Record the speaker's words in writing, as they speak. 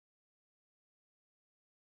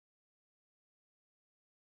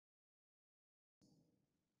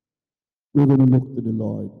we're going to look to the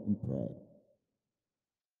Lord in prayer.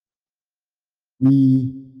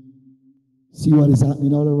 We see what is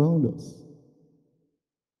happening all around us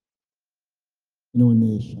in our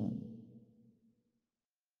nation.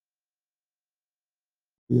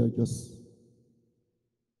 We are just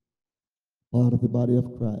part of the body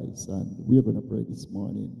of Christ, and we are going to pray this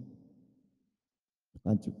morning to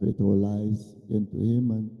consecrate our lives into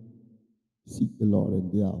Him and seek the Lord in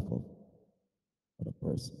behalf of other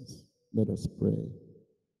persons. Let us pray,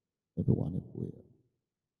 everyone if we are.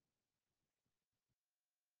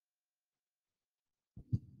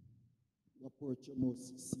 Approach your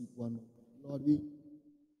most seat one. Lord, we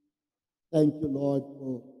thank you, Lord,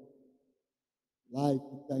 for life.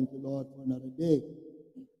 We thank you, Lord, for another day.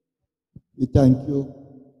 We thank you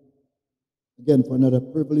again for another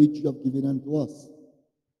privilege you have given unto us.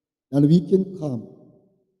 And we can come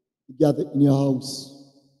together in your house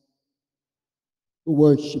to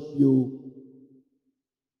worship you,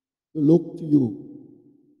 to look to you.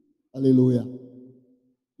 Hallelujah.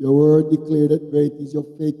 Your word declared that great is your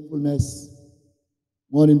faithfulness.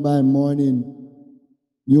 Morning by morning,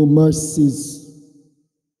 new mercies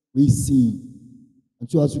we see.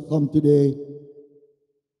 And so as we come today,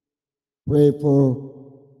 pray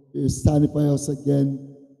for you stand by us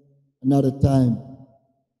again another time.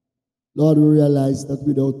 Lord, we realize that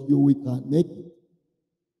without you we can't make it.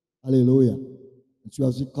 Hallelujah. And so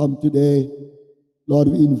as we come today, Lord,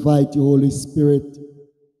 we invite you, Holy Spirit,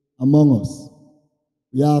 among us.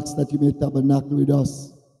 We ask that you may tabernacle with us.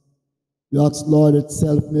 We ask, Lord, that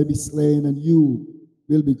self may be slain and you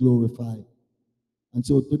will be glorified. And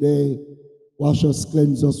so today, wash us,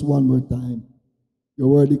 cleanse us one more time. Your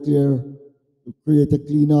word declare to create a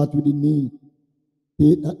clean heart within me.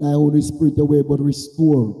 Take not thy Holy Spirit away, but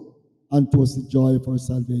restore unto us the joy of our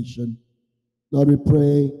salvation. Lord, we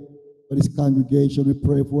pray for this congregation. We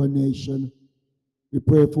pray for our nation. We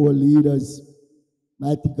pray for our leaders.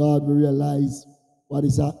 Mighty God, we realize what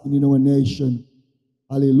is happening in our nation.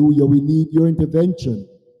 Hallelujah. We need your intervention.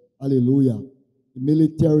 Hallelujah. The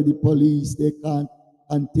military, the police, they can't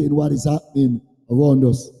contain what is happening around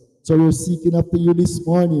us. So we're seeking after you this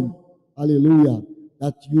morning. Hallelujah.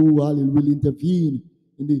 That you will intervene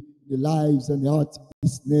in the lives and the hearts of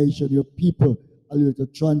this nation, your people. Hallelujah. To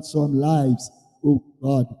transform lives. Oh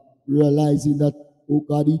God. Realizing that, oh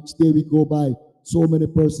God, each day we go by, so many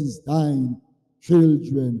persons dying,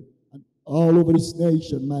 children, all over this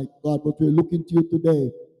nation, my God. But we're looking to you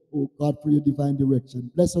today, oh God, for your divine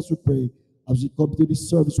direction. Bless us, we pray. As we come to this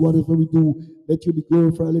service, whatever we do, let you be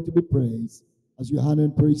glorified, let you be praised. As we honor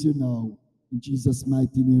and praise you now, in Jesus'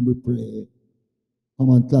 mighty name we pray.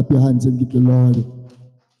 Come on, clap your hands and give the Lord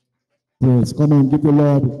praise. Come on, give the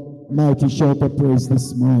Lord a mighty shout of praise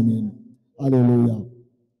this morning. Hallelujah.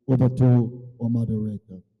 Over to our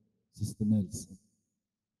moderator, Sister Nelson.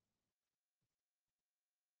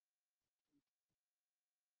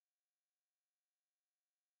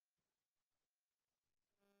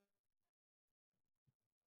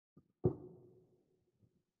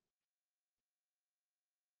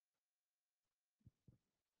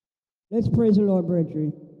 Let's praise the Lord,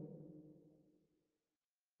 brethren.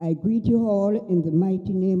 I greet you all in the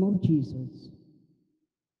mighty name of Jesus.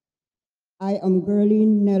 I am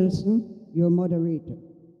Gerline Nelson, your moderator.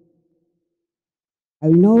 I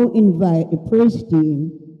will now invite the praise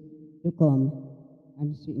team to come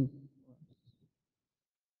and sing.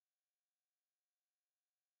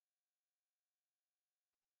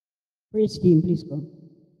 Praise team, please come.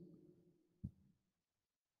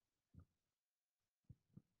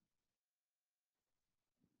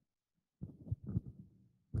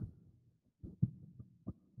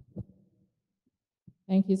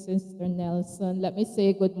 Thank you, Sister Nelson. Let me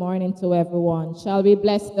say good morning to everyone. Shall we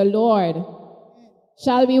bless the Lord?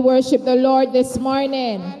 Shall we worship the Lord this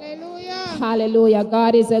morning? Hallelujah. Hallelujah.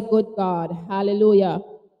 God is a good God. Hallelujah.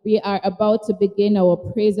 We are about to begin our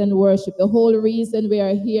praise and worship. The whole reason we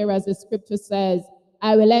are here, as the scripture says,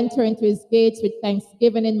 I will enter into his gates with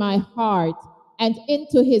thanksgiving in my heart and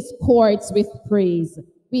into his courts with praise.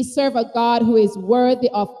 We serve a God who is worthy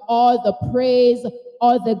of all the praise,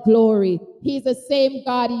 all the glory. He's the same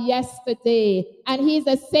God yesterday, and he's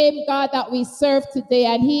the same God that we serve today,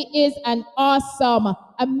 and he is an awesome,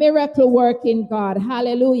 a miracle working God.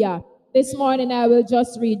 Hallelujah. This morning I will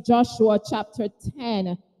just read Joshua chapter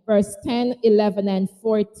 10, verse 10, 11, and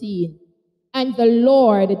 14. And the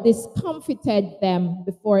Lord discomfited them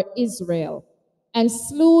before Israel and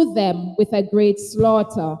slew them with a great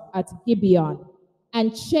slaughter at Gibeon,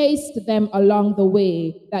 and chased them along the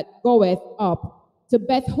way that goeth up to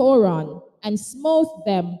Beth Horon, and smote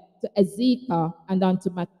them to Azekah and unto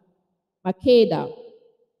Makkedah.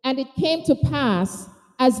 And it came to pass,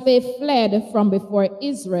 as they fled from before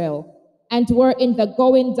Israel, and were in the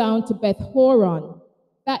going down to Beth Horon,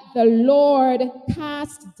 that the Lord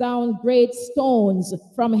cast down great stones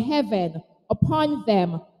from heaven upon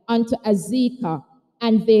them unto Azekah,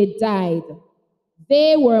 and they died.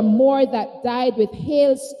 They were more that died with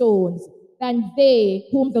hailstones than they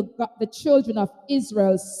whom the children of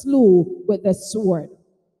Israel slew with the sword.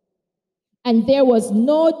 And there was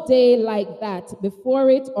no day like that before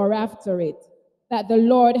it or after it, that the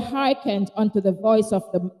Lord hearkened unto the voice of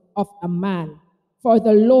a man. For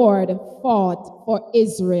the Lord fought for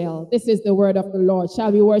Israel. This is the word of the Lord.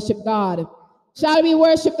 Shall we worship God? Shall we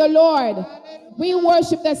worship the Lord? We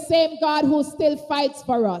worship the same God who still fights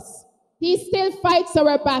for us. He still fights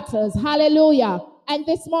our battles. Hallelujah. And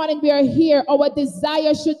this morning we are here. Our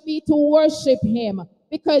desire should be to worship him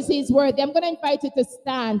because he's worthy. I'm going to invite you to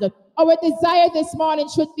stand. Our desire this morning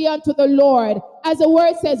should be unto the Lord. As the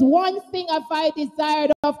word says, one thing have I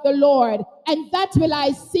desired of the Lord, and that will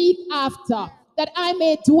I seek after, that I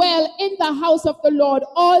may dwell in the house of the Lord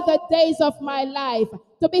all the days of my life,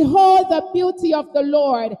 to behold the beauty of the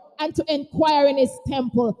Lord and to inquire in his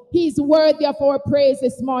temple. He's worthy of our praise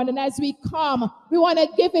this morning. As we come, we want to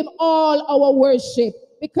give him all our worship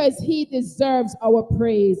because he deserves our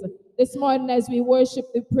praise. This morning as we worship,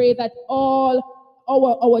 we pray that all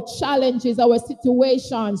our challenges, our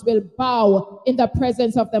situations will bow in the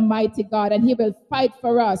presence of the mighty God, and he will fight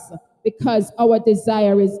for us because our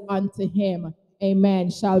desire is unto him. Amen.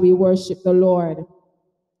 Shall we worship the Lord?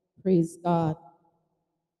 Praise God.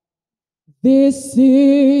 This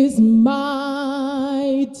is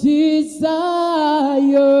my desire,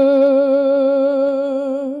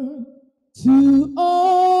 to honor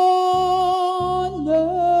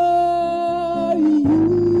you,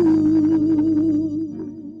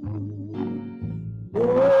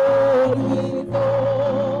 Lord, with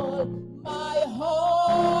all my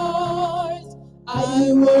heart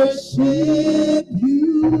I worship you.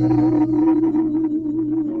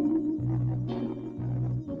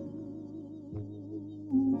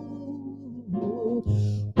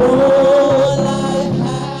 All I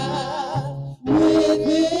have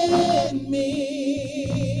within me,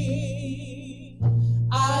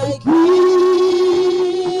 I give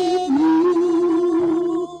you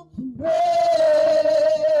praise.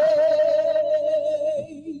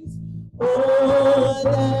 All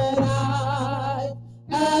that I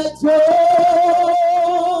adore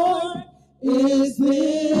is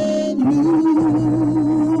in you.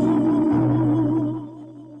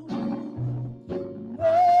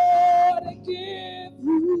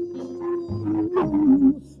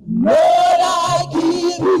 Lord, I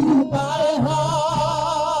give you my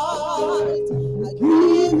heart, I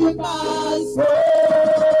give you my soul,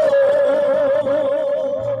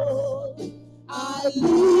 I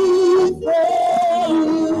live for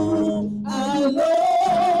you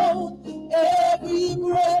alone, every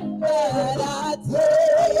breath that I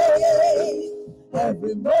take,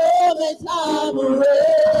 every moment I'm awake.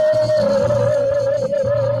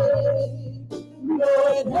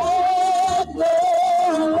 Lord, have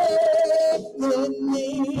your way in me.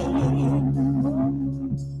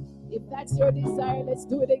 If that's your desire, let's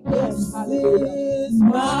do it again. This is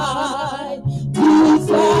my desire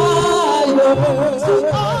to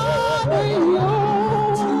honor you,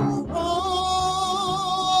 to honor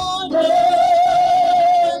you.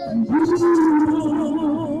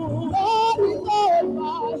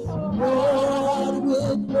 Lord,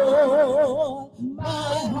 with all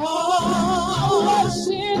my heart,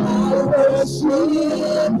 I worship you.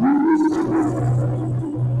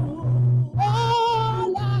 All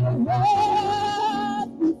I have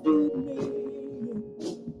within me,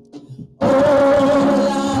 all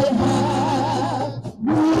I have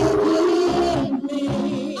within me,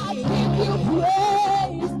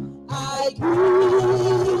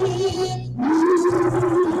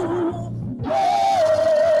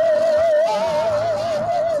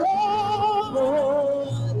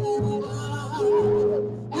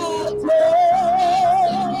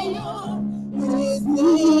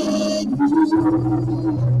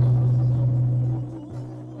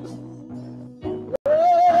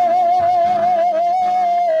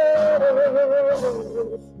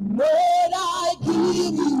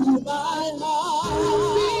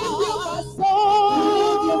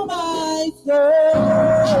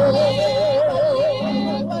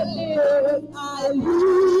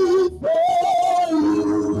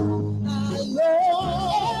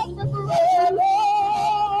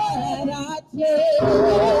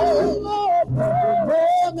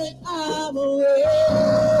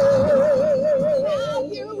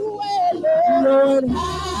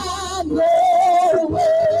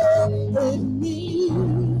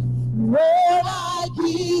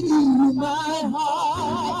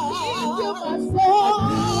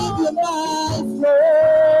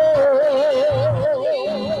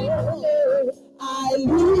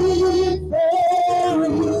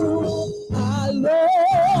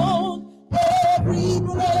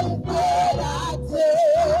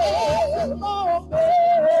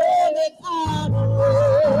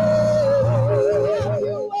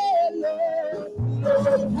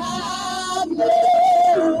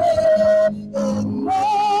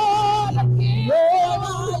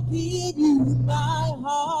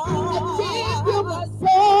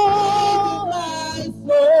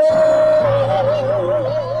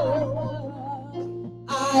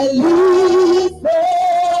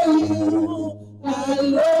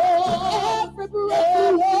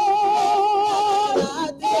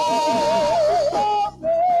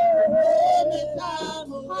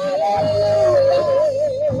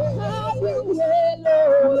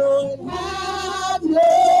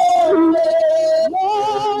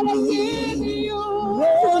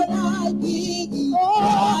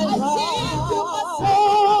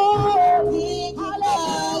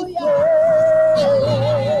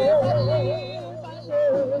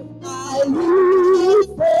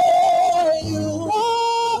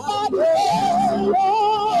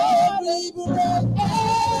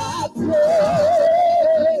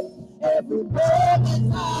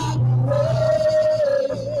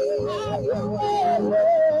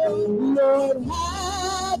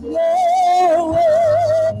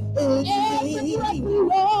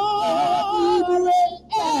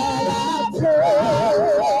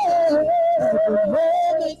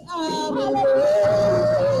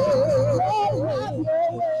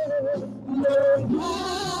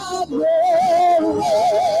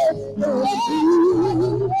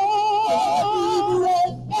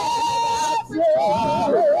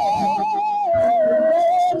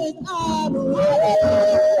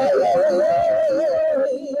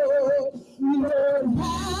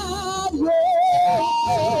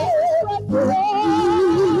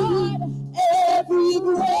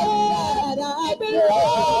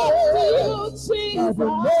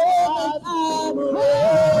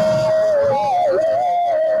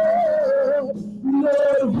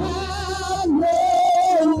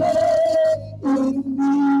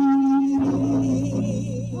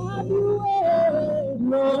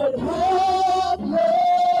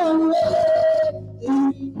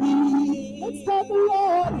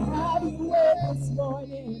 this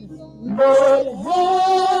morning. Lord,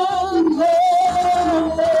 have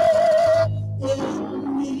your way in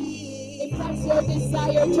me. If that's your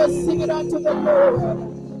desire, just sing it unto the Lord.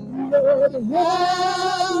 Lord,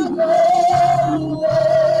 have your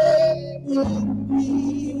way in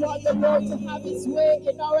me. We want the Lord to have his way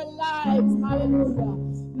in our lives. Hallelujah.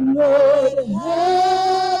 Lord,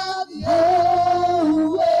 have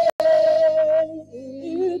your way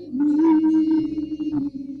in me.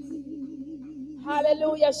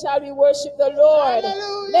 Hallelujah. Shall we worship the Lord?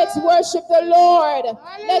 Hallelujah. Let's worship the Lord.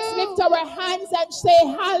 Hallelujah. Let's lift our hands and say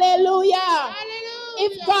hallelujah. Hallelujah.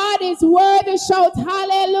 If God is worthy, shout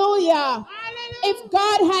hallelujah. Hallelujah. If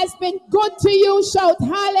God has been good to you, shout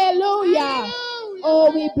hallelujah. Hallelujah.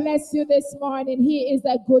 Oh, we bless you this morning. He is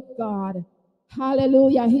a good God.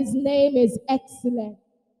 Hallelujah. His name is excellent.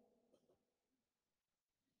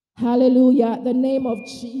 Hallelujah. The name of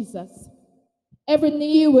Jesus. Every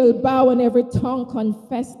knee will bow and every tongue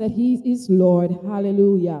confess that he is Lord.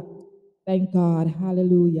 Hallelujah. Thank God.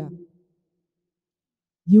 Hallelujah.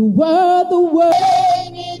 You were the word.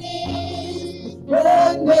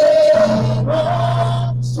 The name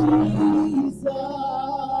of Jesus.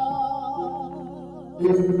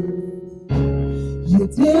 You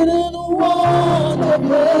didn't want to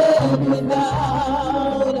live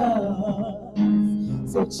without us.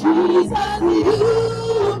 So Jesus,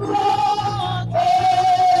 you brought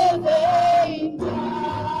everything down.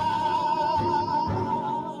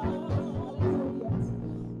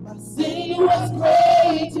 My sin was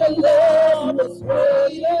great, your love was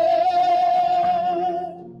greater.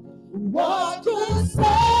 What could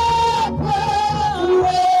separate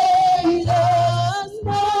us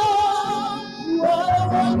now? What a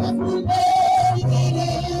wonderful name it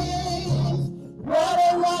is. What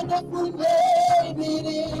a wonderful name it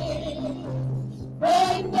is. The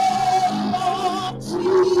name of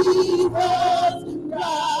Jesus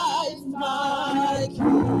Christ, my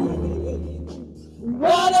King.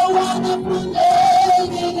 What a wonderful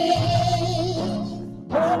name it is.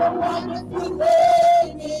 What a wonderful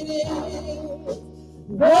name it is.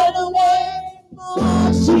 What a name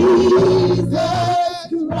of Jesus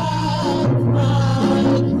Christ, my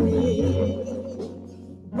King.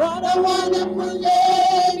 What a wonderful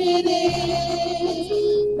name it is.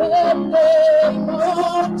 The name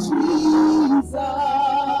of Jesus.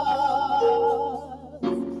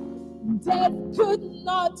 Death could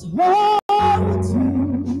not hold you.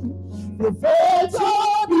 The victor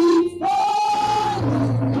before you.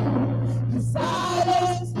 You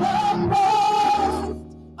silenced the voice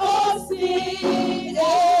of sin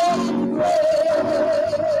and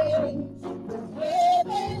grave. The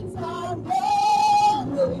heavens are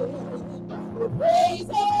rolling the praise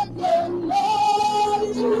of your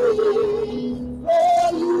glory. For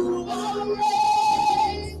you are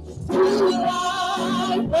raised to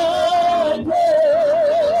life again.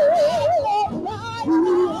 You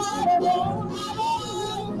have no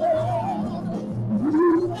rival. You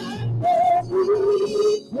have no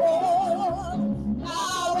equal.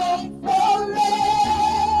 Now and forever,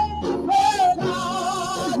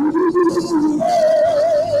 God, you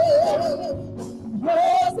reign.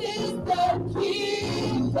 Yours is the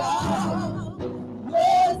kingdom.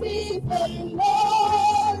 Yours is the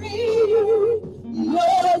glory.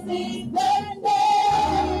 Yours is the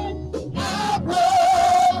name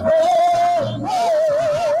above all names.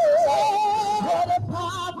 What a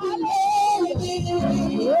powerful name it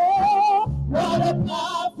is. What a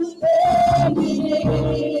powerful name it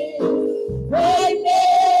is. The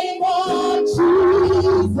name of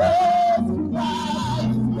Jesus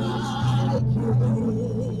Christ, my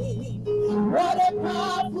King. What a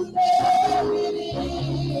powerful name it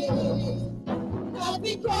is.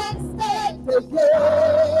 Nothing can stand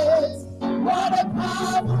against. What a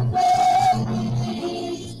powerful name it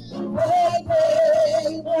is. The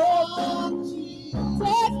name of Jesus.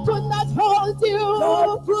 Death could not hold you. God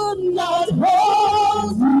could not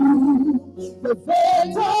hold you. The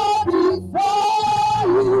victor before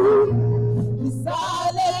you. He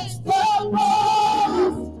silenced the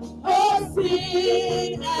voice of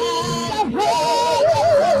sin and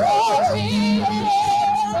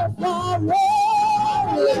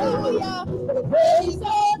hallelujah. The praise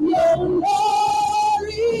of your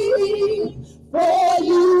glory. For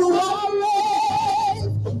you are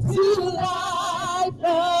raised to life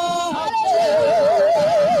again.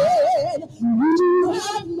 You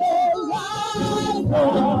have no rival.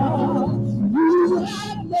 You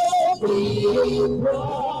have no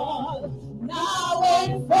equal. Now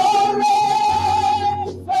and forever,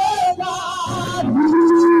 God, you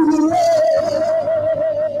reign.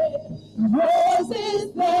 Yours is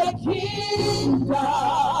the kingdom.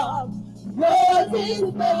 Yours is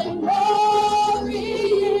the glory,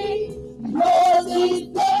 yours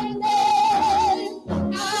is the name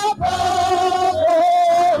above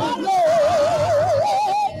all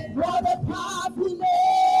names. What a powerful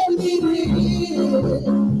name it is.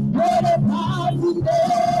 What a powerful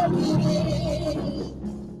name it is.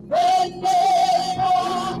 The name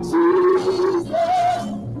of Jesus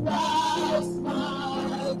Christ,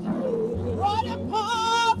 my King. What a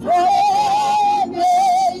powerful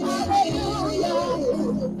name,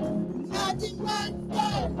 hallelujah.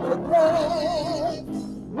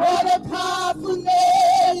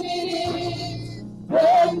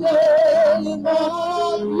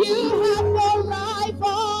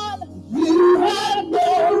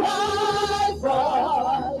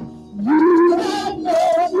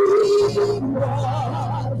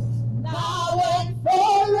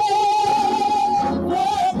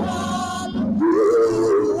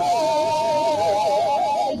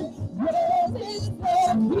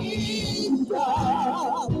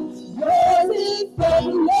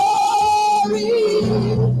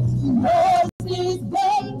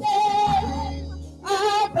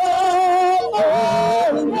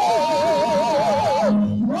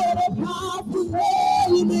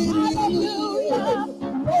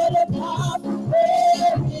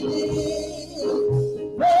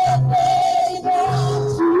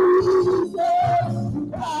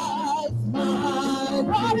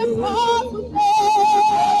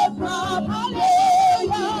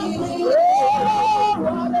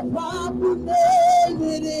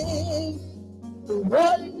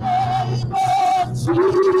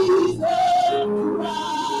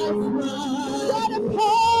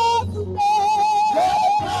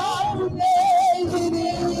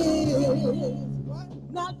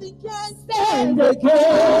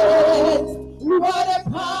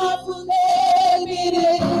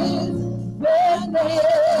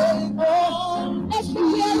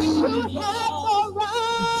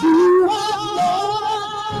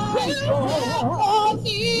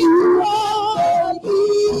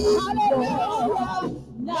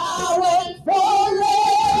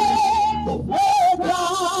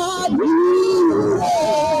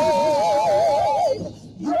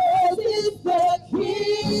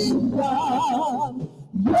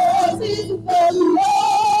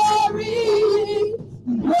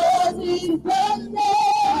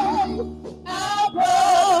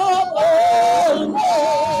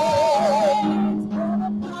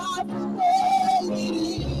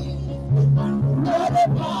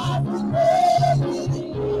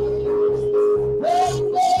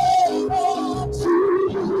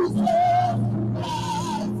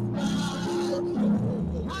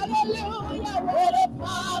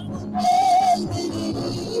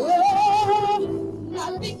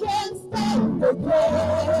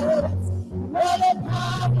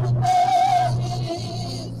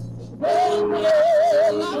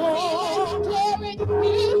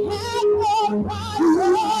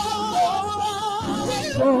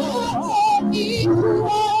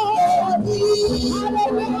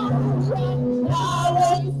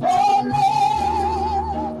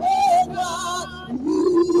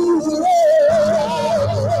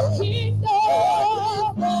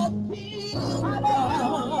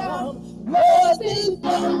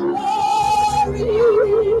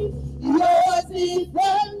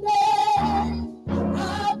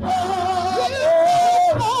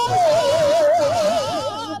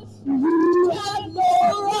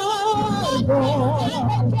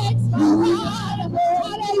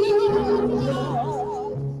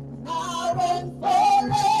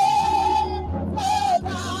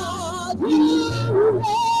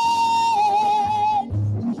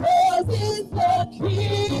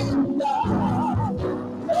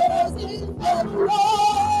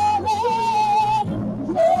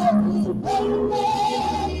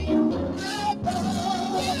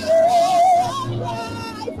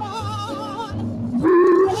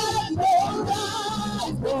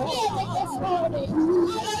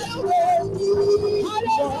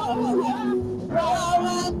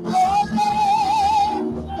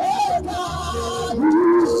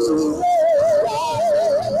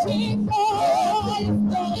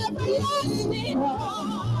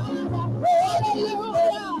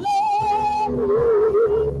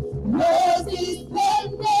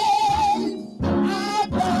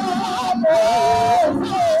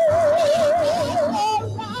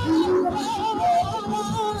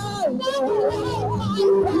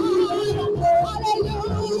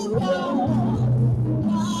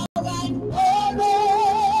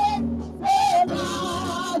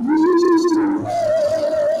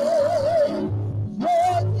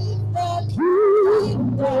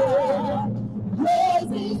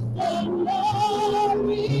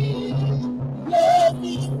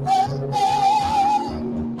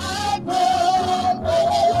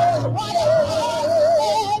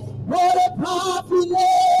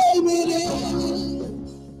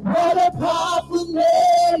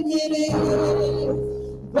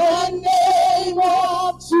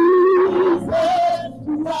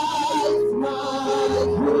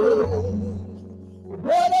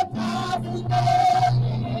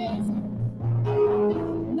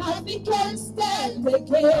 nothing can stand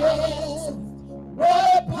against. What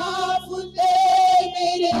a powerful name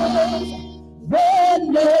it is, the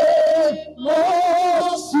name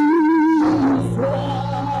of Jesus.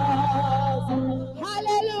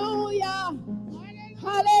 Hallelujah.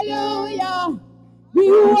 Hallelujah. We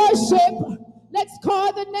worship. Let's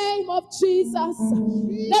call the name of Jesus.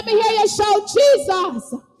 Let me hear you shout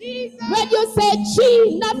Jesus. When you say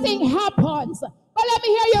G, nothing happens. But let me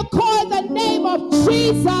hear you call the name of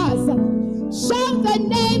Jesus. Shout the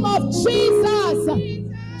name of Jesus.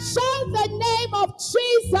 Shout the name of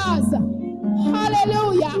Jesus.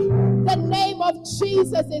 Hallelujah. The name of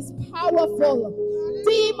Jesus is powerful.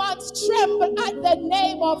 Demons tremble at the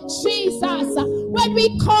name of Jesus. When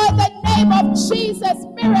we call the name of Jesus,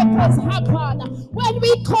 miracles happen. When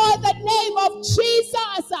we call the name of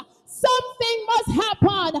Jesus, something must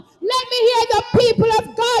happen. Let me hear the people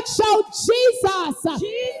of God shout Jesus.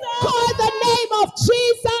 Call the name of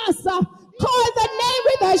Jesus. Call the name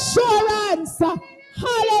with assurance.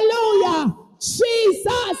 Hallelujah.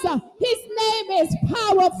 Jesus. His name is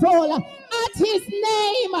powerful. At his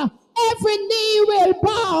name, every knee will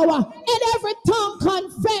bow and every tongue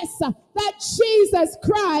confess that Jesus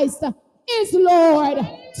Christ is Lord,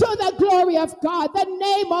 to the glory of God. The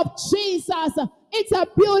name of Jesus, it's a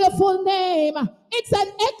beautiful name. It's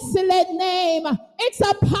an excellent name. It's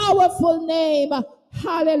a powerful name.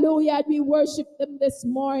 Hallelujah. We worship them this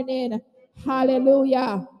morning.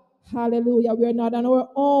 Hallelujah. Hallelujah. We're not on our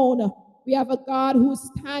own. We have a God who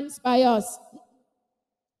stands by us.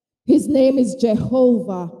 His name is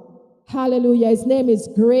Jehovah. Hallelujah. His name is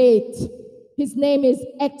great. His name is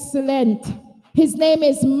excellent. His name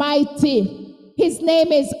is mighty. His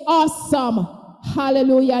name is awesome.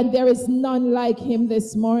 Hallelujah. And there is none like him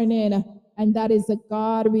this morning. And that is the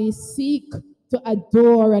God we seek to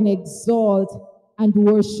adore and exalt and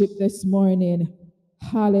worship this morning.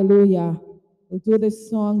 Hallelujah. We'll do this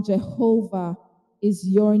song, Jehovah is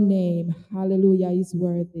your name. Hallelujah. He's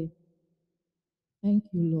worthy. Thank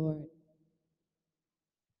you, Lord.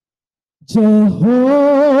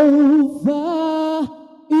 Jehovah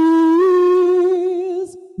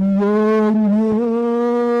is your name.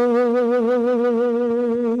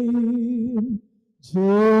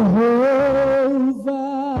 Jehovah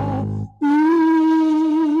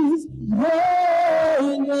is your name.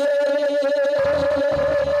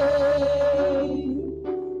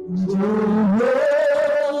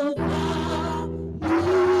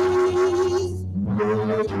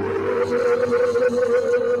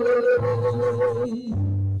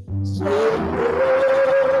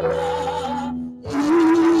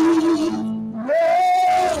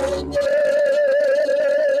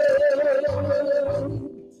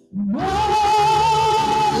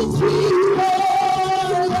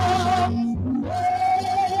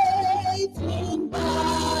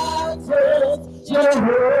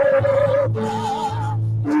 Jehovah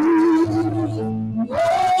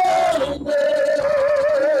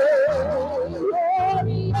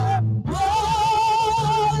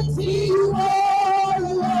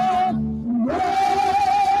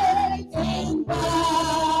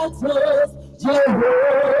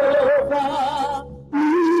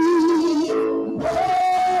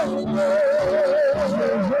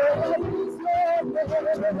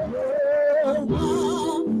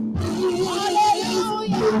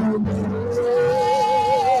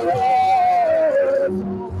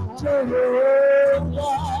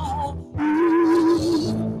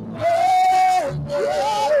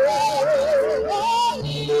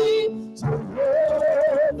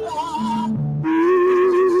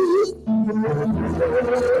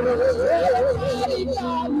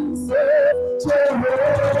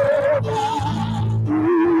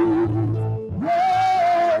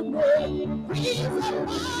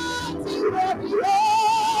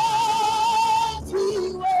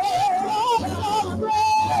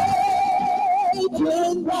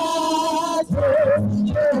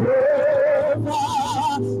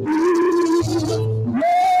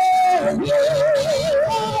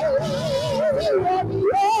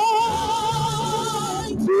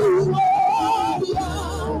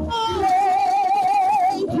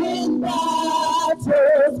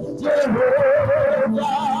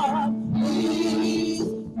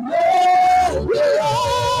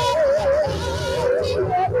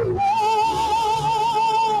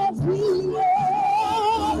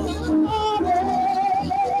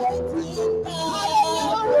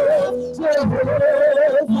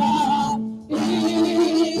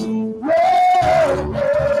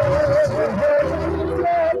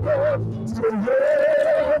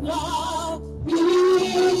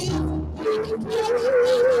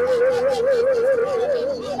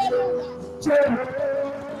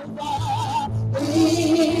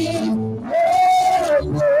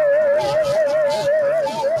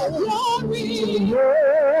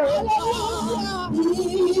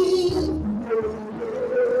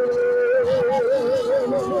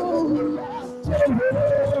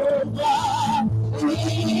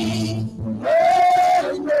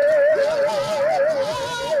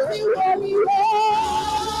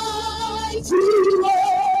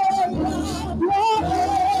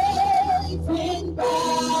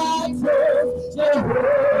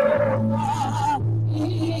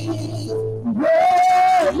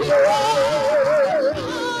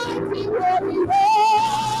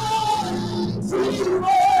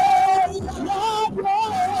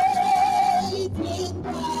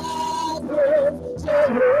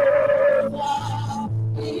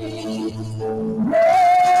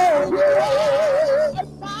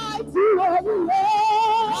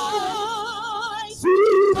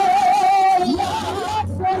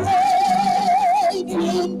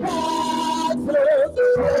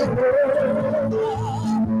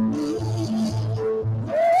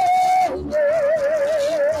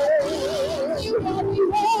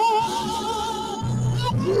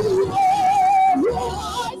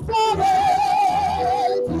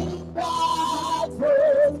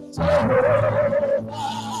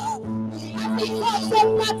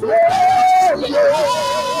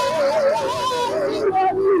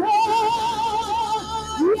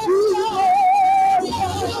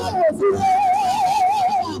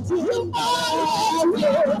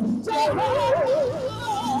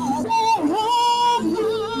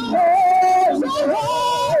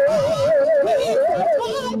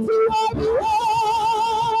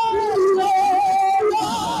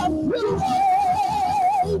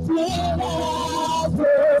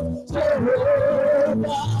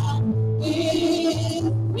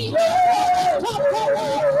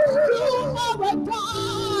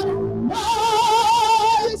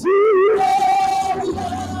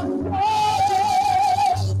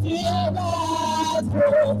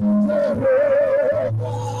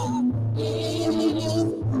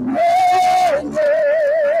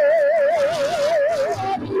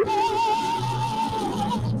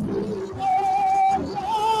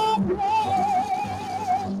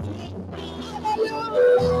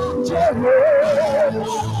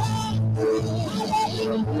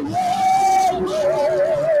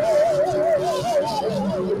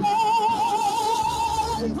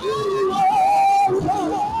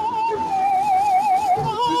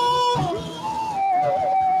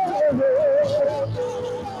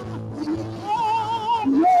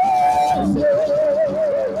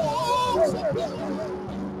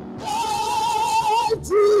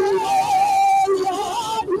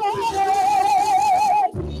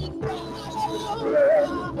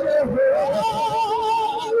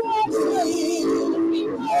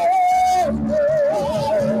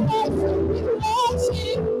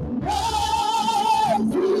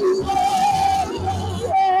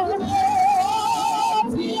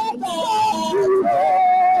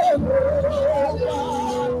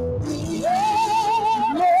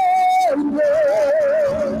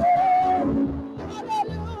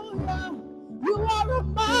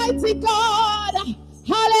Almighty God.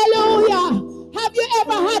 Hallelujah. Have you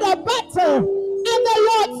ever had a battle and the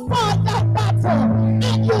Lord fought that battle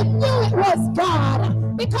and you knew it was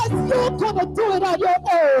God because you couldn't do it on your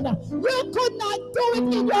own. You could not do it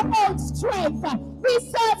in your own strength. We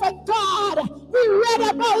serve a God. We read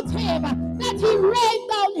about him that he rained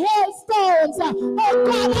down hailstones, oh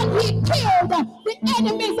God, and he killed the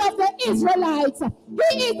enemies of the Israelites.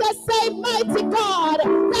 He is the same mighty God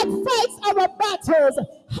that fights our battles.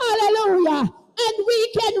 Hallelujah. And we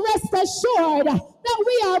can rest assured that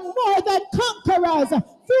we are more than conquerors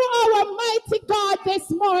through our mighty God this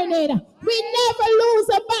morning. We never lose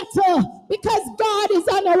a battle because God is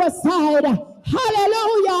on our side.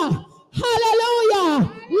 Hallelujah.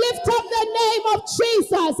 Hallelujah. Lift up the name of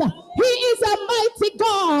Jesus. He is a mighty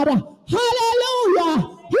God.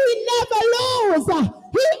 Hallelujah. He never loses.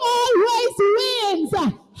 He always wins.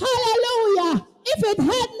 Hallelujah. If it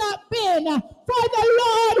had not been for the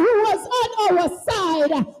Lord who was on our side,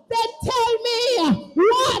 then tell me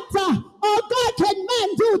what, oh God, can man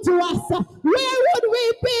do to us? Where would we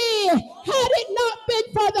be had it not been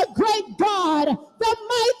for the great God, the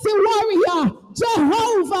mighty warrior,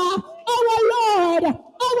 Jehovah, our Lord,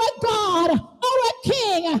 our God, our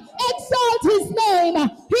King? Exalt his name.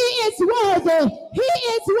 He is worthy. He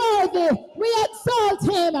is worthy. We exalt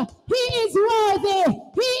him. He is worthy.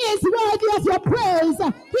 He is worthy of your praise.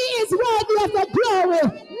 He is worthy of the glory.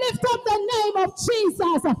 Lift up the name of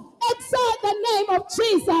Jesus. Exalt the name of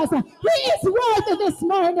Jesus. He is worthy this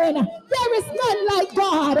morning. There is none like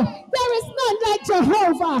God. There is none like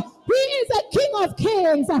Jehovah. He is the King of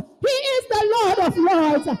kings. He is the Lord of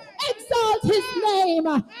lords. Exalt his name.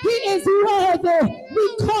 He is worthy.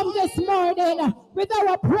 We come this morning with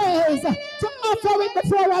our praise to offer it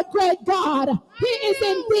before our great God. He is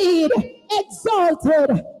indeed exalted.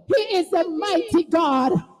 He is the mighty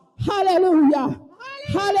God. Hallelujah.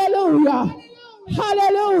 Hallelujah.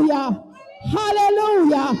 Hallelujah.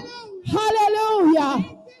 Hallelujah. Hallelujah.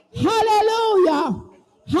 Hallelujah.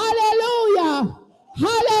 Hallelujah.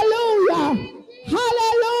 Hallelujah.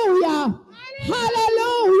 Hallelujah.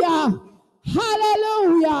 Hallelujah.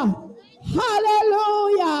 Hallelujah.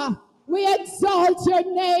 Hallelujah. We exalt your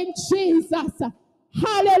name, Jesus.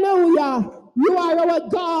 Hallelujah. You are our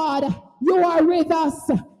God. You are with us.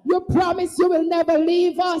 You promise you will never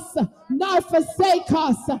leave us nor forsake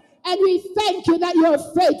us. And we thank you that you're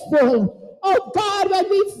faithful. Oh God, when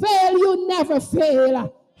we fail, you never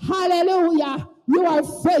fail. Hallelujah. You are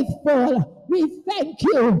faithful. We thank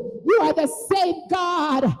you. You are the same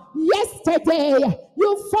God yesterday.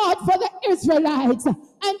 You fought for the Israelites,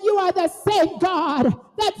 and you are the same God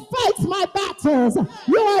that fights my battles.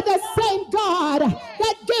 You are the same God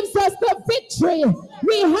that gives us the victory.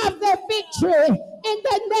 We have the victory in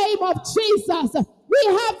the name of Jesus. We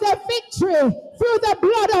have the victory through the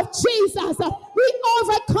blood of Jesus. We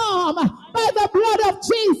overcome by the blood of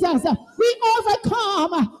Jesus. We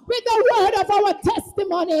overcome with the word of our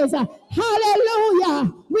testimonies. Hallelujah.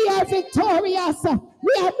 We are victorious.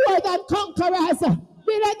 We are more than conquerors.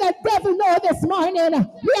 We let the devil know this morning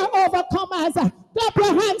we are overcomers. Clap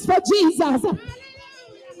your hands for Jesus.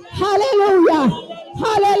 Hallelujah.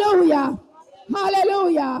 Hallelujah.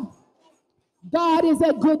 Hallelujah. God is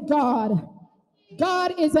a good God.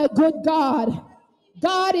 God is a good God.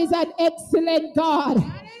 God is an excellent God.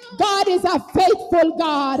 God is a faithful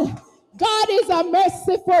God. God is a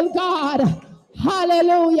merciful God.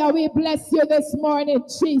 Hallelujah. We bless you this morning,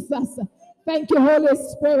 Jesus. Thank you, Holy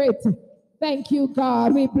Spirit. Thank you,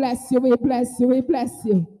 God. We bless you. We bless you. We bless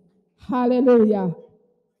you. Hallelujah.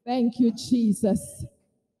 Thank you, Jesus.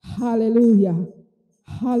 Hallelujah.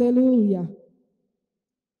 Hallelujah.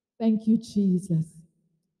 Thank you, Jesus.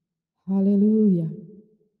 Hallelujah.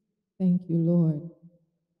 Thank you, Lord.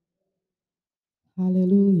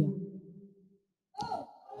 Hallelujah.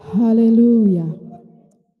 Hallelujah.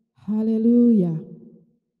 Hallelujah.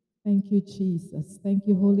 Thank you, Jesus. Thank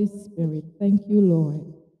you, Holy Spirit. Thank you,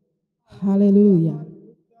 Lord. Hallelujah.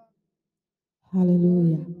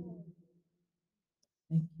 Hallelujah.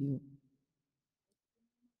 Thank you.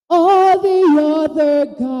 All the other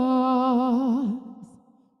gods,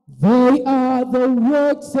 they are the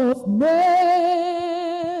works of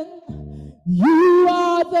men. You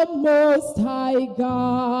are the most high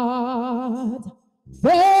God.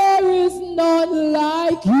 There is none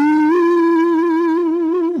like you.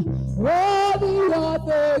 All the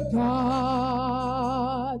other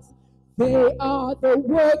gods, they are the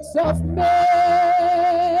works of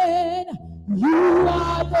men. You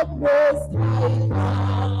are the most high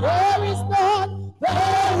God. There is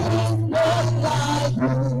none like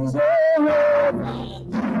you. Jehovah,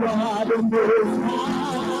 you are the most high.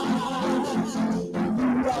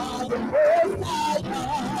 You are the most high God. You are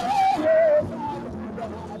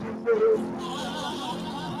the most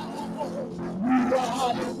high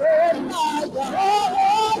God.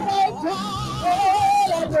 Oh my God. Oh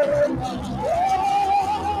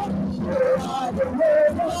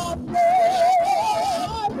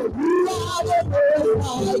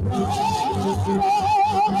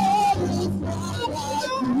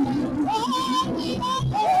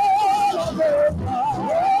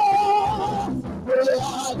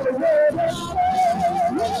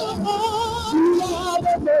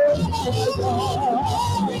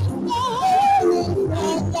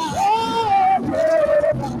my God.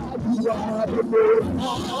 You are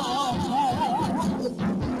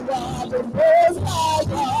the most high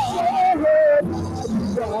God.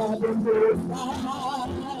 You are the most high God.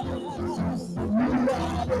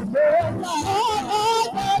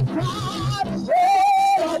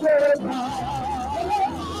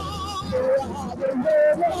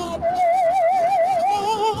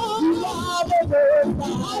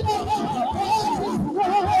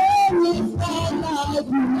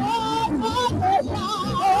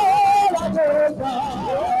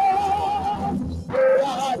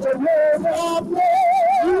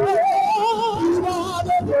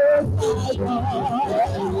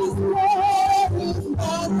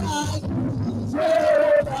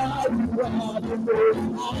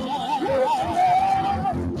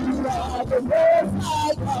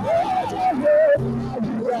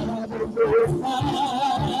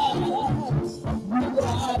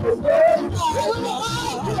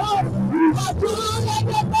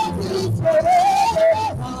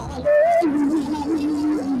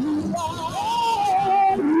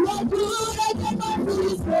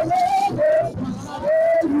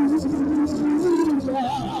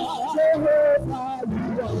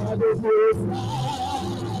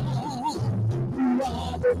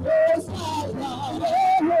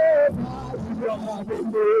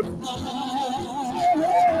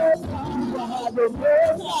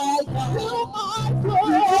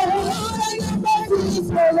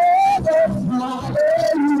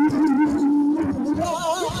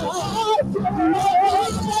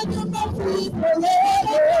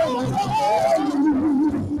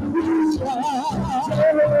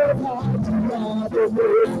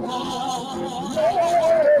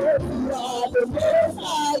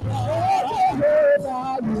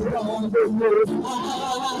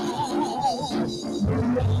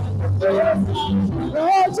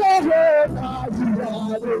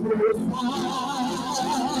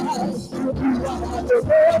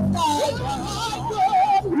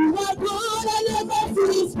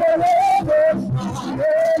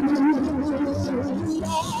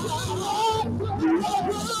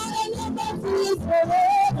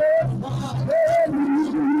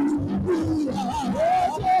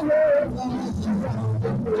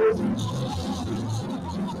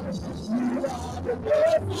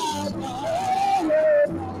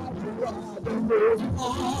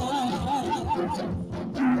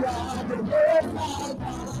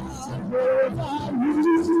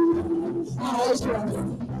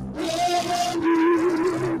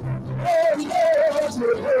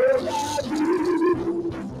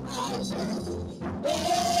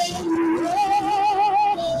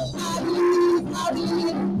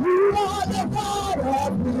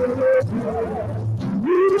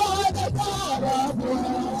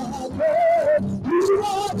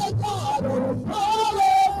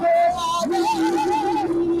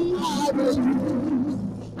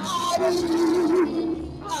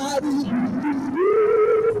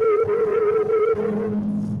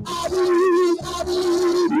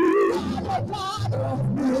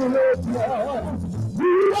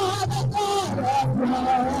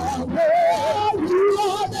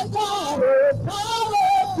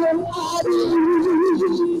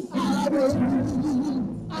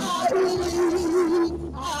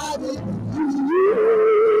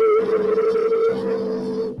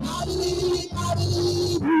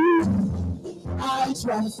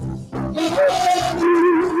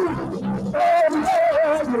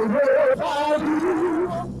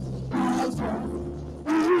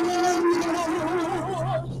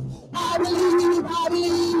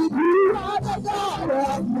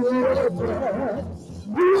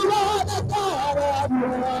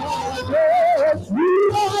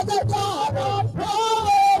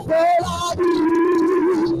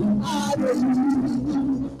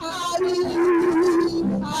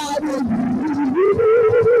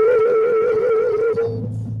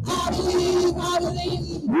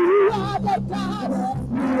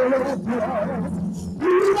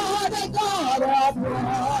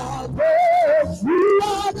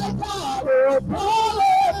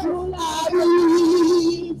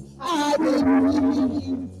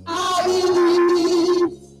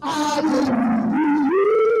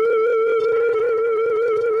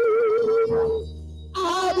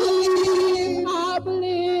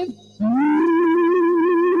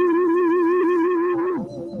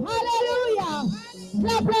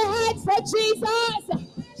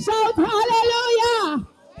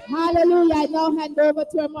 Over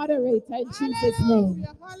to our moderator in Jesus' name.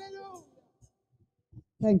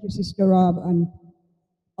 Thank you, Sister Rob and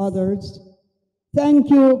others. Thank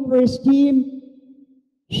you, praise team.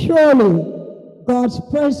 Surely God's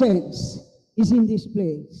presence is in this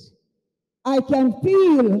place. I can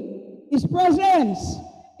feel His presence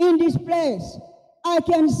in this place. I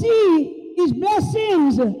can see His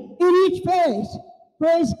blessings in each face.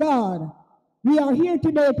 Praise God. We are here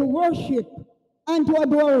today to worship and to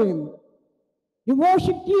adore Him. The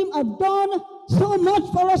worship team have done so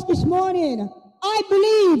much for us this morning. I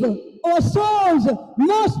believe our souls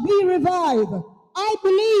must be revived. I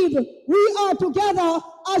believe we are together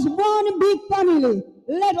as one big family.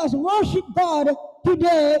 Let us worship God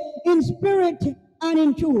today in spirit and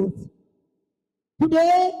in truth.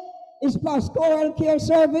 Today is Pastoral Care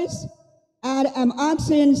Service, and I'm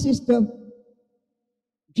asking Sister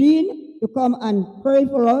Jean to come and pray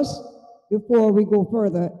for us before we go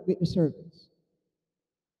further with the service.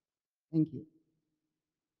 Thank you.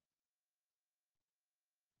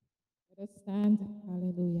 Let us stand.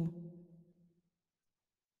 Hallelujah.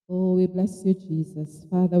 Oh, we bless you, Jesus.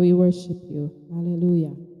 Father, we worship you.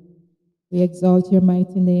 Hallelujah. We exalt your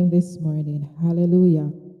mighty name this morning.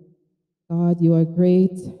 Hallelujah. God, you are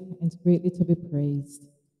great and greatly to be praised.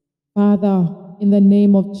 Father, in the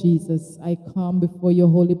name of Jesus, I come before your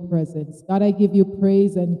holy presence. God, I give you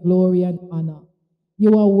praise and glory and honor.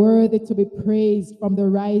 You are worthy to be praised from the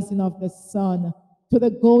rising of the sun to the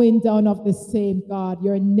going down of the same, God.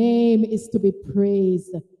 Your name is to be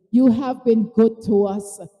praised. You have been good to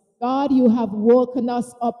us. God, you have woken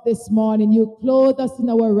us up this morning. You clothed us in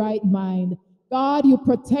our right mind. God, you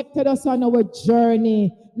protected us on our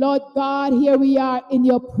journey. Lord God, here we are in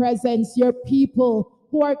your presence, your people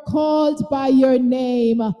who are called by your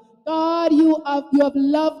name. God, you have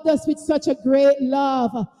loved us with such a great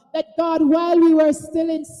love that, God, while we were still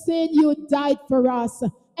in sin, you died for us.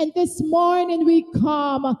 And this morning we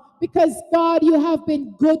come because, God, you have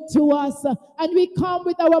been good to us. And we come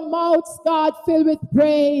with our mouths, God, filled with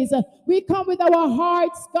praise. We come with our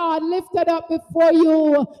hearts, God, lifted up before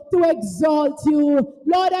you to exalt you.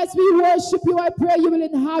 Lord, as we worship you, I pray you will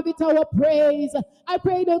inhabit our praise. I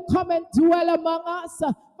pray you'll come and dwell among us.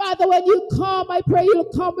 Father, when you come, I pray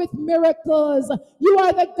you'll come with miracles. You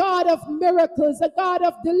are the God of miracles, the God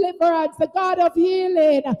of deliverance, the God of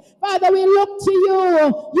healing. Father, we look to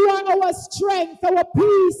you. You are our strength, our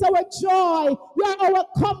peace, our joy. You are our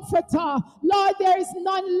comforter. Lord, there is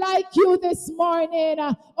none like you this morning.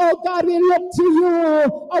 Oh God, we look to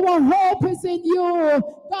you. Our hope is in you.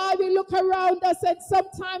 God, we look around us and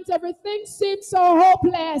sometimes everything seems so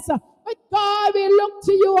hopeless. But God, we look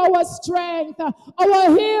to you, our strength,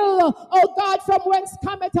 our hill, oh God, from whence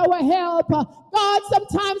cometh our help. God,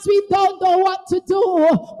 sometimes we don't know what to do,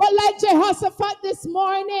 but like Jehoshaphat this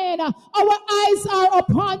morning, our eyes are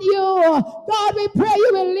upon you. God, we pray you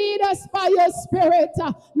will lead us by your Spirit.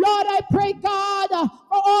 Lord, I pray, God,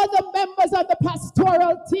 for all the members of the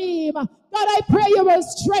pastoral team. God, I pray you will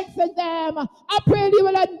strengthen them. I pray you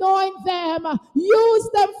will anoint them. Use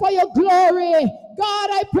them for your glory. God,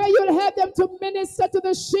 I pray you'll help them to minister to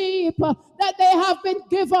the sheep that they have been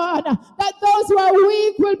given, that those who are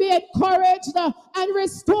weak will be encouraged and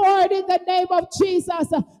restored in the name of Jesus.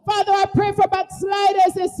 Father, I pray for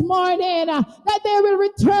backsliders this morning that they will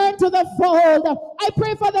return to the fold. I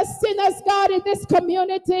pray for the sinners, God, in this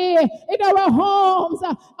community, in our homes,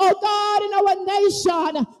 oh God, in our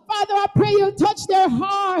nation. Father, I pray you touch their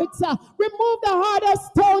hearts, remove the heart of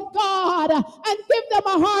stone, God, and give them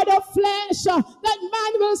a heart of flesh, that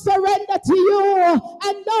man will surrender to you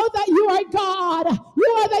and know that you are God. You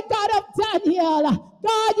are the God of Daniel.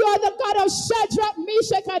 God, you are the God of Shadrach,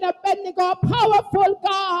 Meshach, and Abednego, powerful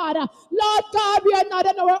God. Lord God, we are not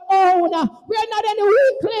on our own. We are not any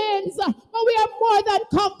weaklings, but we are more than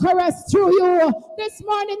conquerors through you. This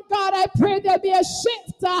morning, God, I pray there'll be a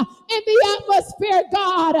shift in the atmosphere,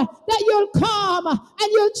 God, that you'll come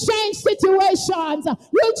and you'll change situations.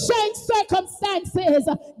 You'll change circumstances.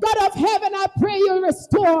 God of heaven, I pray you'll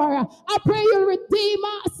restore. I pray you'll redeem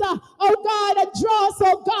us, oh God, and draw us,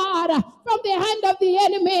 oh God, from the hand of the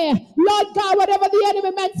enemy. Lord God, whatever the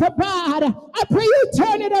enemy meant for bad, I pray you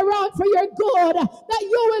turn it around for your good, that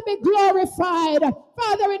you will be glorified.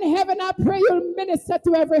 Father in heaven, I pray you'll minister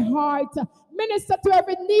to every heart, minister to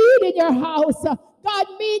every need in your house. God,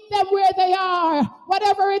 meet them where they are.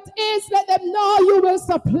 Whatever it is, let them know you will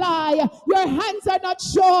supply. Your hands are not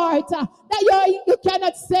short, that you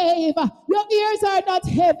cannot save. Your ears are not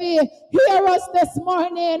heavy. Hear us this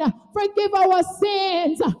morning. Forgive our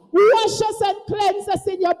sins. Wash us and cleanse us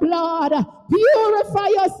in your blood. Purify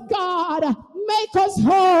us, God. Make us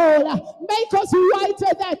whole. Make us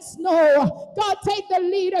whiter than snow. God, take the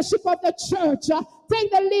leadership of the church.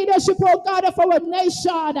 Take the leadership, oh God, of our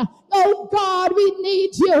nation. Oh God, we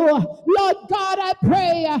need you. Lord God, I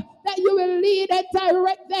pray that you will lead and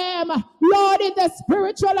direct them, Lord, in the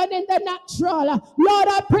spiritual and in the natural. Lord,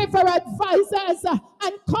 I pray for advisors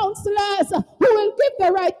and counselors who will give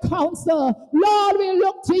the right counsel. Lord, we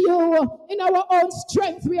look to you. In our own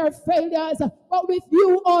strength, we are failures, but with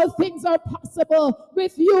you, all things are possible.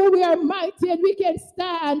 With you, we are mighty and we can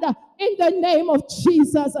stand in the name of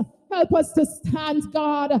Jesus. Help us to stand,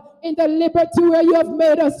 God, in the liberty where you have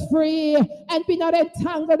made us free and be not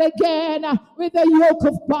entangled again with the yoke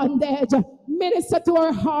of bondage. Minister to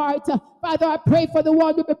our heart. Father, I pray for the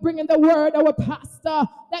one who will be bringing the word, our pastor,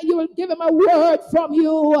 that you will give him a word from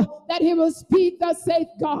you, that he will speak, thus saith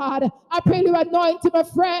God. I pray you anoint him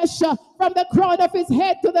afresh from the crown of his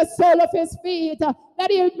head to the sole of his feet,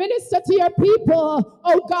 that he'll minister to your people,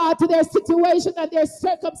 oh God, to their situation and their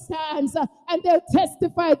circumstance, and they'll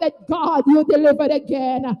testify that, God, you delivered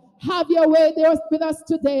again. Have your way there with us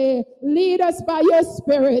today. Lead us by your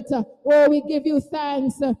Spirit. Oh, we give you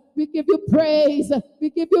thanks. We give you praise.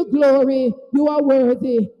 We give you glory. You are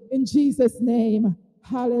worthy. In Jesus' name.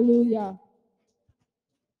 Hallelujah.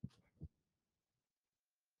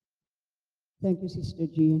 Thank you, Sister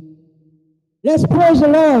Jean. Let's praise the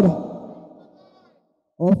Lord.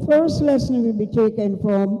 Our first lesson will be taken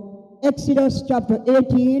from Exodus chapter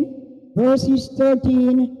 18, verses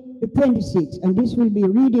 13 to 26. And this will be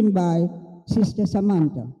reading by Sister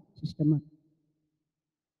Samantha. Sister Samantha.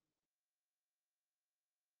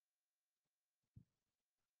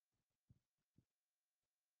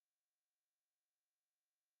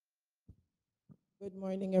 Good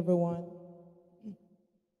morning, everyone.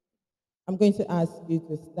 I'm going to ask you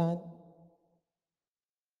to stand.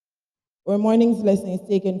 Our morning's lesson is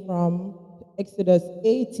taken from Exodus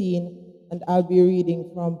 18, and I'll be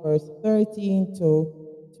reading from verse 13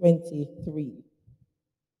 to 23.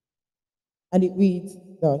 And it reads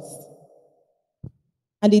thus.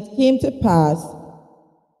 And it came to pass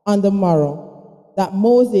on the morrow that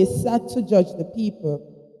Moses sat to judge the people,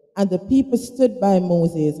 and the people stood by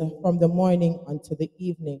Moses from the morning until the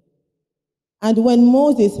evening. And when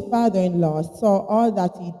Moses' father-in-law saw all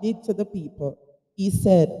that he did to the people, he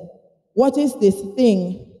said, What is this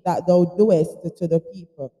thing that thou doest to the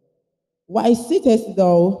people? Why sittest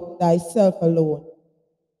thou thyself alone?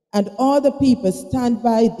 And all the people stand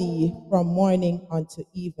by thee from morning unto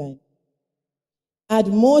even.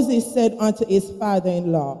 And Moses said unto his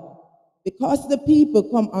father-in-law, Because the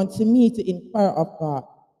people come unto me to inquire of God,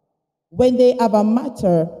 when they have a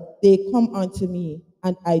matter, they come unto me,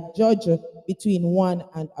 and I judge between one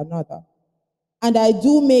and another. And I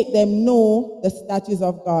do make them know the statutes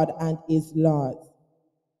of God and his laws.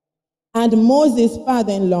 And Moses'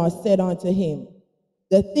 father-in-law said unto him,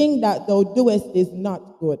 The thing that thou doest is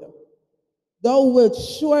not good. Thou wilt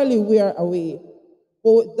surely wear away,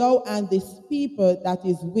 both thou and this people that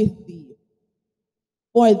is with thee.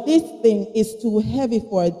 For this thing is too heavy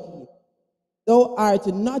for thee. Thou art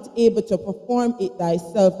not able to perform it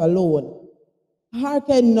thyself alone.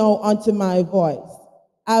 Hearken now unto my voice.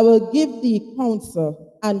 I will give thee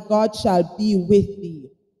counsel, and God shall be with thee.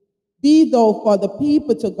 Be thou for the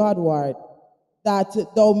people to Godward, that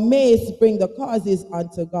thou mayest bring the causes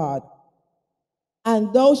unto God.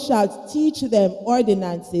 And thou shalt teach them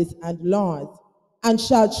ordinances and laws, and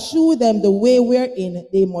shalt shew them the way wherein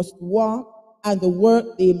they must walk, and the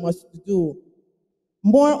work they must do.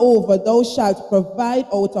 Moreover, thou shalt provide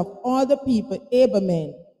out of all the people able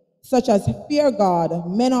men, such as fear God,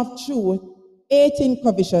 men of truth, hating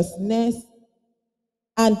covetousness,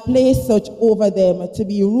 and place such over them to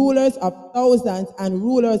be rulers of thousands and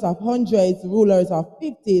rulers of hundreds, rulers of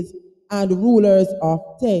fifties, and rulers of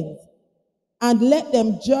tens. And let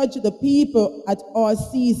them judge the people at all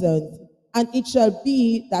seasons, and it shall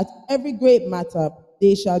be that every great matter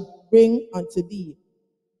they shall bring unto thee.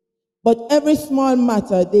 But every small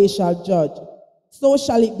matter they shall judge. So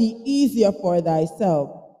shall it be easier for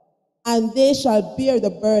thyself, and they shall bear the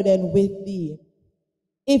burden with thee.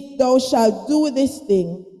 If thou shalt do this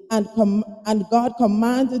thing, and God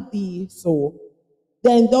commanded thee so,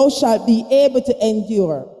 then thou shalt be able to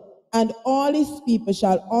endure, and all his people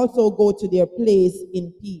shall also go to their place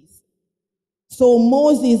in peace. So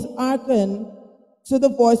Moses hearkened to the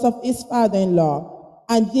voice of his father-in-law,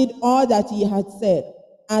 and did all that he had said.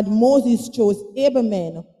 And Moses chose able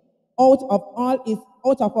men out of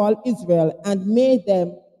all Israel, and made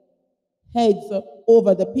them heads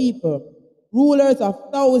over the people, rulers of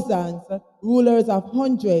thousands, rulers of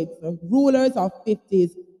hundreds, rulers of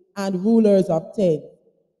fifties, and rulers of tens.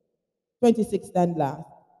 26 and last.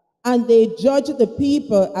 And they judged the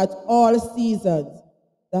people at all seasons.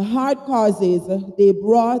 The hard causes they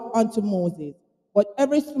brought unto Moses, but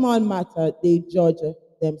every small matter they judged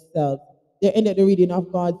themselves. They ended the reading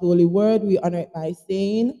of God's holy word. We honor it by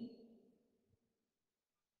saying,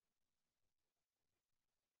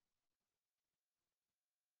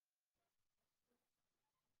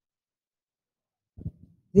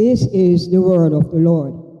 This is the word of the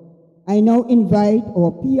Lord. I now invite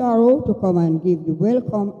our PRO to come and give the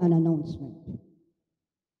welcome and announcement.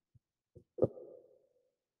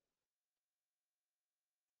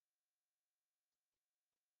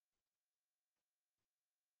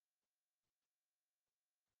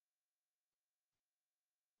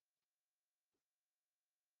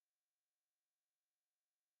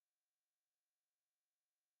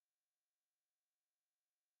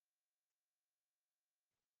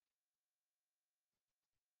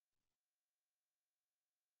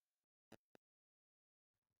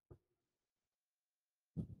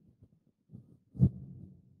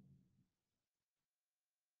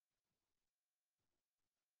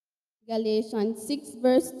 Galatians 6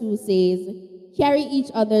 verse 2 says, Carry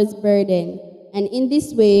each other's burden, and in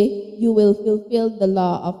this way you will fulfill the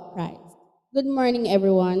law of Christ. Good morning,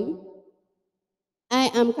 everyone.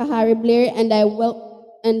 I am Kahari Blair,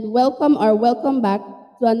 and welcome back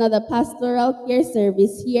to another pastoral care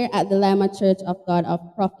service here at the Lima Church of God of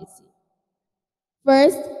Prophecy.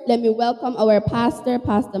 First, let me welcome our pastor,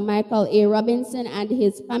 Pastor Michael A. Robinson, and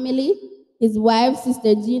his family, his wife,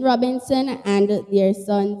 Sister Jean Robinson, and their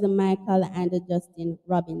sons, Michael and Justin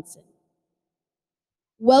Robinson.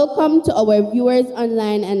 Welcome to our viewers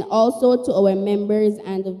online and also to our members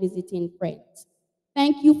and visiting friends.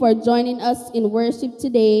 Thank you for joining us in worship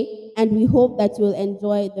today, and we hope that you will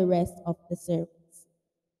enjoy the rest of the service.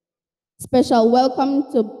 Special welcome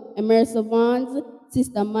to Emerson Vons,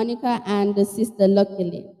 Sister Monica, and Sister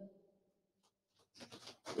Luckily.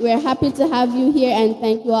 We're happy to have you here and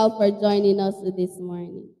thank you all for joining us this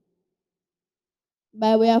morning.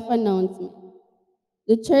 By way of announcement,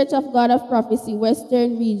 the Church of God of Prophecy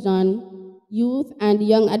Western Region Youth and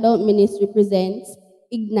Young Adult Ministry presents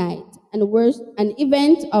Ignite, an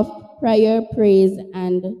event of prayer, praise,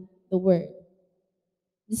 and the Word.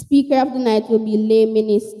 The speaker of the night will be Lay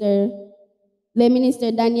Minister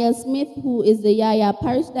Daniel Smith, who is the Yaya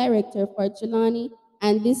Parish Director for Trelawney,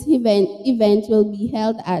 and this event will be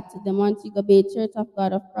held at the Montego Bay Church of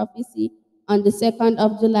God of Prophecy on the 2nd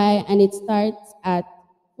of July, and it starts at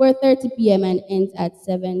 4:30 p.m. and ends at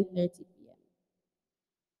 7:30 p.m.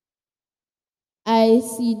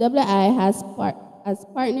 ICWI has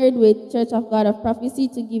partnered with Church of God of Prophecy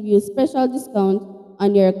to give you special discount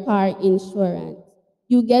on your car insurance.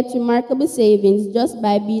 You get remarkable savings just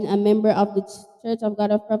by being a member of the Church of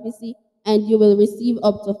God of Prophecy, and you will receive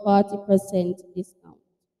up to 40% discount.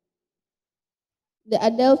 The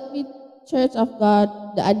Adelphi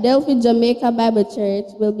Jamaica Bible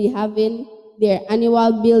Church will be having their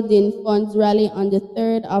annual building funds rally on the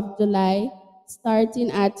 3rd of July,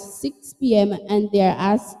 starting at 6 p.m., and they are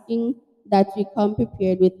asking that we come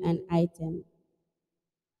prepared with an item.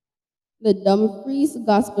 The Dumfries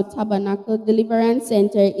Gospel Tabernacle Deliverance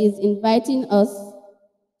Center is inviting us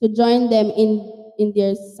to join them in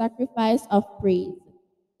their sacrifice of praise.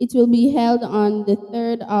 It will be held on the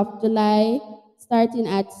 3rd of July, starting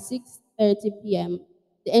at 6:30 p.m.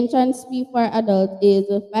 The entrance fee for adults is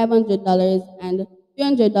 $500 and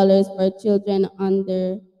 $300 for children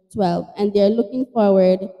under 12, and they're looking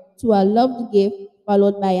forward to a loved gift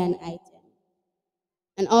followed by an item.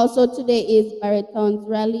 And also today is Barretown's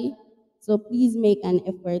rally, so please make an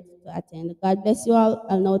effort to attend. God bless you all.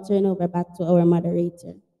 I'll now turn over back to our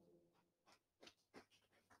moderator.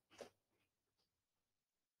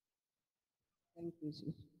 Thank you,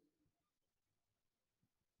 sis.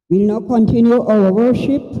 We'll now continue our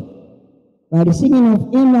worship by the singing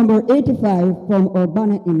of hymn number 85 from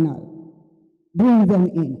Urbana Hymnal. Bring them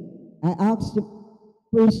in. I ask the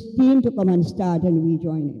praise team to come and start, and we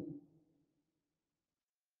join in.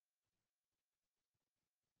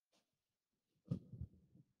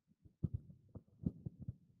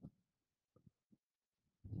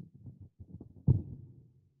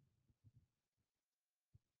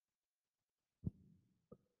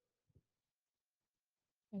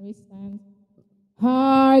 Can we stand?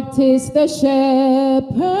 Heart is the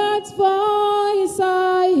shepherd's voice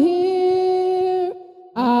I hear,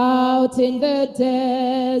 out in the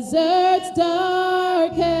deserts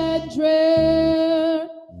dark and drear,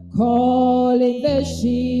 calling the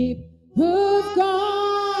sheep who've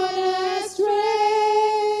gone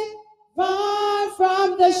astray, far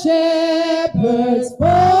from the shepherd's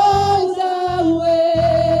fold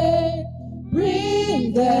away.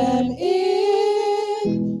 Bring them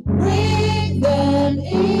in, bring them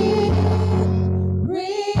in,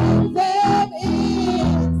 bring them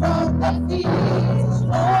in from the fields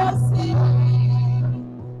of sin.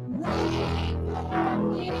 Bring them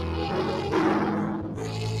in,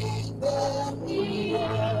 bring them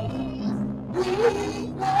in,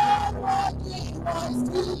 bring them what he wants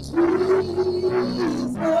to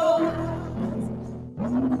Jesus.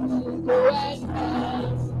 Go and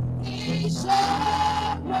help the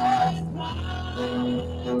shepherd's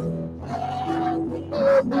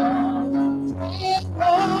it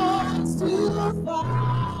wants to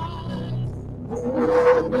find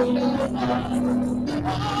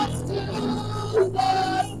wants to the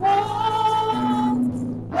front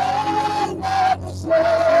where the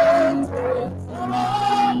shelter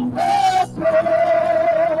from the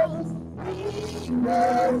cross. Bring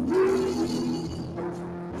them in,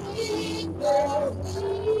 bring them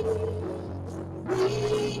in.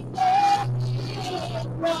 Bring them in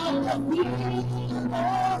from the field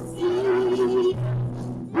of sin.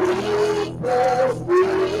 Bring them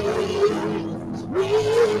in,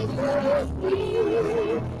 bring them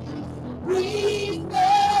in, bring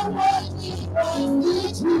them what we want to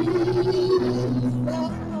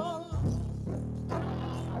Jesus.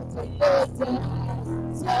 Out in the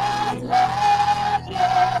desert, let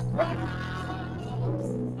it cry.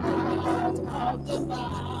 Out of the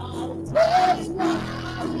mountains,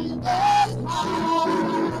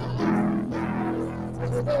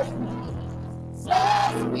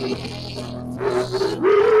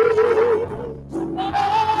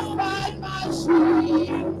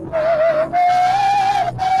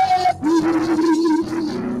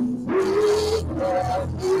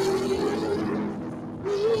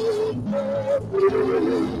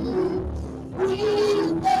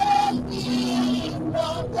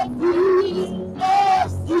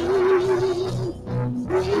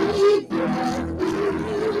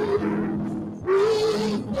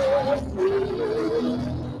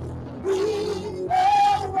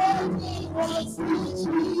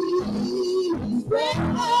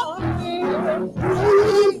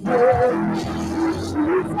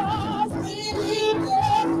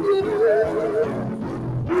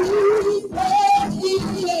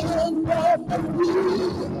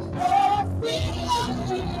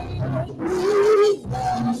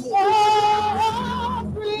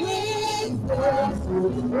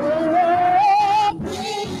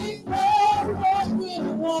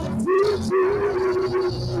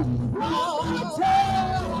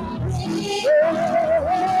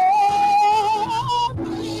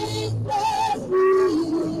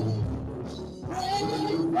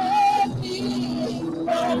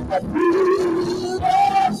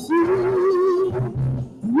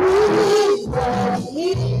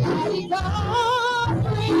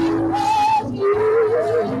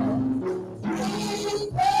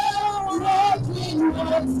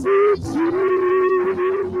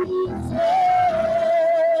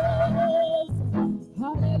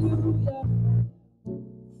 Hallelujah.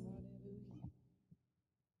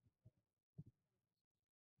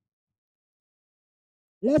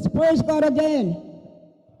 Let's praise God again.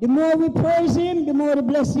 The more we praise Him, the more the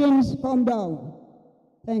blessings come down.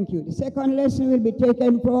 Thank you. The second lesson will be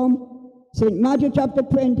taken from St. Matthew chapter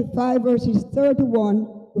 25, verses 31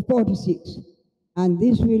 to 46. And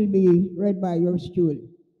this will be read by yours truly.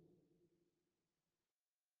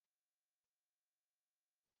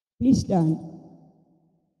 Please stand.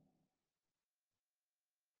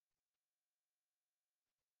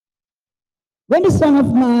 When the Son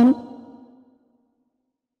of Man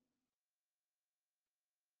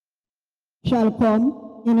shall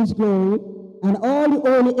come in his glory, and all the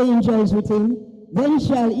holy angels with him, then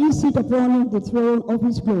shall he sit upon the throne of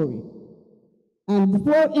his glory. And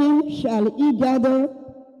before him shall he gather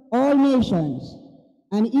all nations,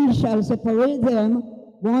 and he shall separate them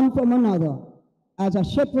one from another, as a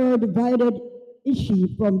shepherd divided his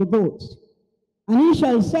sheep from the goats. And he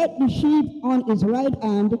shall set the sheep on his right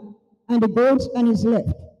hand, and the goats on his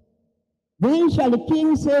left. Then shall the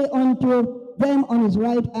king say unto them on his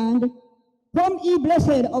right hand, Come ye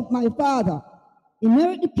blessed of my Father,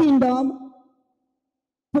 inherit the kingdom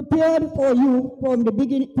prepared for you from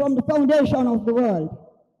the foundation of the world.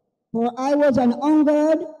 For I was an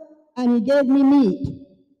hungered, and he gave me meat.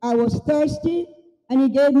 I was thirsty, and he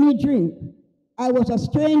gave me drink. I was a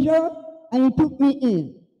stranger, and he took me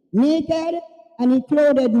in. Naked, and he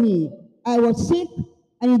clothed me. I was sick,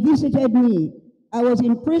 and he visited me. I was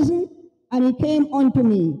in prison, and he came unto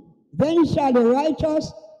me. Then shall the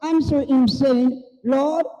righteous answer him, saying,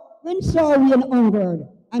 Lord, when saw we an hungered,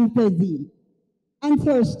 and fed thee, and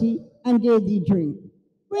thirsty, and gave thee drink?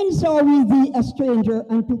 When saw we thee a stranger,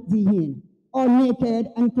 and took thee in, or naked,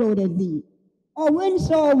 and clothed thee? Or when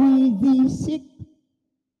saw we thee sick,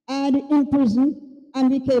 and in prison, and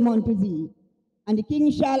we came unto thee? And the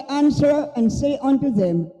king shall answer and say unto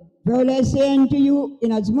them, Verily I say unto you,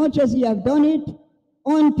 inasmuch as ye have done it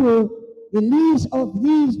unto the least of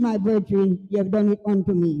these my brethren, ye have done it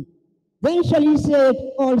unto me. Then shall he say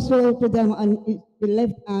also to them on the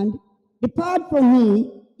left hand, Depart from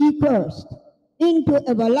me, ye cursed, into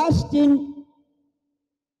everlasting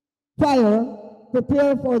fire,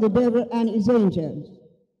 prepared for the devil and his angels.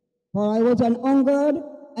 For I was an hungered,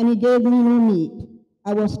 and he gave me no meat.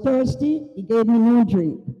 I was thirsty, he gave me no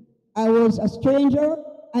drink. I was a stranger,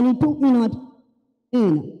 and he took me not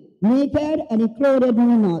in. Naked, and he clothed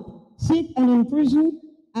me not. Sick and in prison,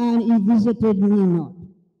 and he visited me not.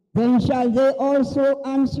 Then shall they also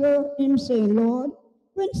answer him, saying, Lord,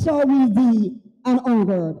 when saw we thee an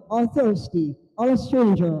hungered, or thirsty, or a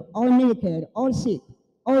stranger, or naked, or sick,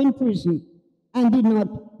 or in prison, and did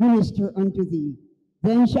not minister unto thee?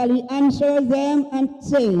 Then shall he answer them, and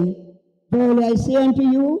say, Verily I say unto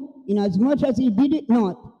you, inasmuch as he did it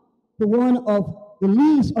not to one of the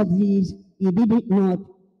least of these, he did it not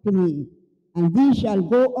to me. And these shall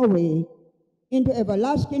go away into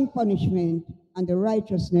everlasting punishment, and the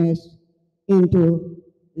righteousness into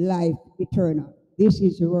life eternal. This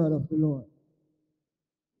is the word of the Lord.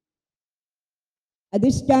 At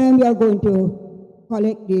this time, we are going to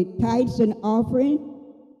collect the tithes and offering,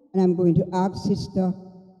 and I'm going to ask Sister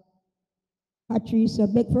Patricia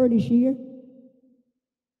Beckford, is she here?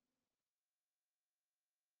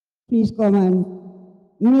 Please come and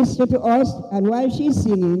minister to us. And while she's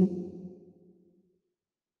singing,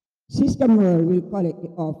 Sister Merle will collect the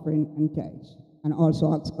offering and tithes and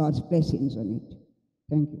also ask God's blessings on it.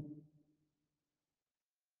 Thank you.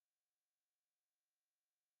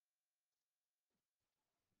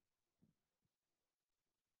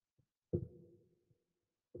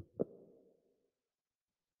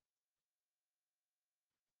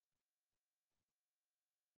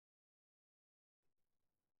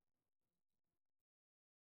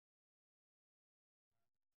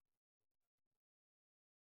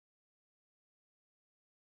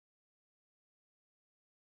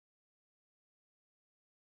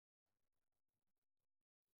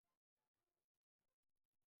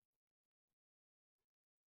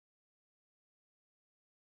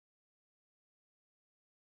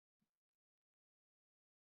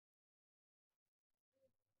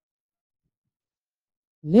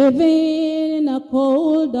 Living in a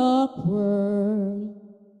cold, dark world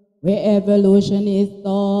where evolution is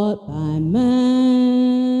taught by man.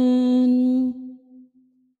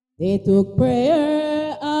 They took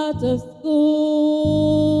prayer out of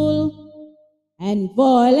school and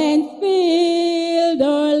violence filled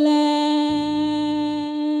our land.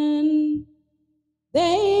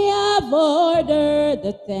 They have ordered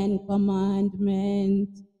the 10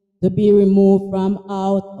 Commandments to be removed from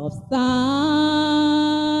out of sight.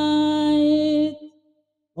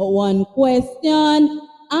 But one question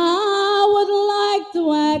I would like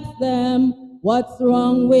to ask them, what's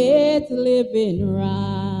wrong with living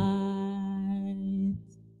right?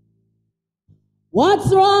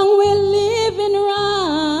 What's wrong with living right?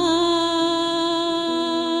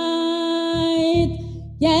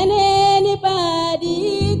 Can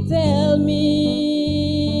anybody tell me?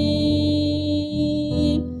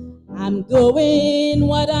 I'm doing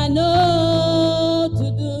what I know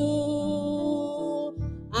to do.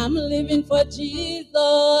 I'm living for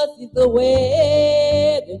Jesus, is the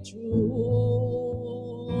way, the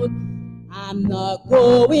truth. I'm not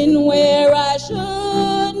going where I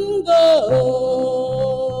shouldn't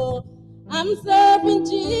go. I'm serving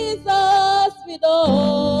Jesus with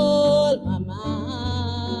all my might.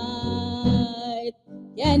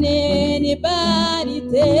 Can anybody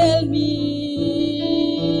tell me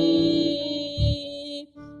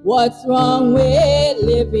what's wrong with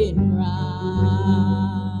living right?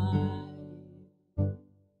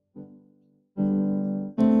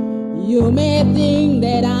 You may think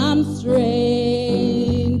that I'm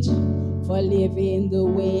strange for living the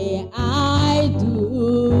way I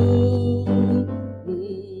do.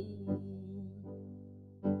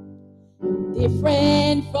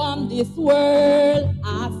 Different from this world,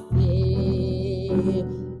 I say.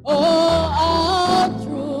 Oh,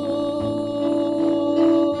 true.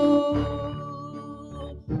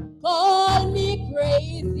 Call me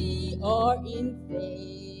crazy or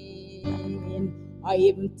insane, or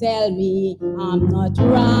even tell me I'm not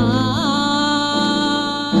right.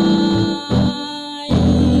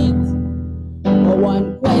 But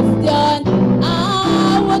one question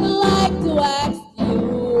I would like to ask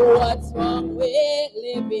you, what's wrong with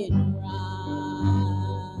living right?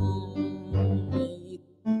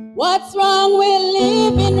 What's wrong with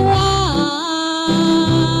living right?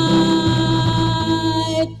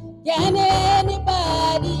 Can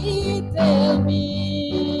anybody tell me?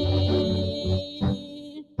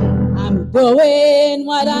 I'm doing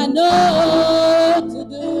what I know to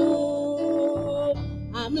do.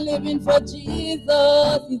 I'm living for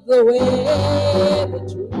Jesus, is the way, the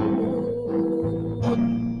truth.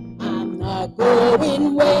 I'm not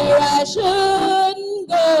going where I shouldn't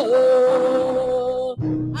go.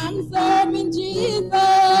 I'm serving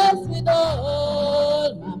Jesus with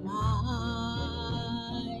all my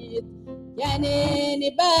might. Can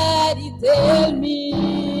anybody tell me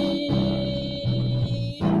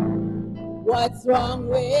what's wrong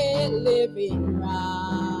with living right?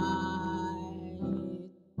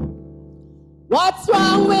 What's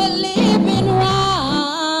wrong with living right?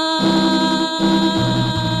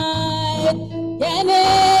 Can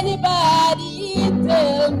anybody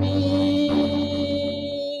tell me?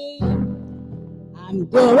 I'm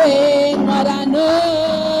doing what I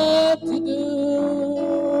know to do.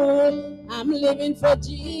 I'm living for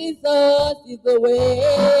Jesus, is the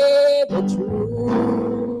way, the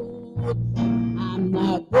truth. I'm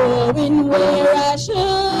not going where I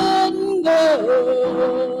shouldn't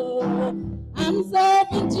go. I'm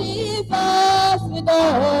serving Jesus with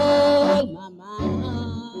all my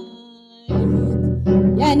might.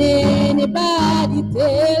 Can anybody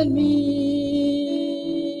tell me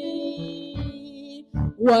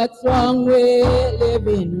What's wrong with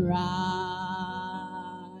living right?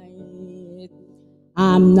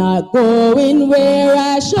 I'm not going where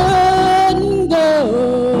I shouldn't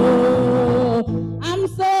go. I'm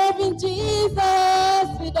serving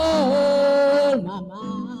Jesus with all my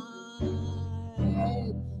mind.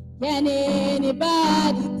 Can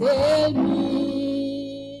anybody tell me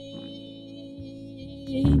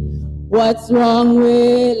what's wrong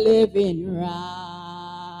with living right?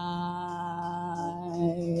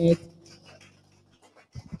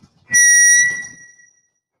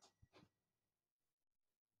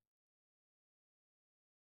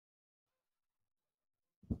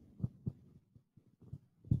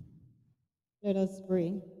 Let us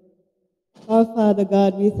pray. Our Father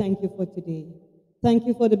God, we thank you for today. Thank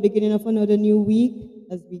you for the beginning of another new week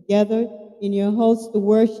as we gather in your house to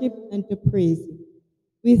worship and to praise you.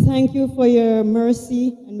 We thank you for your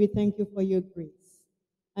mercy and we thank you for your grace.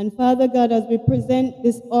 And Father God, as we present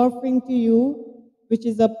this offering to you, which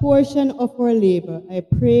is a portion of our labor, I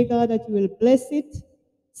pray, God, that you will bless it,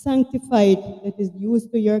 sanctify it, that is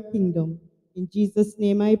used to your kingdom. In Jesus'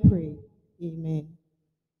 name I pray. Amen.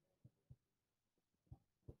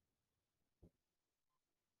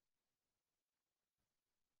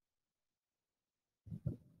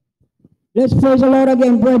 Let's praise the Lord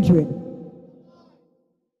again, brethren.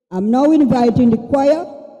 I'm now inviting the choir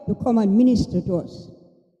to come and minister to us.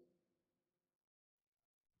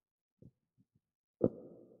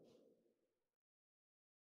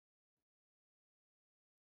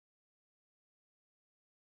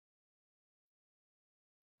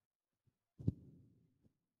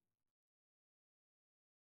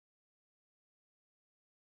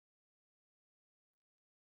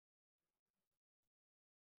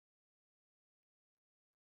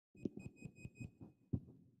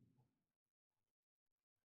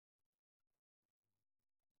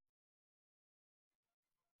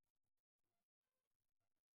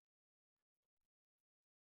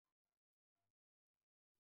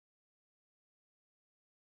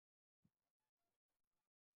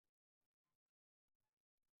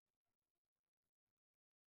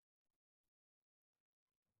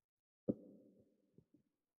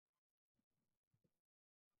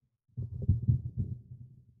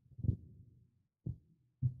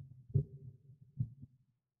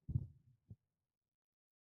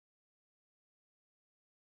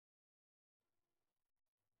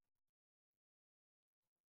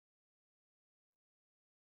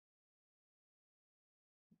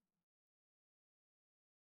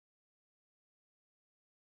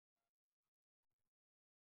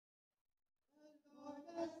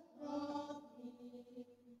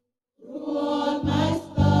 All my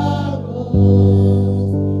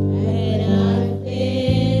sorrows, and I'm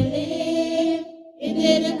failing. It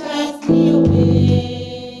didn't cast me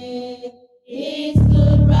away. It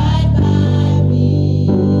stood right by me.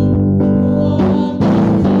 All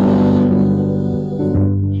my troubles,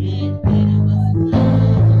 and when I was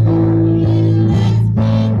down, it lets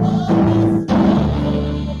me go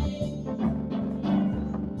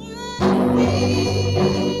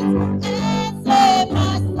and save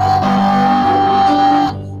my soul.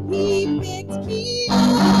 He picked me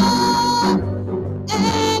up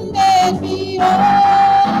and made me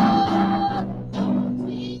whole.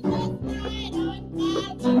 Jesus died on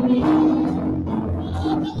Calvary for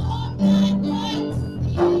all my sins.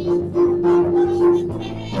 He was the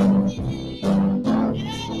crazy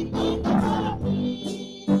and he did for me.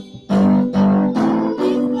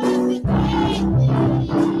 He was the crazy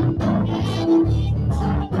and he did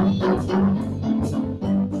for me.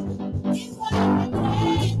 He was the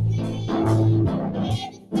crazy and he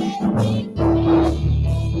set me free.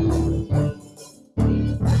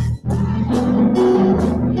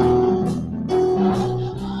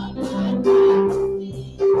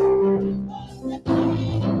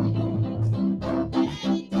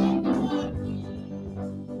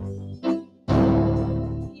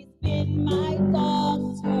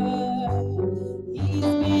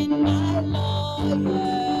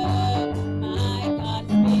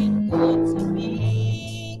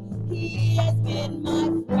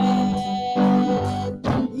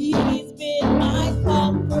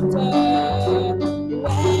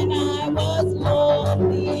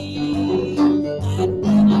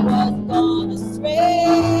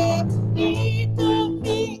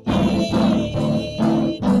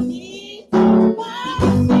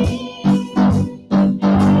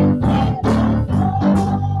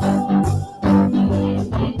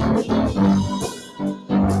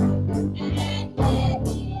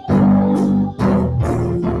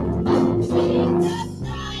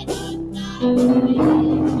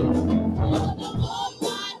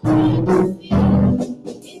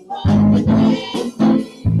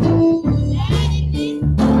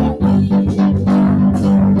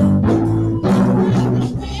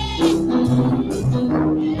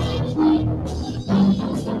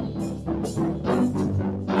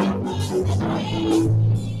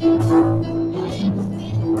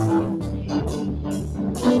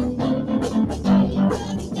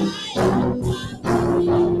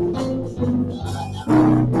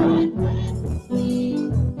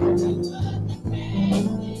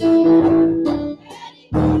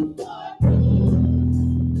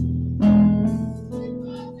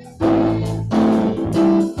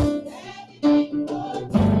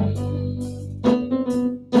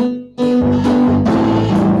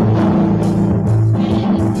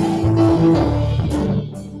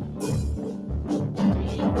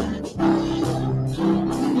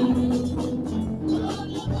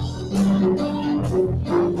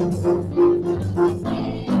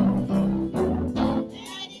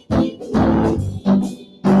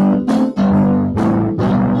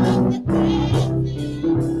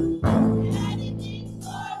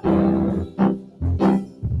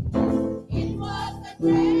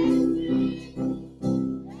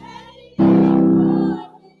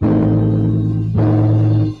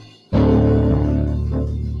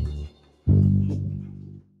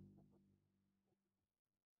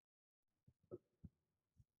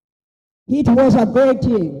 It was a great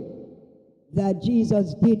thing that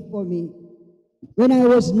Jesus did for me. When I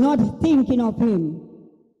was not thinking of him,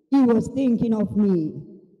 he was thinking of me.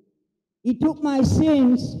 He took my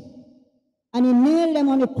sins and he nailed them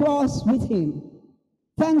on the cross with him.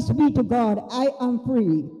 Thanks be to God, I am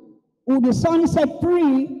free. Who the Son set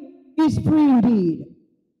free is free indeed.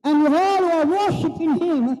 And all who are worshiping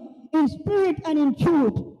him in spirit and in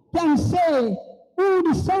truth can say, who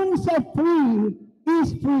the Son set free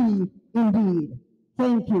is free indeed.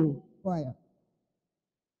 Thank you, choir.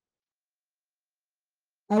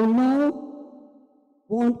 I will now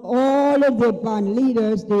want all of the band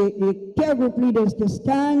leaders, the care group leaders to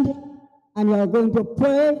stand, and we are going to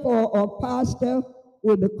pray for our pastor who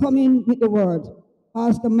will be coming with the word.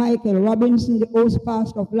 Pastor Michael Robinson, the host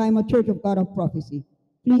pastor of Lima Church of God of Prophecy.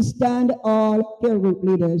 Please stand, all care group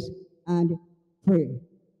leaders, and pray.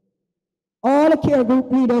 All care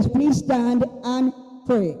group leaders, please stand and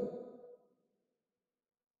pray.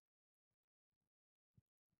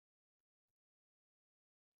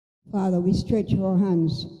 Father, we stretch our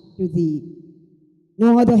hands to thee.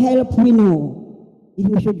 No other help we know. If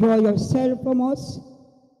you should draw yourself from us,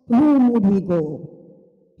 to whom would we go?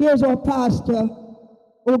 Here's our pastor.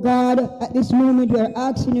 Oh God, at this moment we are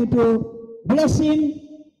asking you to bless him,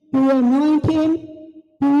 to anoint him,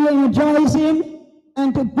 to energize him,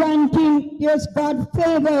 and to grant him, yes, God,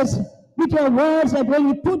 favors with your words, that when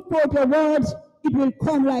you put forth your words, it will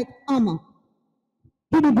come like hammer.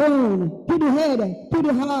 To the bone, to the head, to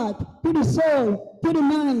the heart, to the soul, to the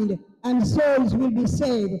mind, and souls will be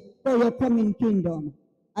saved for your coming kingdom.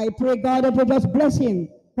 I pray, God, that you just bless him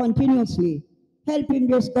continuously. Help him,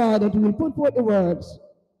 yes, God, that he will put forth the words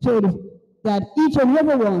so that each and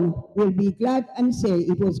every one will be glad and say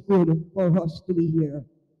it was good for us to be here.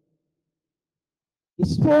 The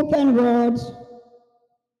spoken words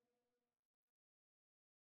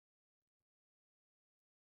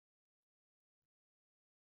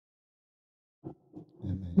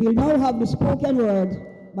we'll now have the spoken word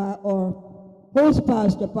by our host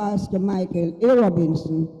pastor, Pastor Michael A.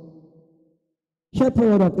 Robinson,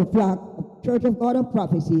 shepherd of the flock of Church of God of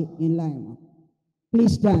Prophecy in Lima.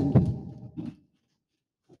 Please stand.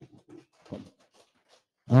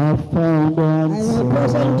 I found I will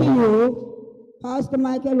present to answer. you Pastor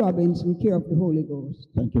Michael Robinson, care of the Holy Ghost.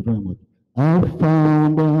 Thank you very much. I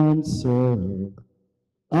found answer.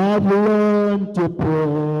 I've learned to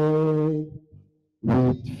pray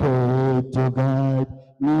with faith to guide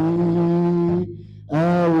me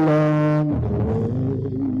along the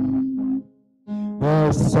way.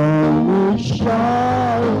 The sun is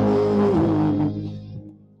shining.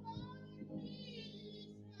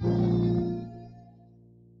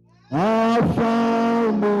 I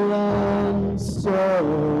found the answer,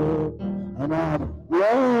 and I've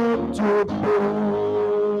learned to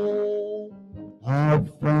pray. I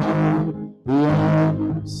found the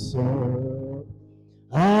answer.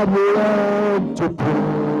 I've learned to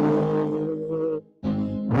pray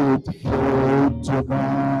with faith to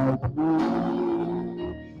guide me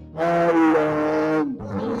along the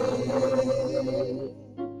way.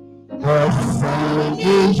 The sun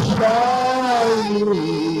is shining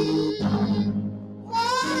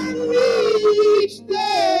on each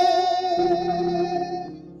day.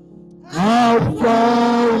 I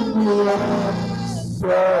found the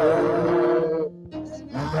answer,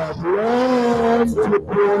 and I've learned to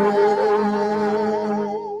pray.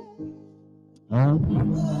 I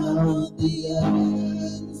found the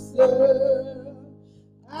answer.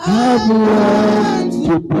 I've learned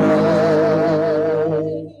to pray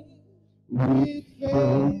with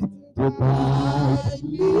faith to guide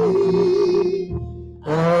me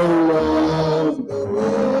along the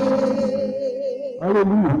way.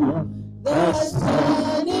 Hallelujah. The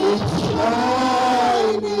sun is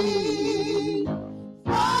shining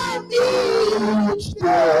for me each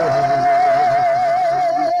day.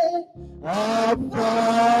 I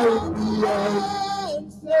found the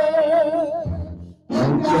answer,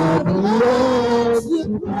 and God loves to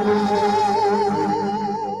pray.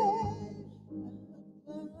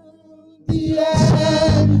 The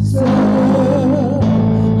answer,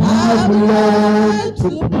 I've learned to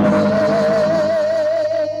pray.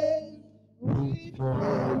 With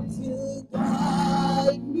faith to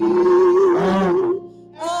guide me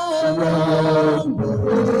along the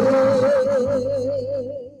way.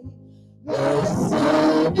 The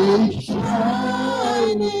sun is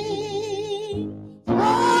shining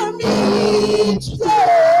for me each day.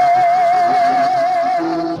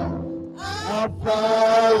 I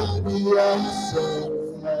found the answer,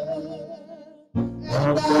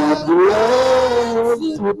 and God loves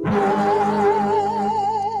to pray.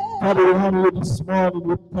 Father, we honor you this morning.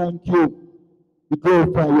 We thank you. We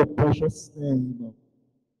glorify your precious name.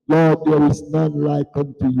 Lord, there is none like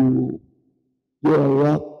unto you. You are a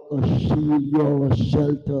rock, a shield, you are a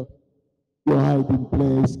shelter, your hiding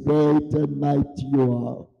place. Great and mighty you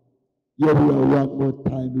are. Here we are one more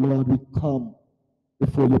time, Lord. We come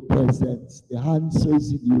before your presence. The answer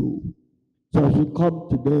is in you. So as we come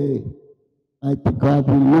today, mighty God,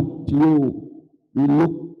 we look to you. We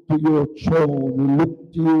look to your throne. We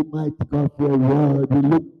look to you, mighty God, for your word. We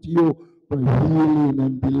look to you for healing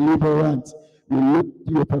and deliverance. We look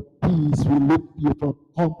to you for peace. We look to you for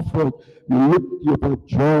comfort. We look to you for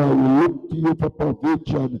joy. We look to you for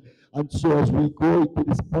provision. And so as we go into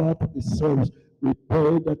this part of the service, we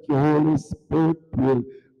pray that your Holy Spirit will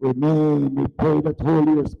remain. We pray that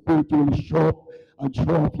Holy Spirit will show up and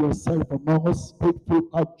show up yourself among us. Faithful,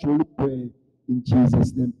 actually pray in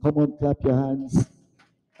Jesus' name. Come on, clap your hands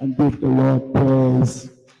and give the Lord praise.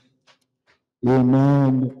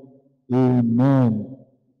 Amen. Amen.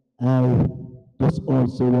 I just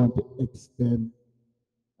also want to extend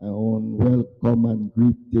my own welcome and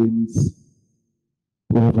greetings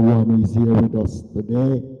to everyone who is here with us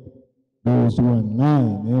today. Those who are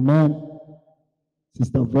online. Amen.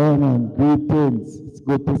 Sister Vernon, greetings. It's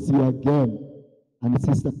good to see you again. And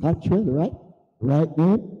Sister Cottrell, right? Right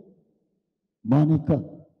name? Monica.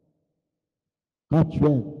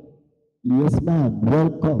 Cottrell. Yes, ma'am.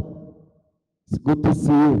 Welcome. It's good to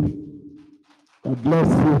see you. God bless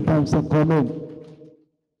you. Thanks for coming.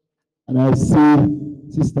 And I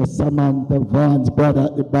see Sister Samantha Vaughn's brother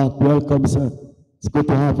at the back. Welcome, sir. It's good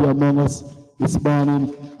to have you among us this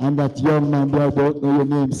morning. And that young man there, I don't know your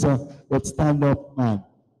name, sir, but stand up, man.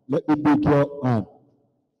 Let me big you up, man.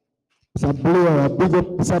 It's a Blair, a big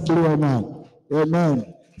up, it's a Blair, man.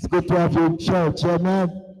 Amen. It's good to have you in church, amen.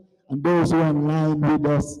 And those who are online with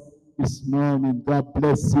us this morning, God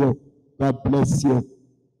bless you. God bless you.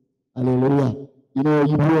 Hallelujah. You know,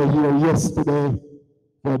 you were here yesterday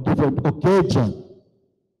for a different occasion.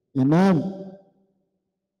 Amen.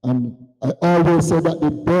 And I always say that the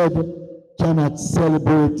dead cannot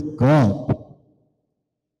celebrate God.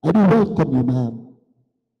 I do welcome you, ma'am.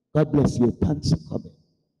 God bless you. Thanks for coming.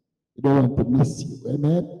 We don't want to miss you.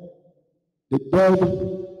 Amen. The dead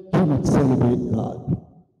cannot celebrate God.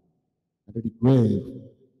 Under the grave.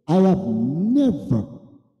 I have never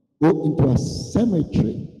go into a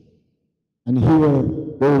cemetery and hear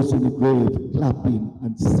those in the grave clapping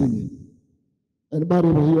and singing. Anybody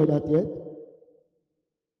ever hear that yet?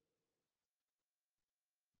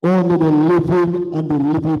 Only the living and the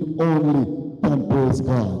living only can praise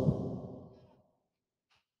God.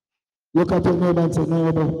 Look at your neighbor and say,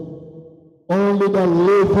 neighbor, only the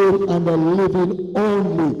living and the living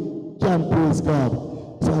only can praise God.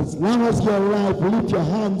 So as long as you're alive, lift your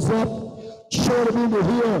hands up, show them in the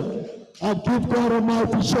ear, and give God a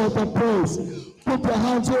mighty shout of praise. Put your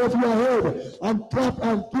hands over your head and clap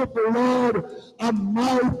and give the Lord a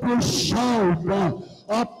mighty shout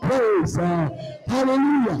of praise.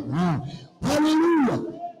 Hallelujah. Hallelujah.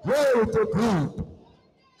 Glory to God.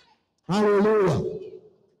 Hallelujah.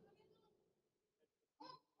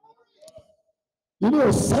 You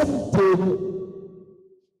know something,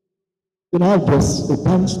 I guess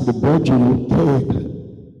thanks to the virgin who came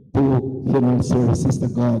to funeral service, Sister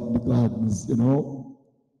God, the gardens,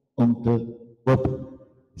 uncle. But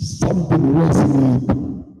something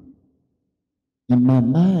resonated in my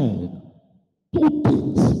mind. Two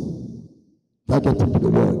things. I get into the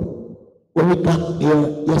word. When we got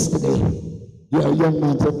here yesterday, a young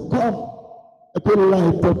man said, come, I could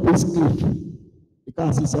light up this cliff. The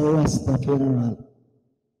because it's a Rasta funeral.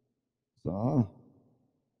 So,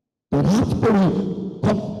 then after we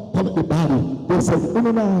come at the body, they said,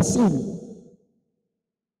 no, no, sin.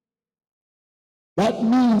 That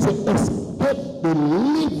means expect the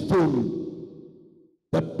living,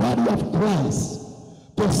 the body of Christ,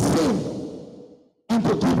 to sin and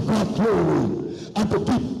to give God glory and to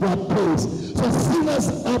give God praise. So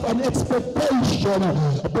sinners have an expectation,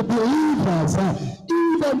 the believers,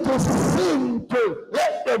 even to sing, to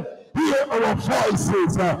let them hear our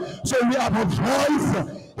voices. So we have a voice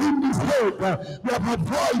in this earth. We have a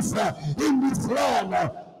voice in this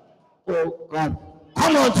land. Oh God.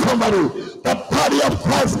 Come on, somebody. The body of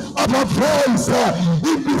Christ have a voice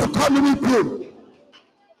in this community.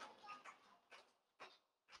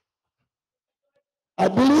 I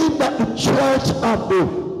believe that the church have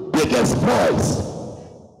the biggest voice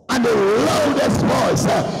and the loudest voice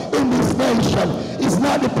in this nation is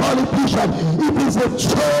not the politician. It is the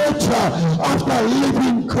church of the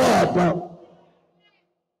living God.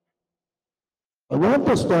 I want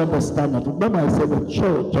us to understand that. Remember I said the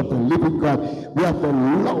church of the living God, we have the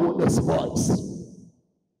loudest voice.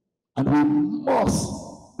 And we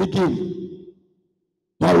must begin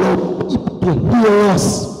to allow people to hear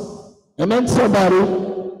us. Amen, somebody?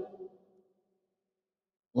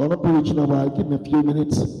 I want to preach now, I'll give me a few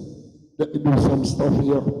minutes. Let me do some stuff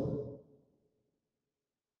here.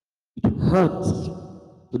 It hurts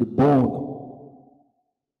to the bone.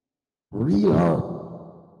 Real hurt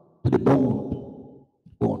to the bone.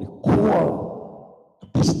 On the core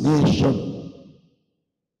of this nation.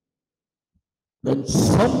 When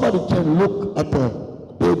somebody can look at a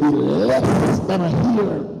baby less than a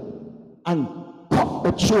hair and cut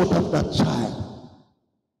the throat of that child,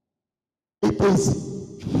 it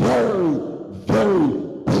is very,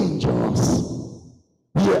 very dangerous.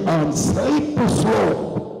 We are on slippery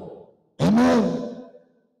slope. Amen.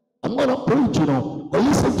 I'm going to preach, but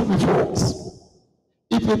listen to me, folks.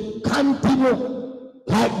 If it continue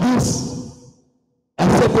like this,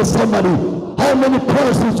 I said to somebody, how many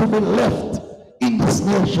persons will be left in this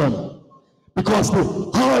nation? Because the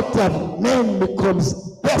heart of men becomes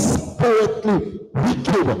desperately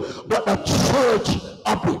wicked. But the church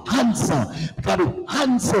of the answer, because the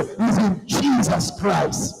answer is in Jesus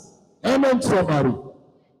Christ. Amen, somebody.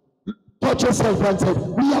 Touch yourself and say,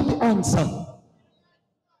 we have the answer.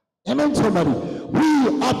 Amen, somebody.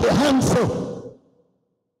 We have the answer.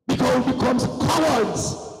 Because it becomes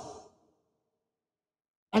cowards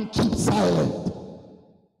and keep silent.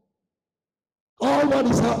 All what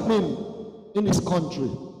is happening in this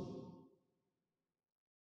country,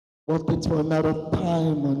 but it's for another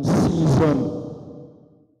time and season.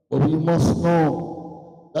 But we must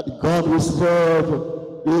know that the God we serve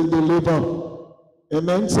will deliver.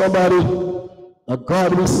 Amen, somebody? The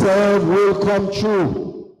God we serve will come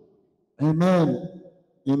true. Amen.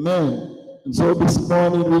 Amen. And so this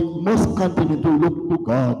morning we must continue to look to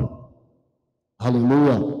God.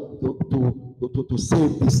 Hallelujah. To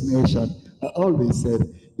save this nation. I always said,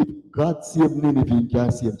 if God saved Nineveh, he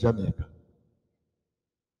can save Jamaica.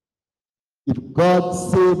 If God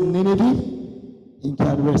saved Nineveh, he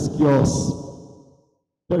can rescue us.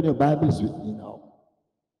 Turn your Bibles with me now.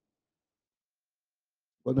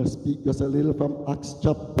 I'm going to speak just a little from Acts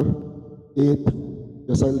chapter 8.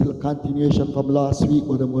 Just a little continuation from last week,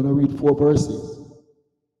 but I'm going to read 4 verses.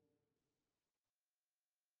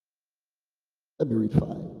 Let me read 5.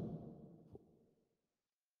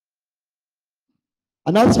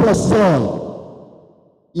 And as for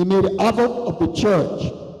Saul, he made havoc of the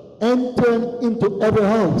church, entering into every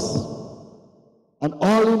house, and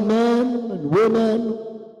all in men and women,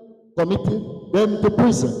 committing them to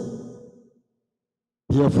prison.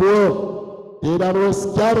 Therefore, they that were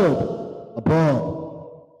scattered abroad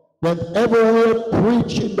went everywhere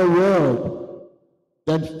preaching the word.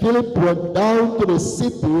 Then Philip went down to the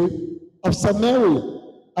city of Samaria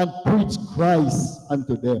and preached Christ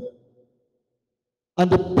unto them.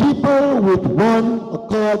 And the people with one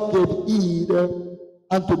accord gave heed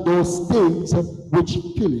unto those things which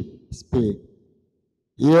Philip spake,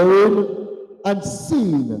 hearing and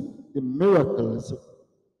seeing the miracles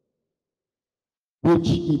which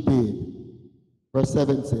he did. Verse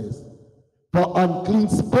 7 says, for unclean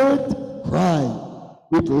spirit cried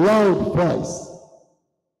with loud voice,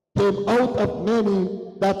 came out of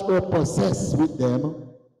many that were possessed with them,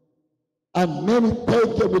 and many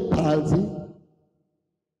taken with palsy,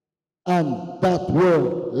 and that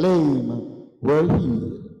were lame were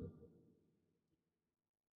healed.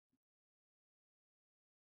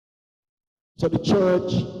 So the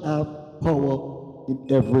church have power in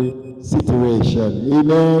every situation.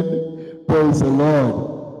 Amen. Praise the Lord.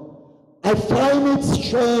 I find it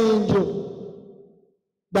strange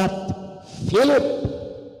that Philip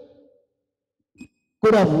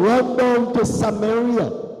could have run down to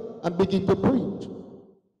Samaria and begin to preach.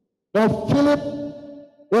 Now Philip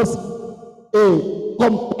was a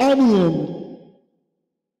companion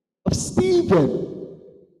of Stephen,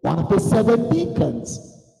 one of the 7 deacons.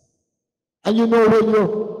 And you know,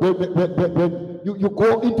 when you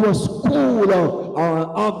go into a school or an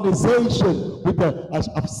organization with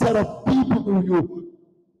a set of people who you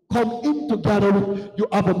come in together with, you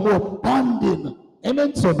have a more bonding.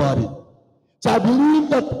 Amen, somebody. So I believe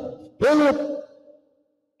that Philip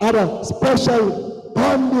had a special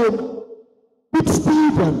bonding with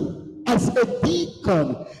Stephen as a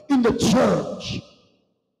deacon in the church.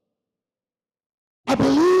 I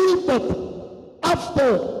believe that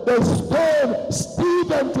after they stoned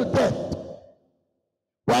Stephen to death,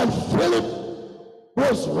 while Philip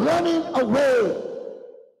was running away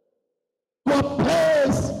to a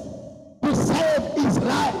place to save his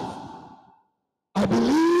life, I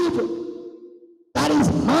believe that his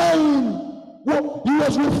mind, he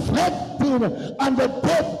was reflecting on the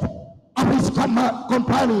death of his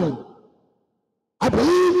companion. I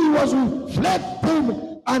believe he was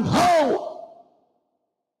reflecting on how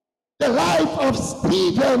the life of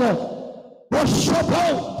Stephen was shut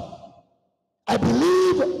out. I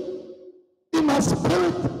believe in my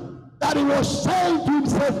spirit that he was saying to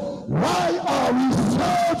himself, why are we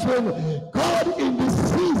serving God in this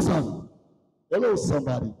season? Hello,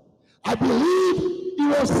 somebody. I believe he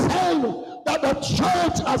was saying that the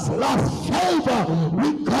church has lost favor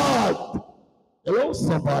with God. Hello,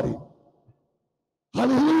 somebody.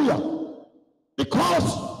 Hallelujah.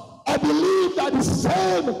 Because I believe that the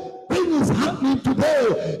same thing is happening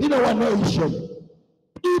today in our nation.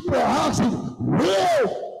 People are asking, where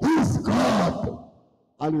is God?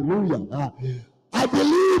 Hallelujah. I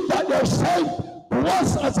believe that they're saying to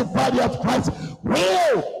us as a body of Christ,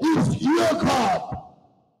 where is your God?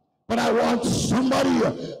 But I want somebody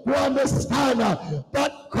to understand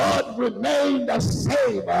that God remained the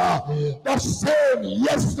same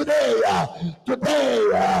yesterday,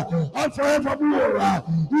 today, and forevermore.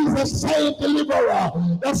 He's the same deliverer,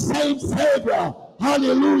 the same Savior.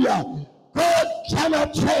 Hallelujah. God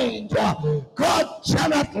cannot change. God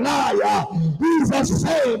cannot lie. He's the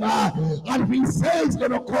same. And if he says he's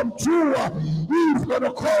going to come true, he's going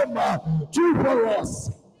to come true for us.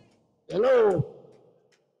 Hello.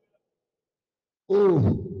 Oh,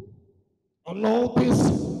 I notice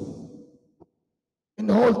in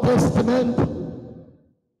the Old Testament,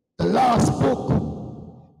 the last book,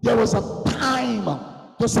 there was a time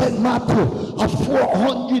to St. Matthew, a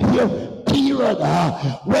 400-year period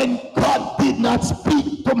when God did not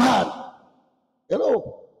speak to man.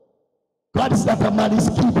 Hello. God is not a man's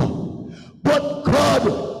keeper. But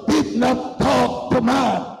God did not talk to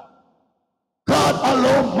man. God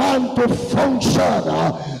allowed man to function.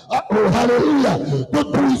 Oh, hallelujah. To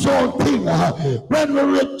do his own thing. When we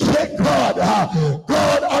reject God,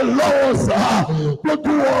 God allows us to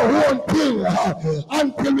do our own thing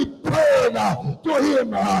until we turn to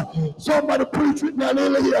him. Somebody preach with me a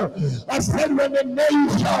little here. I said when the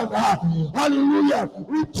nation, hallelujah,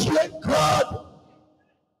 reject God,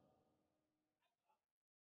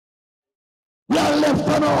 we are left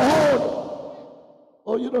on our own.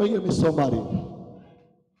 Oh, you don't hear me, somebody.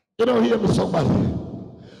 You don't hear me, somebody.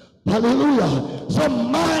 Hallelujah. So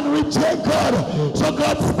man reject God. So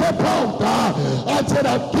God step out and said,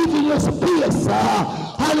 I'm giving you space.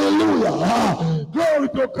 Hallelujah. Glory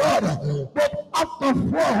to God. But after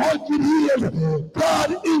 400 years,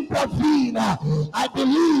 God intervened. I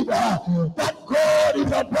believe that God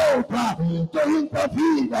is about to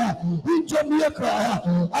intervene in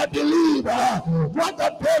Jamaica. I believe what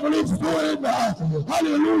the devil is doing,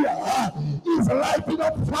 hallelujah, is lighting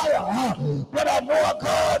up fire. But I know a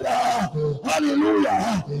God,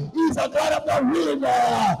 hallelujah, he's a God of the wind,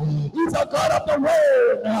 he's a God of the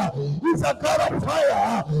rain, he's a God of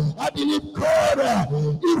fire. I believe God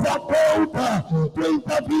is about to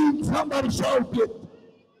intervene. Somebody shout it.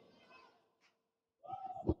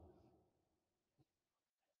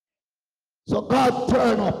 So God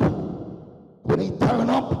turn up. When he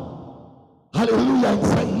turned up, hallelujah, in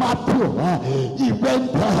St. Matthew, he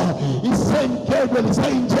went, he sent Gabriel, his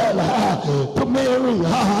angel, to Mary,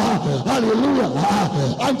 hallelujah,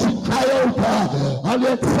 and she cried out, And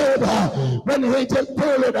it said, when the angel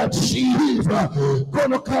told her that she is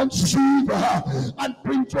going to conceive and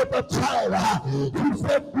bring forth a child, she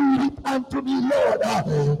said, breathe it unto me, Lord.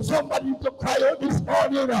 Somebody need to cry out this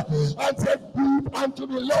morning and say, breathe unto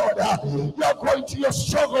me, Lord. You're going to your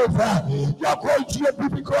struggles. You're going to your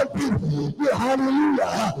difficulties.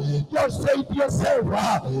 Hallelujah. You're saying to yourself,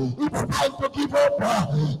 it's time to give up.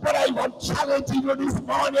 But I want challenging you this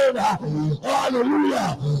morning.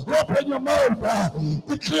 Hallelujah. Open your mouth.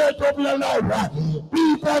 Declare it over your life.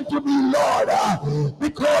 Breathe unto me, Lord,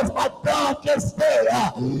 because my darkest day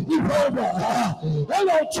is over.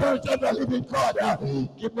 Hello, church of the living God.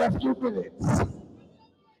 Give me a few minutes.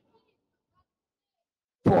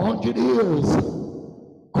 400 years.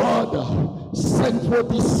 God sent forth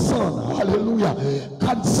his son, hallelujah,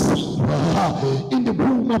 conceived in the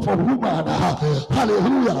womb of a woman,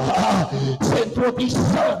 hallelujah, sent forth his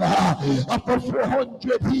son after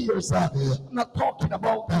 400 years. I'm not talking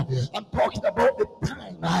about, I'm talking about the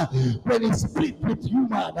time when he split with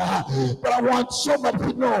human, but I want somebody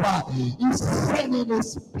to know he's sending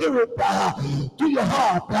his spirit to your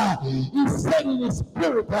heart, he's sending his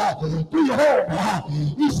spirit to your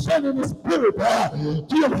home, he's sending his spirit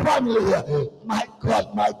to your family. My God,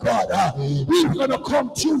 he's gonna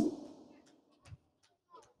come to.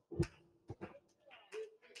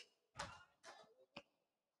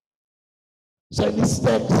 So in this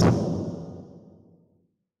text,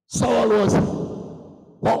 Saul was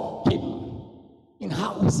walking in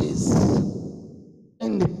houses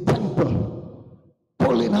in the temple,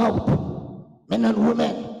 pulling out men and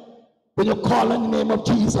women. When you call on the name of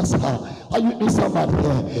Jesus, are you with me, somebody?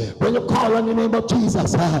 When you call on the name of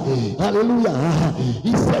Jesus, hallelujah,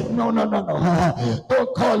 he said, no,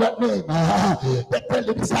 don't call that name. They tell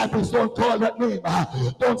the disciples, don't call that name.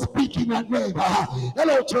 Don't speak in that name.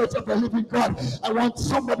 Hello, church of the living God. I want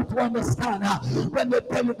somebody to understand, when they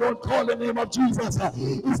tell you don't call the name of Jesus,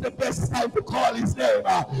 it's the best time to call his name.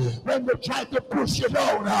 When they try to push you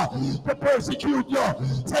down, to persecute you,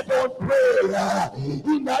 say don't pray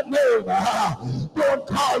in that name. Don't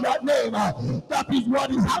call that name. That is what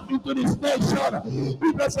is happening to this nation.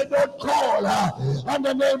 People say don't call on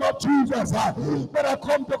the name of Jesus, but I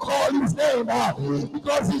come to call his name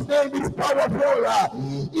because his name is powerful.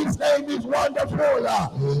 His name is wonderful.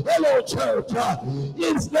 Hello, church.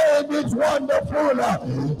 His name is wonderful.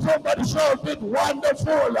 Somebody shout it,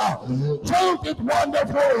 wonderful. Shout it,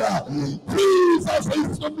 wonderful. Jesus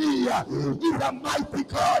is to me. He's a mighty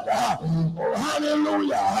God. Oh,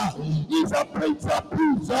 hallelujah. He's a Prince of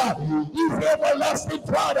Peace. He's the everlasting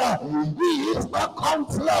Father. He is my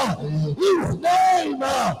counselor. His name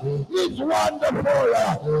is wonderful.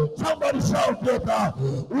 Somebody shout it,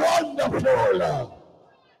 wonderful.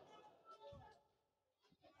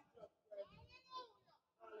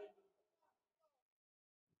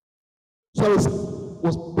 So it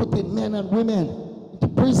was putting men and women into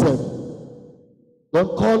prison.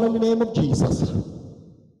 Don't call on the name of Jesus.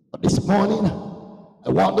 But this morning, I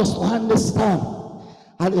want us to understand,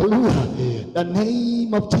 hallelujah, the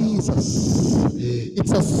name of Jesus.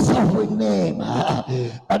 It's a sovereign name.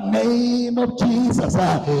 The name of Jesus.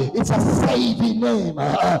 It's a saving name.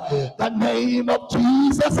 The name of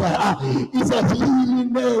Jesus is a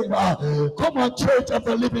healing name. Come on, church of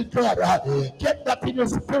the living God. Get that in your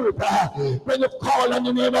spirit. When you call on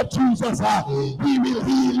the name of Jesus, he will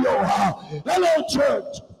heal you. Hello,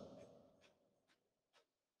 church.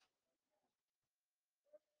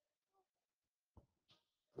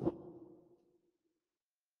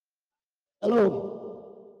 Hello.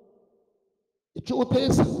 The truth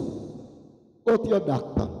is, go to your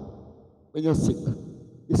doctor when you're sick.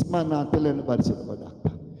 This man not tell anybody sick about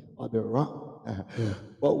doctor. Or they're wrong.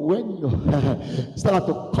 But when you start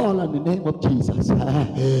to call on the name of Jesus,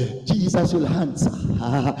 Jesus will answer.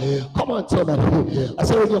 Come on, somebody. I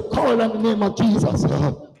say when you call on the name of Jesus,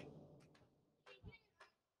 I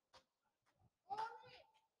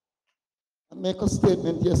make a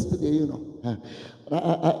statement yesterday, you know.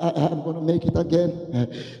 I'm going to make it again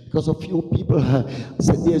because a few people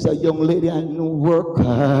said there's a young lady I know work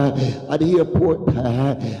at the airport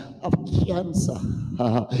of cancer,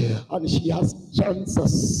 and she has cancer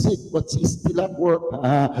sick, but she's still at work.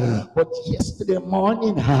 But yesterday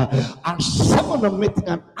morning, our son met in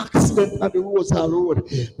an accident on the Rosa Road.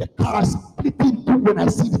 The car split in two when I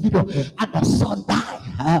see the video, and the son died.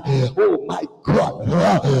 Oh my God!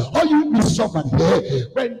 Are you with somebody?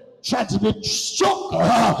 When try to be strong.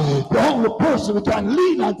 The only person we can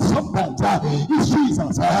lean on sometimes is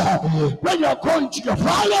Jesus. When you're going to your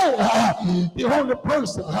Father, the only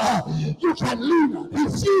person you can lean on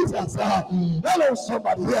is Jesus. Hello,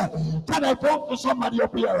 somebody here. Can I talk to somebody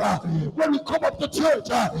up here? When we come up to church,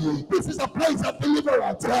 this is a place of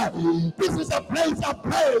deliverance. This is a place of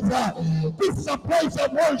praise. This is a place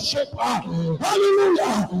of worship.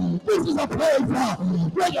 Hallelujah. This is a place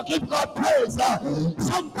where you give God praise.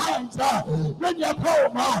 Sometimes when you're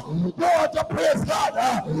home, you want to praise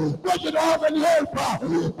God, but you don't have any help.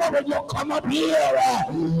 But when you come up here,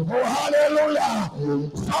 oh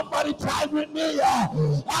hallelujah, somebody time with me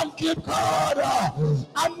and give God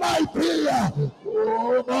a mighty,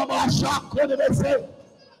 oh Mama Shaq, what did they say?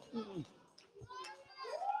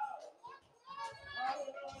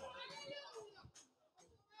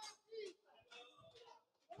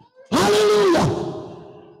 Hallelujah.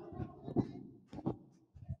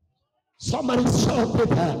 Somebody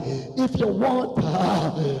shouted, if you want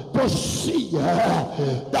to see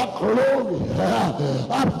the glory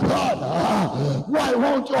of God, why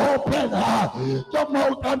won't you open your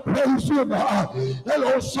mouth and praise Him?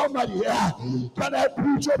 Hello, somebody. Can I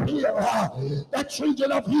preach up here? The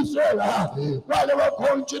children of Israel, while they were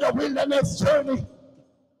going to the wilderness journey,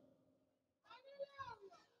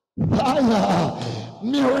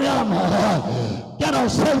 Miriam, get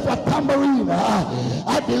herself a tambourine.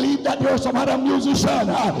 I believe that there are some other musicians.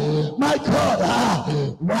 My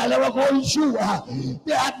God, while they were going through,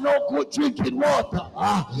 they had no good drinking water.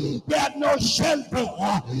 They had no shelter.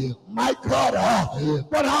 My God,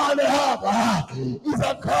 but all they have is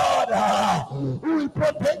a God who will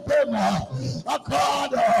protect them. A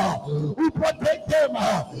God who protect them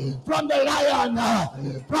from the lion,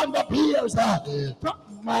 from the bears,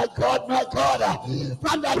 my God,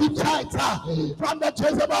 from the Hittites, from the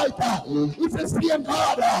Jezebite, it's the same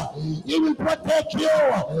God. He will protect you.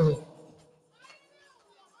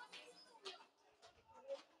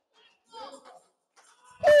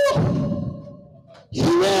 He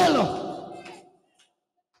will.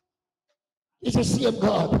 It's the same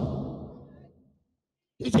God.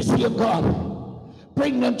 It's the same God.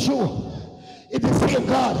 Bring them through. It's the same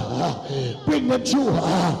God. Bring them through.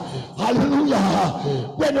 Hallelujah.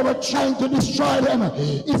 When they were trying to destroy them,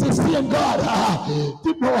 it's the same God.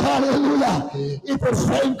 Hallelujah. It's the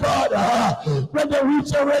same God. When they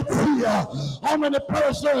reach the Red Sea, how many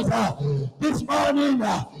persons this morning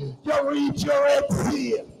you reach your Red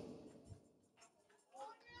Sea?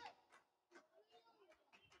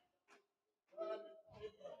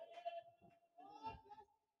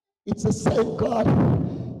 It's the same God.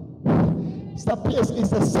 The place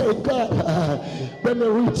is the same God. When they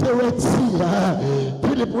reach the Red Sea,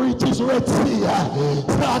 Philip reaches Red Sea,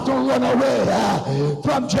 start to run away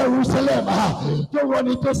from Jerusalem, to run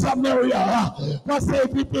into Samaria for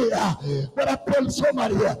safety. But I tell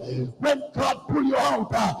somebody, when God pull you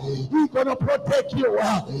out, He's gonna protect you.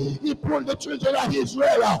 He pulled the children of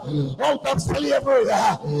Israel out of slavery,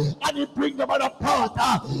 and He bring them on a part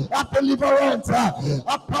of deliverance,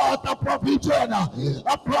 a part of provision,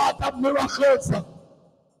 a part of miracles.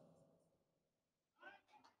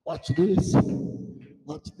 Watch this.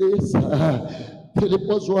 Watch this. Philip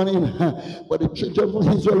was running, but the children of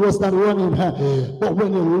Israel was not running. But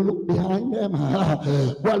when you look behind them,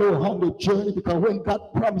 while they were on the journey, because when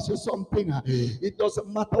God promises something, it doesn't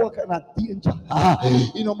matter what kind of danger,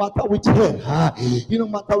 it no matter which head, it no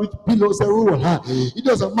matter which billows they roll, it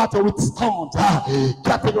doesn't matter which storms,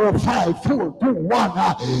 category 5, 4, 2, 1,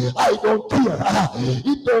 I don't care.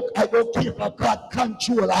 I don't care if God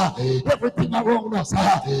control everything around us.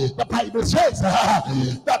 The Bible says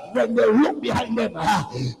that when they look behind them,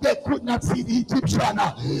 they could not see the Egyptian,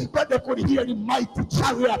 but they could hear the mighty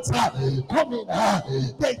chariots coming.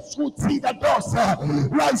 They could see the dust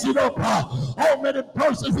rising up. How many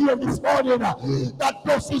persons here this morning that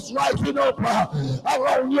dust is rising up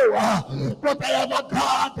around you? But I have a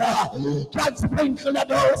God can sprinkle the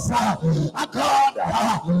dust, a God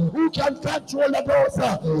who can control the dust,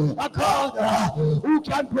 a God who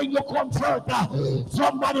can bring you comfort.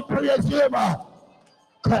 Somebody praise Him.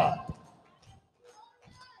 God.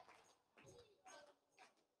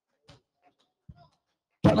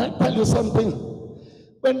 Can I tell you something?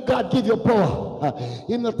 When God gives you power,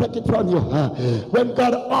 He will take it from you. When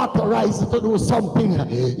God authorizes you to do something,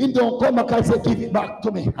 He don't come back and say, give it back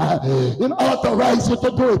to me. He authorizes you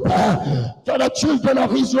to do it. So the children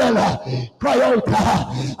of Israel cry out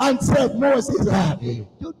and said, Moses, you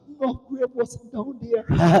know grave was down there.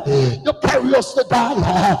 You carry us to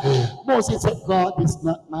die. Moses said, God, it's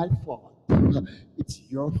not my fault. it's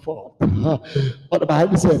your fault. But the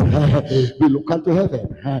Bible said, we look unto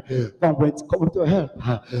heaven, from whence coming to help,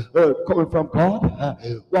 coming from God,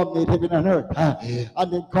 what made heaven and earth.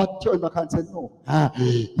 And then God turned back and said, no,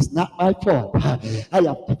 it's not my fault. I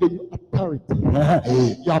have given you authority.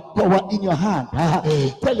 You have power in your hand.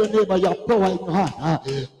 Tell your neighbor you have power in your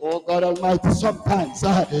hand. Oh God Almighty, sometimes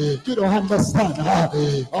you don't understand.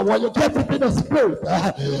 And when you get it in the spirit,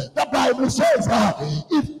 the Bible says,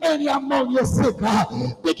 if any among you sick,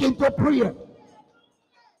 begin to pray.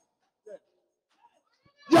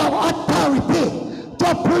 You have authority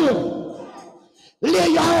to pray. Lay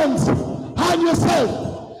your hands on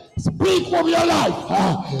yourself. Speak of your life.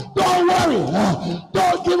 Don't worry.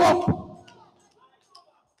 Don't give up.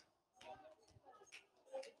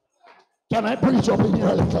 Can I preach up in here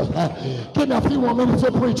a little? Give me a few more minutes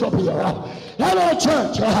to preach up here. Hello,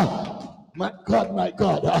 church. My God, my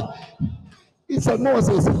God. He said,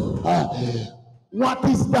 Moses, what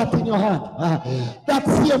is that in your hand? That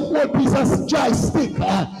same old piece of dry stick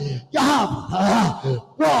you have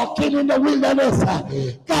walking in the wilderness,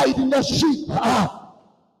 guiding the sheep.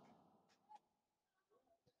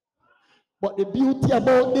 But the beauty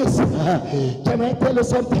about this, can I tell you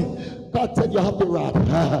something? God said you have the rod.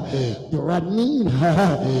 The rod mean,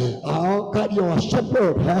 oh God, you're a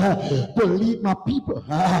shepherd to lead my people,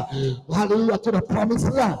 hallelujah, to the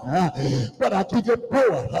promised land. But I give you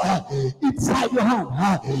power inside your hand.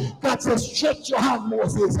 God says, stretch your hand,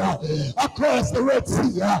 Moses, across the Red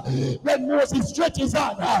Sea. When Moses stretches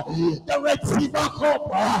out, the Red Sea back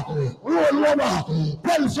up, roll over.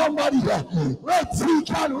 Tell somebody, Red Sea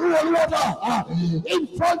can roll over in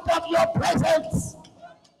front of your presence.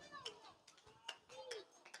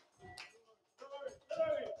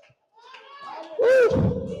 Woo.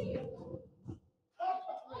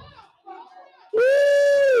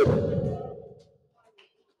 Woo.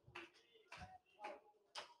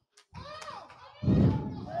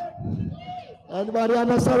 Anybody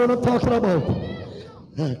understand what I'm talking about?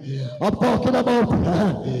 I'm talking about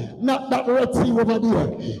not that Red Sea over there,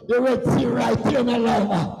 the Red Sea right here in the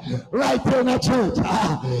line, right here in the church.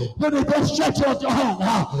 You need to stretch out your hand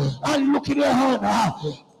and look in your hand.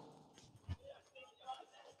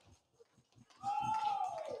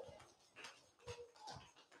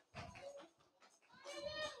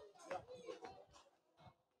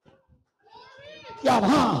 You have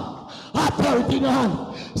authority in your hand.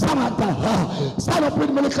 Samantha, stand up with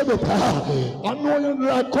me a little bit. I know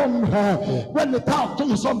you come when they talk to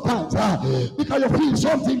you sometimes because you feel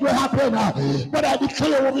something will happen. But I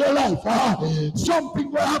declare over your life,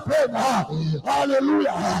 something will happen.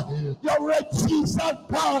 Hallelujah. Your Red Sea shall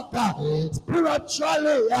part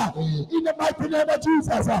spiritually in the mighty name of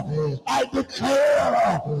Jesus. I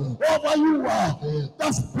declare over you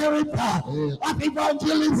the spirit of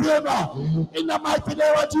evangelism in the mighty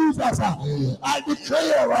name of Jesus. I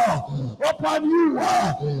declare upon you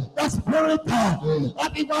the spirit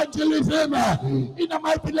of evangelism in the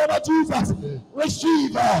mighty name of Jesus.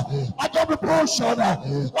 Receive a double portion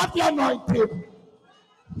of the anointing.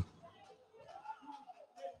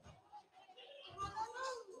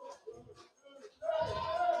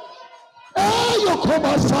 Hey, you come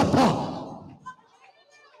on, Satan.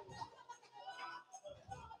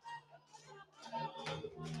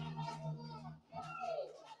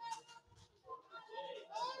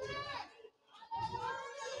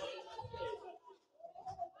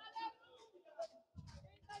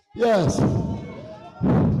 Yes,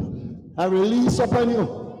 I release upon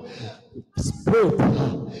you spirit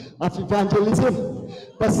of evangelism.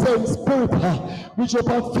 The same spirit which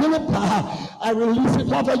upon Philip, I release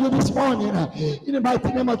it over you this morning in the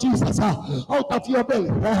mighty name of Jesus. Out of your belly,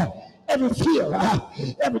 every fear,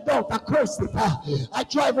 every doubt, I curse it. I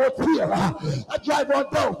drive out fear. I drive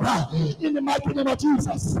out doubt in the mighty name of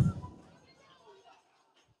Jesus.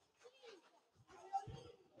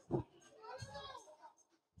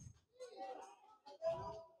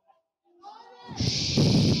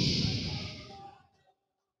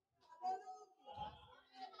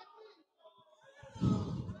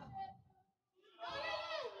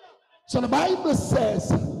 So the Bible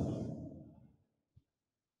says,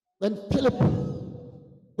 when Philip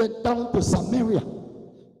went down to Samaria,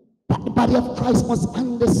 that the body of Christ must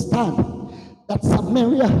understand that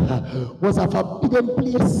Samaria was a forbidden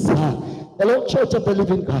place. Hello, Church of the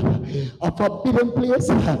Living God, a forbidden place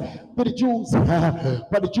to the Jews.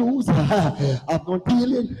 But the Jews have no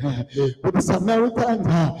dealing with the Samaritans.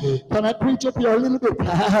 Can I preach up here a little bit?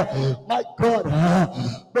 My God.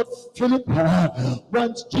 But Philip,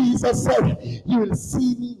 once Jesus said, you will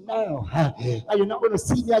see me now, and you're not going to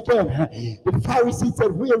see me again. The Pharisee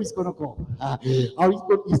said, where is going to go?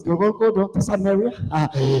 He's going to go down to Samaria?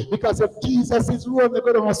 Because if Jesus is ruling, they're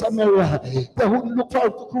going to go to Samaria. They wouldn't look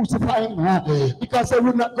forward to crucify him because they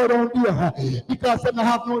would not go down there because they don't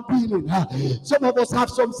have no dealing. Some of us have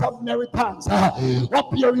some Samaritans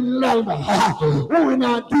up here in Lima who we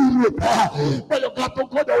not deal with. But you got to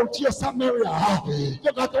go down to your Samaria.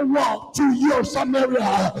 You got to walk to your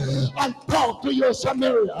Samaria and talk to your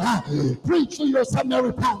Samaria. Preach to your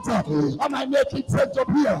Samaritans. Am I making sense up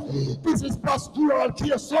here? This is Pastoral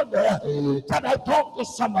Care Sunday. Can I talk to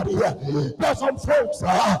somebody? There's some folks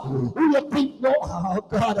who you think, no, oh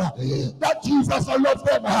God, that Jesus will love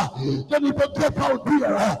them. They need to get out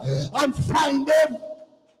there and find them.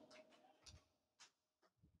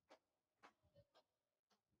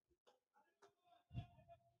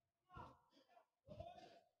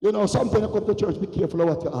 You know, something, I come to church, be careful of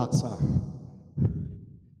what you ask for.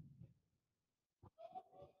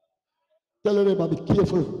 Tell your neighbor, be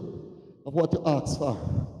careful of what you ask for.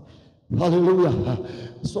 Hallelujah.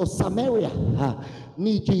 So Samaria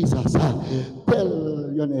need Jesus.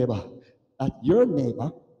 Tell your neighbor that your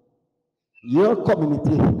neighbor, your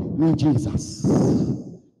community need Jesus.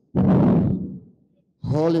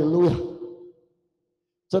 Hallelujah.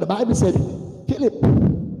 So the Bible said, Philip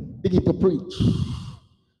began to preach.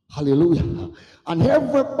 Hallelujah. And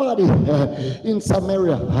everybody in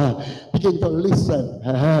Samaria began to listen.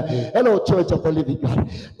 Hello, Church of the Living God.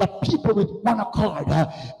 The people with one accord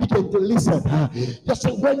began to listen. Just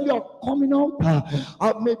say, when you're coming out,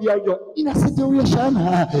 or maybe you're in a situation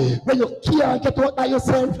when you can't get out by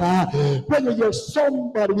yourself, when you hear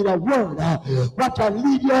somebody with a word, what can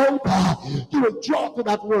lead you out, you will draw to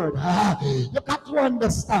that word. You got to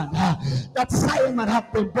understand that Simon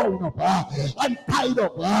had been bound up and tied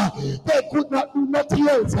up. They could not do nothing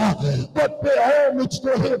else but pay homage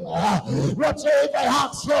to him. Whatsoever they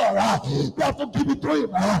ask for, they have to give it to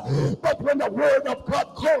him. But when the word of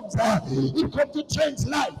God comes, it comes to change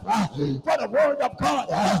life. For the word of God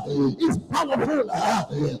is powerful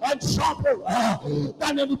and sharper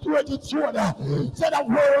than any two-edged sword. So the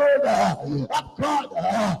word of God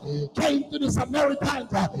came to the Samaritans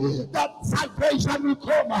that salvation will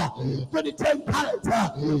come to the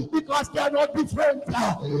Gentiles because they are not different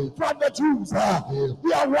from the Jews.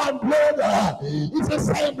 We are one blood. It's the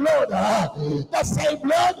same blood. The same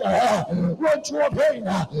blood runs through a vein.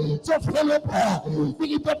 So Philip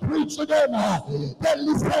began to preach to them. They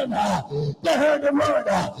listened. They heard the word.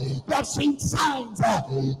 They have seen signs.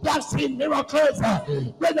 They have seen miracles.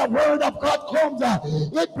 When the word of God comes,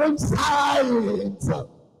 it brings signs.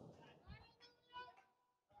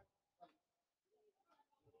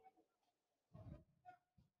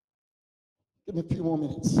 Give me a few more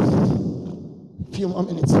minutes. Few more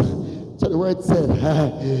minutes. So the word said,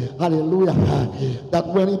 hallelujah, that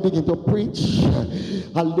when he began to preach,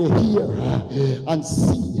 and they hear and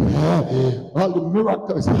see all the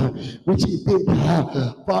miracles which he did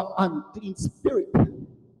for unclean spirit,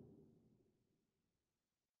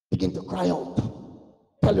 begin to cry out.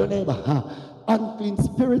 Tell your neighbor, unclean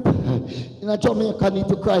spirit in Jamaica need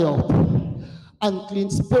to cry out. Unclean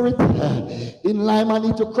spirit in Lima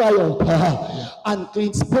need to cry out.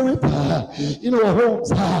 Unclean spirit in our homes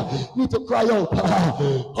need to cry out.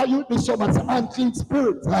 How you be so much unclean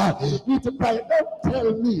spirit need to cry out. Don't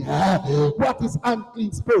tell me what is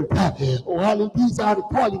unclean spirit. All these are the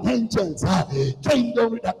fallen angels came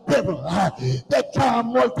down with the devil. They can't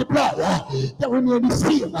multiply. They remain the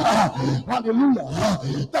same.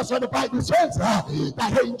 Hallelujah. That's what the Bible says.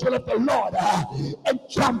 The angel of the Lord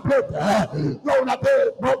encamped round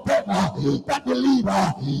about them that believe.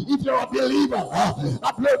 If you're a believer,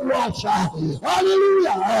 a blood washer,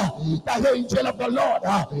 hallelujah, the angel of the Lord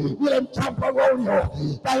will encamp around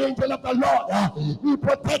you. The angel of the Lord will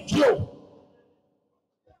protect you.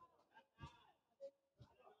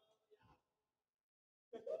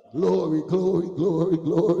 Glory, glory, glory,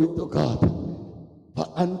 glory to God.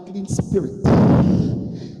 For unclean spirit,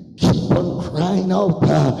 keep on crying out.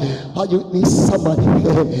 How you need somebody.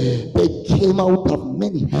 They came out of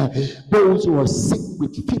many. Those who are sick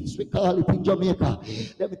with fits, we call it in Jamaica.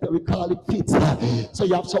 Let me tell you, we call it fits. So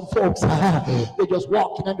you have some folks, they just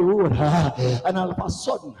walking on the road, and all of a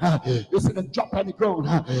sudden, you see them drop on the ground,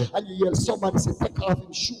 and you hear somebody say, take off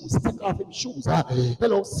his shoes, take off his shoes.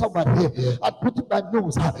 Hello, somebody, and put it by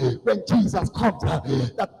nose. When Jesus comes,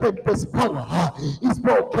 that tempest power is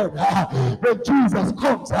broken. When Jesus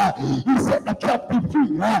comes, he set the captive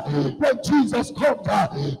free. When Jesus comes,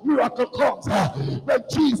 miracle comes. When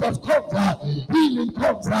Jesus comes, healing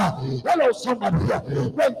comes. Hello, somebody.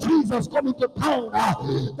 When Jesus comes into town,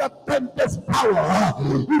 the tempest power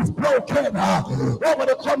is broken over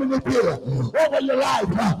the community, over your life.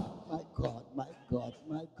 My God, my God,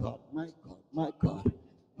 my God, my God, my God,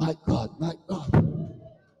 my God, my God.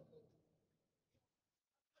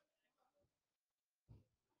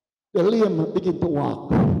 The lame begin to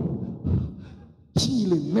walk.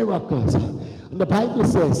 Healing, miracles. And the Bible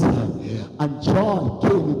says, and joy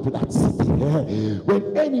came into that city.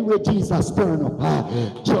 When anywhere Jesus turned up,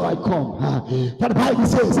 joy come. For the Bible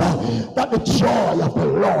says that the joy of the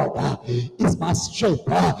Lord is my strength.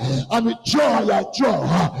 And with joy I draw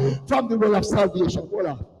from the well of salvation. Hold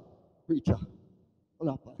on, preacher. Hold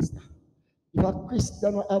on, pastor. If a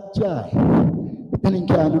Christian will have joy, then he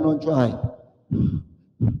can't do no joy.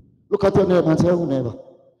 Look at your neighbor and say, oh neighbor.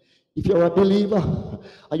 If you're a believer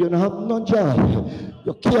and you don't have no joy,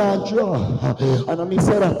 you can't draw. And I mean,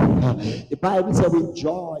 say that the Bible says with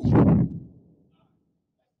joy,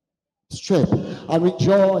 strength, and with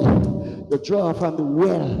joy, you draw from the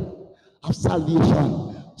well of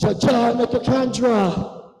salvation. So joy make you can't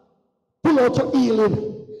draw. Pull out your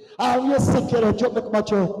healing. And you're sick, you jump like my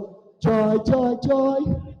joy. Joy, joy, joy.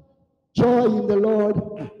 Joy in the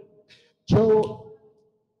Lord. Joy.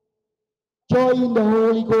 Joy in the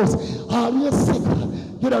Holy Ghost. You're sick.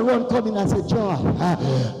 You don't run coming and say joy.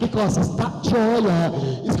 Because it's that joy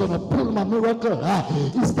is going to pull my miracle.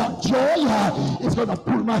 It's that joy is going to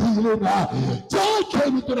pull my healing. Joy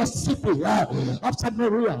came into the city of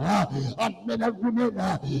Samaria. And men and women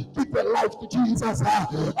give their life to Jesus.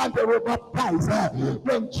 And they were baptized.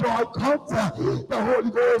 When joy comes, the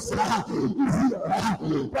Holy Ghost is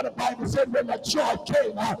here. But the Bible said when the joy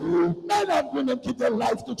came, men and women give their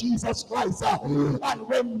life to Jesus Christ. And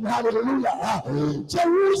when, hallelujah,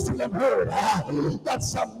 Jerusalem heard that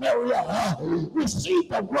Samaria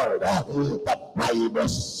received the word, the Bible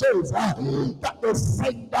says that they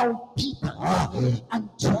sent down Peter and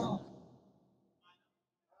John.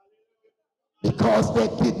 Because they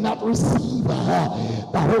did not receive the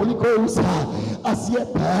Holy Ghost as yet.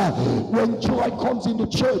 When joy comes in the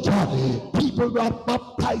church, people got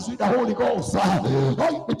baptized with the Holy Ghost.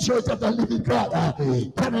 Like the church of the living God.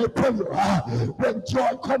 Can I tell you, when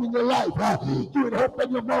joy comes in your life, you will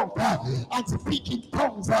open your mouth and speak in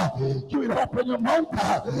tongues. You will open your mouth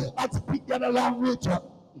and speak in a language.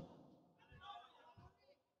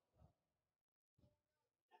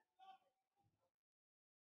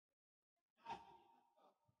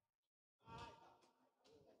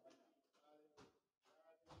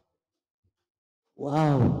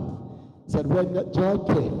 Wow. Said when the joy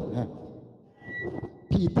came,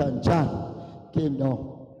 Peter and John came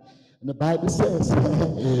down. And the Bible says,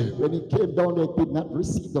 when he came down, they did not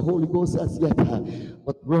receive the Holy Ghost as yet.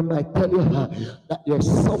 But remember, I tell you that there's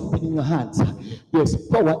something in your hands. There's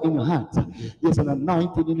power in your hands. There's an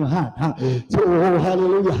anointing in your hand. So, oh,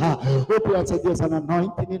 hallelujah. Hope you say, there's an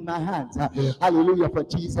anointing in my hands. Hallelujah. For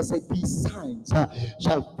Jesus said, these signs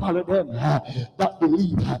shall follow them that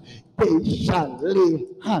believe. They shall lay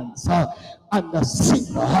hands on the sick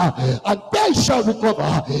and they shall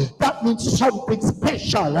recover. That means something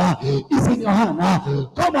special is in your hand.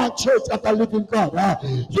 Come on, church of the living God.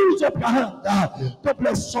 Use up your hand to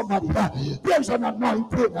bless somebody. There's an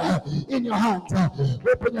anointing in your hand.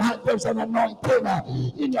 Open your hand. There's an anointing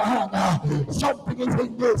in your hand. Something is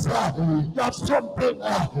in this. You have something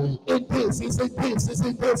in this. It's in this. It's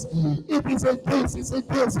in this. It is in this. It's in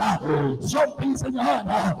this. Something is in your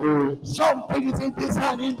hand. Something is in this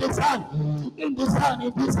hand. In this hand. In this hand.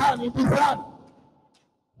 In this hand. In this hand.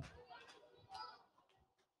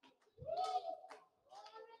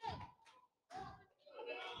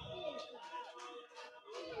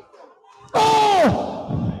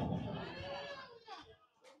 Oh!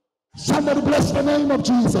 Somebody bless the name of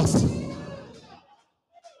Jesus.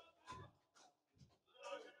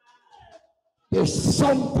 There's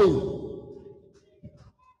something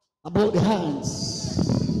about the hands.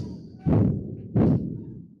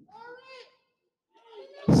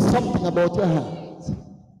 Something about your hands.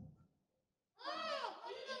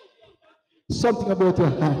 Something about your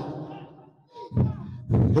hand.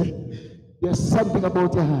 There's something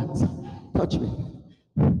about your hands. Touch me.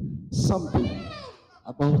 something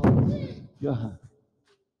about your hand.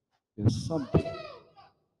 There's something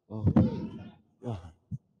about your hand.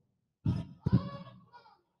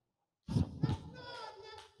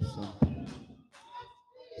 Something.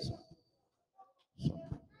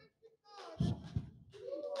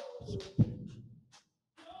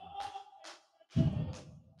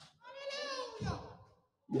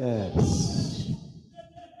 Yes.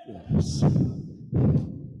 Yes.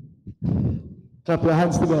 Clap your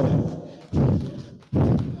hands together.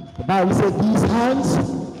 The Bible said these hands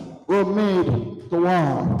were made to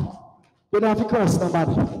war. You don't have to curse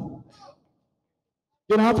nobody.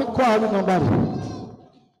 You don't have to quarrel with nobody.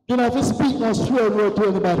 You don't have to speak no swear word to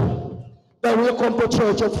anybody. But when you come to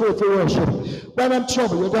church and pray for worship, when I'm in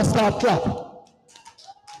trouble, you just start clap.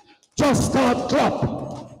 Just start clap.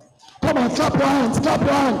 Come on, clap your hands, clap your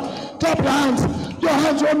hands, clap your hands. Your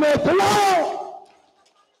hands will make the war.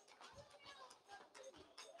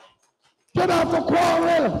 You don't have to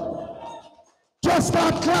quarrel. Just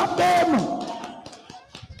start clap them.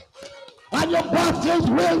 And your battles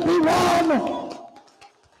will be won.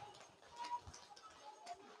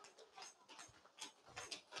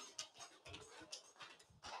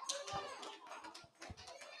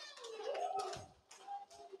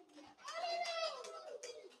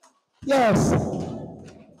 Yes.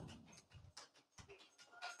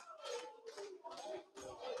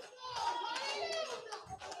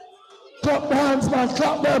 Clap the hands, man,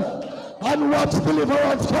 clap them. And watch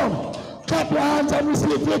deliverance come. Clap your hands and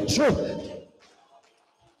receive victory.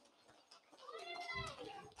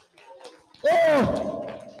 Oh.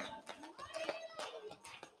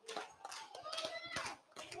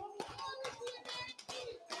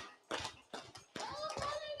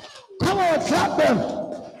 Come on, clap them.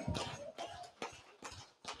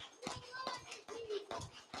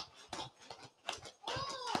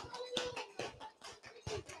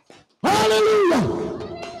 Hallelujah.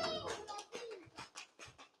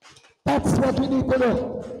 That's what we need to do.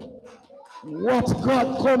 What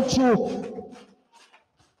God come through.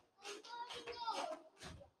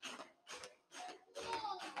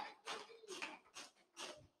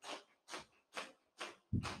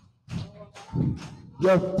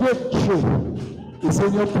 Your victory is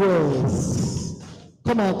in your prayers.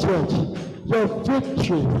 Come on, church. Your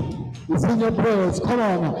victory is in your prayers. Come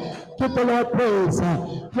on. Give the Lord praise.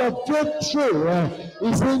 Your victory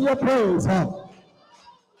is in your prayers.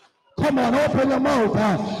 Come on, open your mouth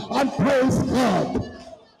and praise God.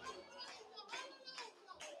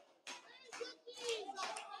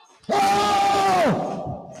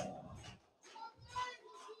 Oh!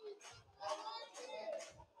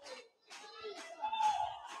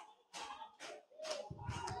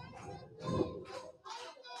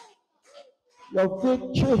 Your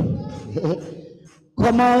victory.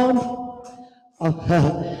 Come on.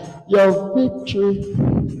 Your victory.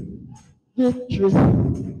 Victory.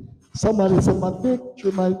 Somebody say, my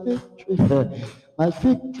victory, my victory. My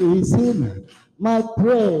victory is in my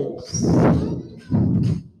praise.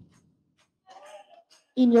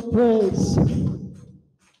 In your praise.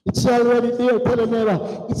 It's already there. Tell the neighbor,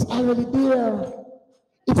 it's already there.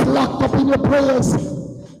 It's locked up in your prayers.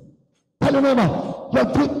 Tell the neighbor, your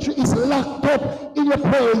victory is locked up in your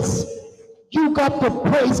praise. You got to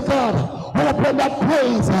praise God. Open that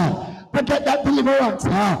praise to get that deliverance.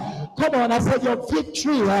 Come on, I said your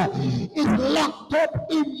victory is locked up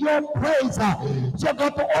in your praise. So you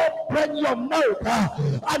got to open your mouth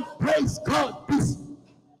and praise God.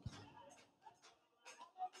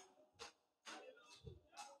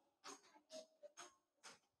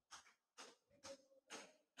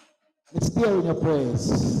 It's there in your praise.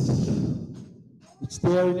 It's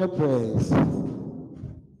there in your praise.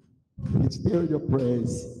 It's there in your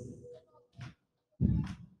praise.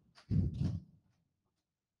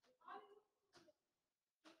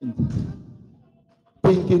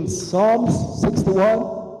 Thinking Psalms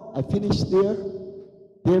 61, I finished there.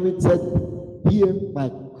 David said, hear my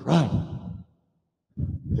cry.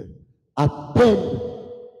 Attend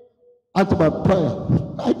unto my prayer.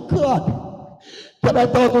 My God. Can I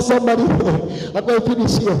talk to somebody? I'm going to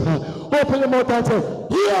finish here. Open your mouth and say,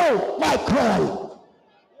 hear my cry.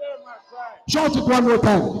 Hear my cry. Shout it one more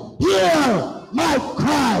time. Hear my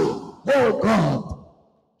cry, oh God.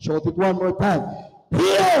 Shout it one more time.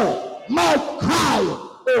 Hear my cry,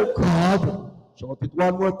 oh God. Shout it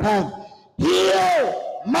one more time. Hear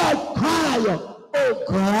my cry, oh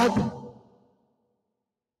God.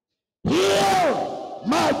 Hear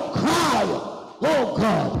my cry, oh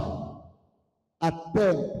God.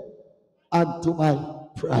 Attend unto my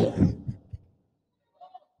prayer.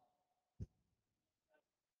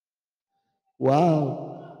 Wow.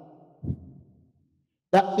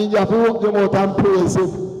 That means you have to open your mouth and praise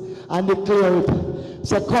him and declare it.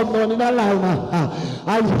 Say, come down in a line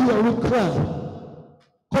and hear me cry.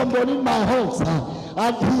 Come down in my house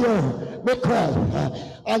and hear me cry.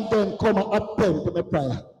 And then come and attend to my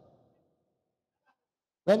prayer.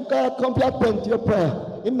 When God comes to attend to your prayer,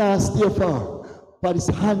 He not stay far, but His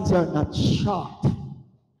hands are not short.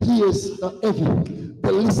 He is not heavy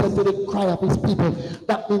to listen to the cry of His people.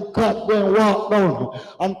 That means God will walk down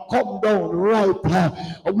and come down right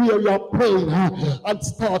where you are praying and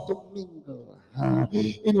start to mingle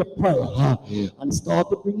in your prayer and start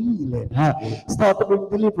to bring healing, start to bring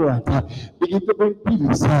deliverance, begin to bring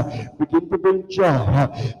peace, begin to bring joy,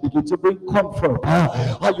 begin to bring comfort.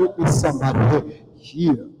 Are you with somebody?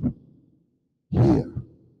 Here, here,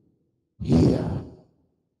 here.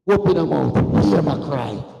 Open your mouth. Hear my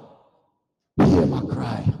cry. Hear my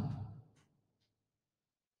cry.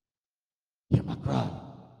 Hear my cry.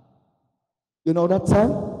 You know that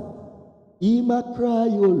song? Hear my cry,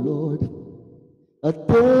 O Lord.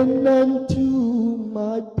 Attend unto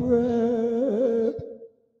my prayer.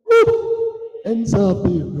 Ends of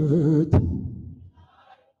the earth.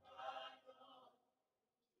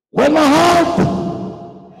 When my heart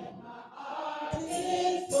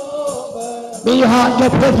may your heart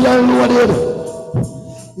get heavy and loaded.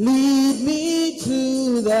 Lead me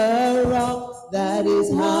to the rock that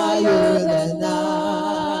is higher than I.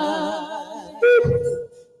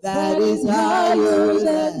 That is higher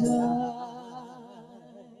than I.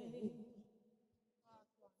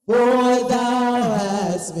 For thou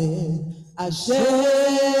hast been a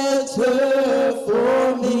shelter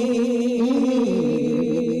for me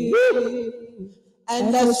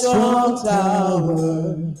and a strong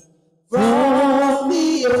tower from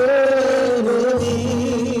the enemy.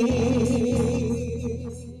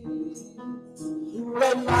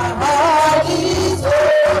 When my heart is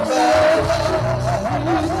open,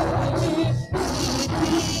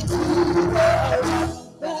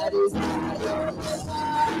 that is higher than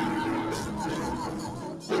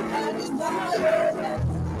that is higher than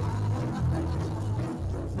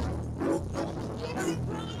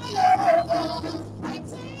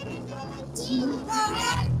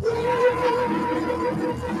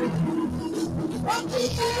from the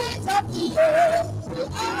ends of the earth,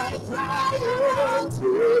 I cry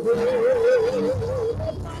unto thee.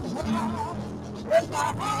 When my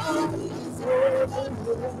heart is open,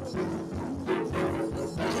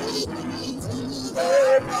 lead me to the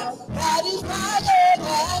rock that is higher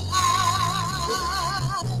than I.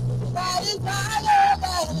 That is higher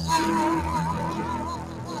than I.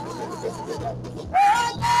 Oh,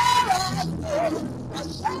 there has been a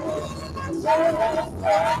shelter for me.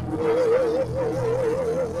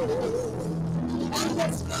 And the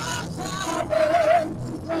strong tower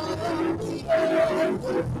from the earth.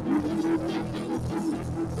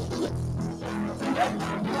 When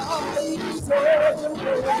my heart is open,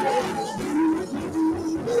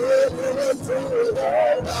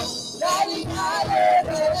 that is higher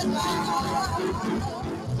than I.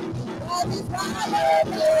 That is higher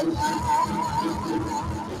than I.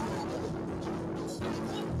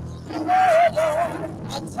 Oh Lord,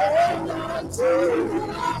 I turn unto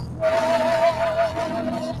my prayer.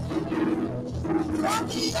 From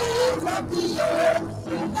the ends of the earth,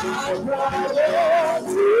 and I cry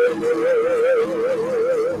unto thee.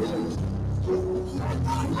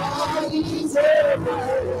 My heart is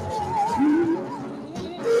open.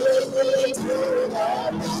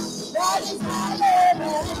 That is higher than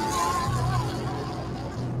I.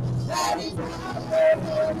 That is higher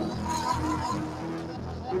than I.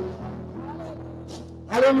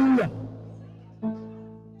 Hallelujah.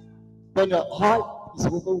 When your heart is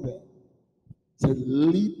overwhelmed, say,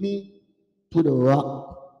 lead me to the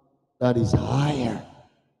rock that is higher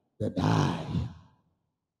than I.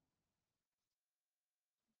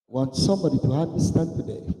 I want somebody to understand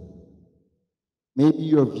today. Maybe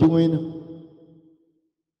you're viewing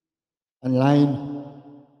online,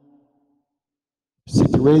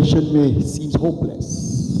 situation may seem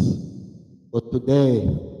hopeless, but today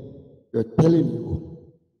we're telling you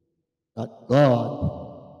that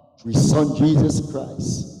God, through His Son Jesus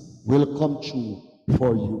Christ, will come true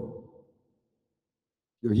for you.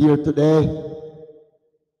 You're here today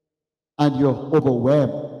and you're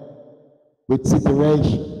overwhelmed with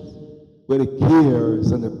situations, with the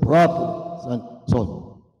cares and the problems, and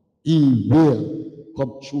so He will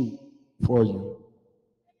come true for you.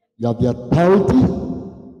 You have the authority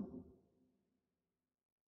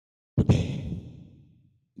today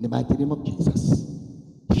in the mighty name of Jesus.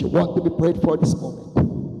 If you want to be prayed for this moment,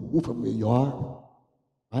 move from where you are,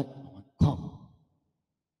 right? Come.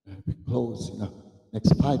 We close in the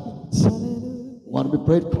next 5 minutes. want to be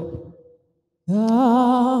prayed for.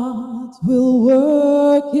 God will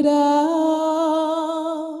work it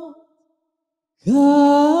out.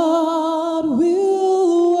 God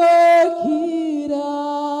will work it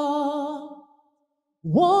out.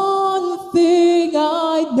 One thing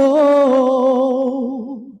I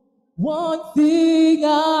know, one thing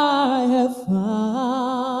I have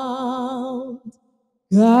found.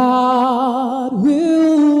 God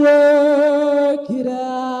will work it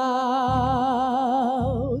out.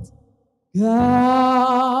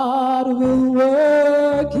 God will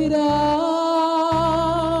work it out.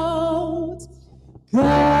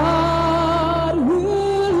 God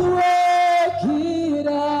will work it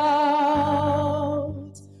out.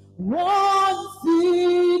 One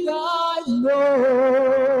thing I know,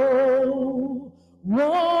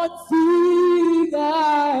 one thing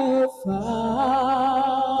I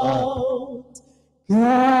found.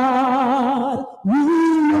 God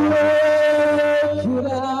will work it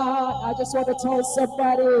out. I just want to tell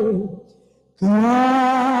somebody,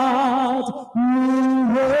 God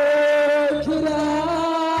will work it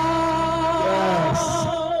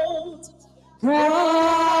out.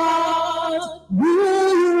 God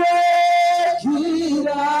will work it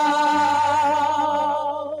out.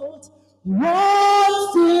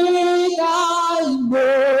 One thing I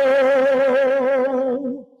know,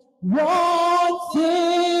 one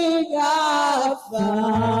thing I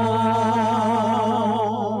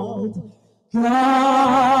found.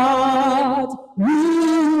 God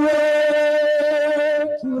will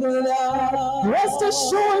work it out. Rest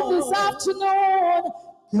assured this afternoon,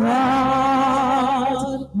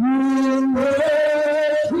 God will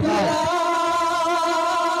work it out.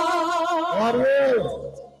 God will.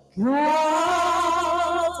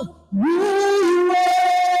 God will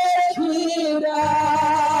work it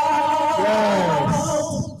out.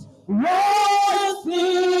 Yes. One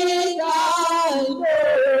thing I know,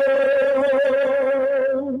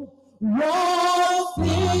 one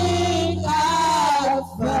thing I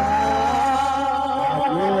found.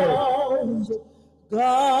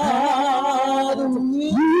 God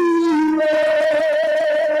will work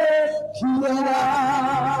it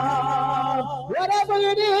out. Whatever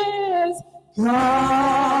it is,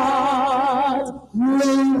 God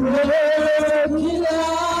will work it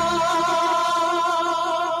out.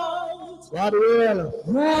 God will.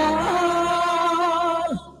 God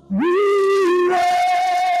will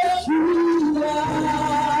work it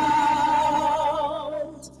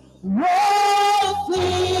out. One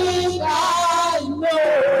thing I know,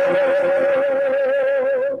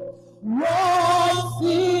 one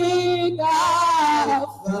thing I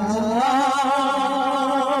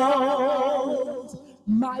found.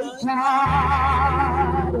 My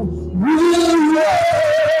God will work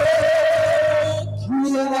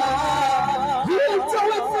it out. He'll do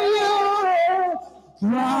it for you.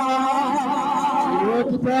 God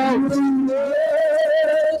Work it out. will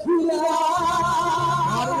work it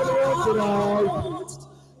God will work it out. out.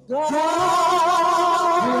 God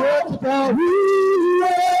Work it out. will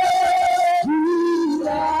work it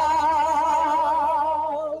out.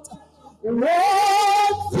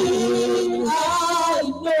 One thing I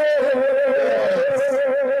know.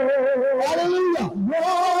 Hallelujah.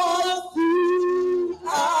 One thing I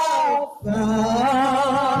found.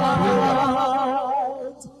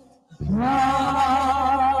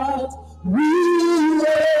 God will work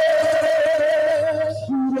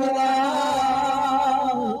it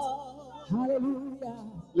out. Hallelujah.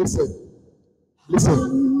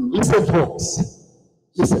 Listen, folks.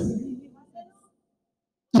 Listen.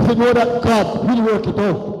 If you know that God will work it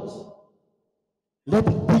out, let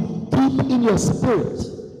it dig deep in your spirit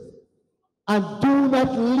and do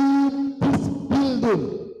not leave this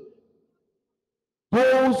building.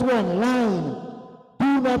 Those who are online,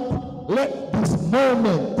 do not let this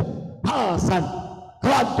moment pass and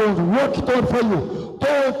God don't work it out for you.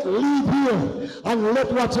 Don't leave here and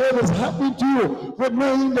let whatever is happening to you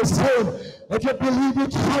remain the same. If you believe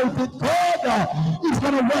it, shout it. God is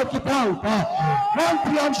going to work it out. One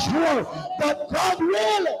thing I'm sure that God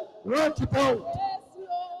will work it out.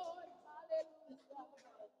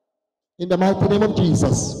 In the mighty name of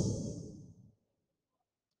Jesus.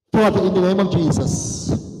 Father, in the name of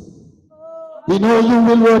Jesus, we know you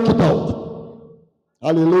will work it out.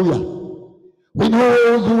 Hallelujah. We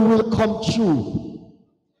know you will come true.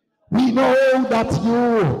 We know that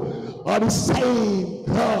you are the same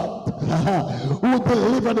God who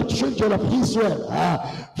delivered the children of Israel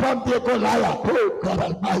from their Goliath. Oh God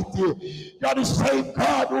Almighty, you are the same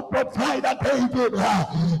God who provided David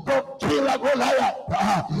to kill a Goliath.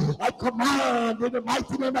 I command in the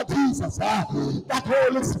mighty name of Jesus that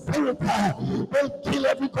Holy Spirit will kill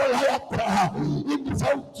every Goliath in this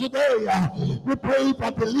house today. We pray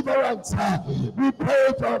for deliverance. We pray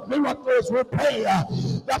for miracles. We pray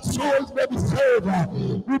that souls may be saved.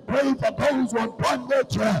 We pray for those who are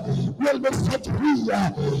bondage will be set free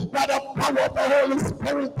by the power of the Holy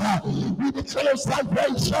Spirit. We declare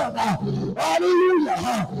salvation.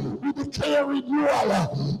 Hallelujah. We declare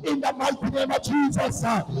renewal in the mighty name of Jesus.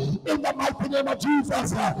 In the mighty name of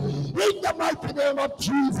Jesus. In the mighty name of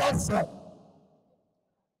Jesus.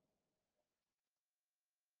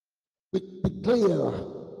 We declare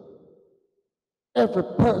every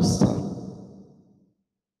person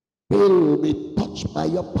will be touched by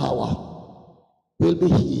your power, will be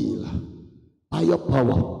healed by your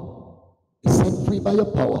power, be set free by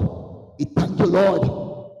your power. We thank you, Lord,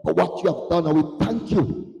 for what you have done, and we thank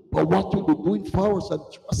you for what you'll be doing for us and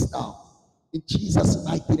trust now. In Jesus'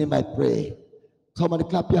 mighty name I pray. Somebody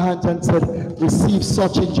clap your hands and say, receive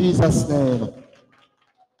such in Jesus' name.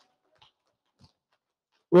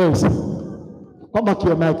 Where is it? Come back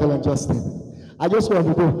here, Michael and Justin. I just want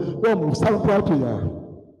to go move. Stand right here.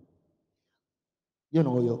 You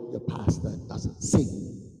know, your pastor doesn't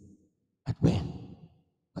sing that well.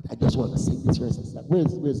 But I just want to sing this verse.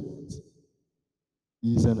 Where's it?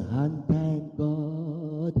 He's an on-time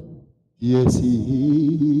God. Yes,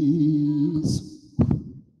 he is.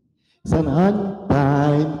 He's an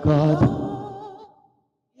on-time God.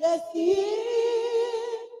 Yes, he is.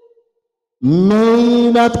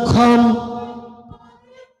 May not come,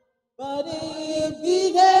 but he'll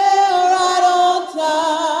be there right on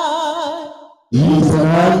time. he's an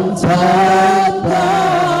on-time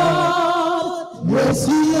God. Yes,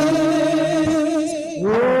 he is. Oh,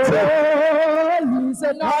 he's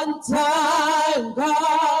an on-time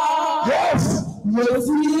God. Yes, Yes,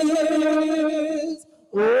 he is.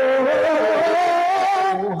 Oh,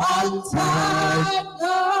 on-time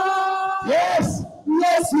God. yes,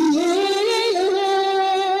 Yes, he is.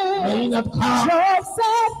 may not come,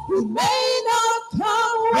 Joseph, he may not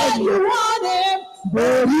come when you want him,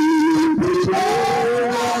 but he'll be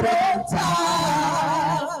there right on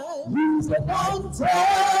time. He's an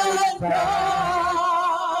on-time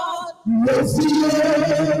God. Yes, he is.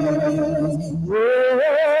 Oh,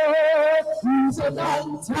 he's an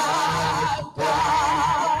on-time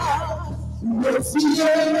God. Yes, he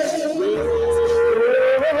is.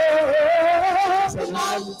 He's an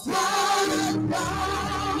on-time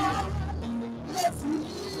God. Yes, he is.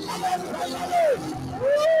 Joseph, may not come when you want him, but he'll be there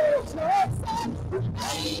right on time. He's an on-time God. Yes, he is. He's an on-time God. Yes, he is. On-time God. Yes, he is. Joseph, he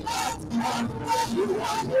may not come when you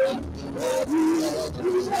want him, but he'll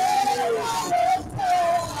be there right on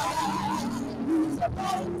time. He's an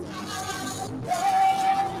on-time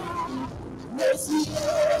God. Yes, he is.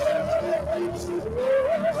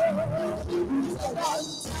 He's an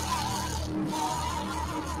on-time God.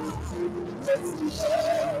 Yes, he is.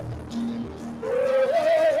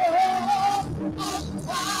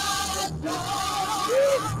 On-time God.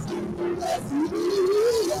 Yes, he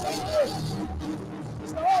is.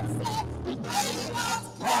 Joseph, he may not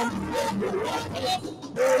come when you want him,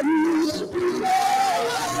 but he's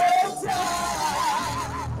there on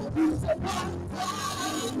time. He's an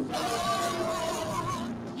on-time God.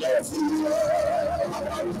 Yes, he is.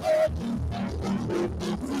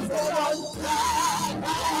 He's an on-time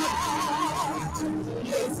God.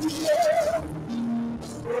 Yes, he is.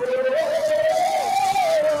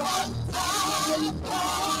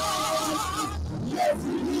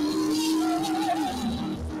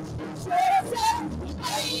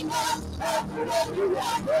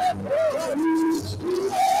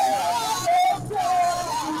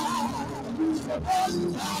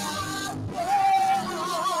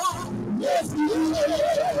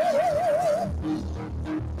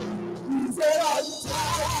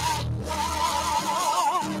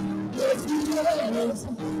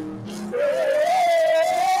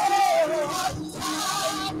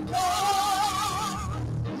 On-time God.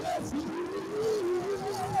 Yes, he is.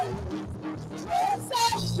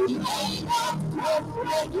 Joseph, he may not come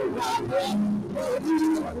when you want him, but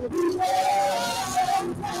he'll be there on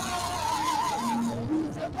time.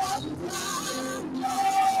 He's an on-time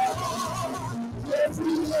God. Yes, he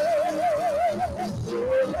is.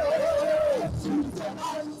 He's an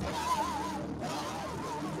on-time God.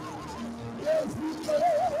 Yes, he is.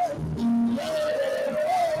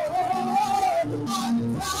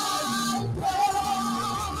 On-time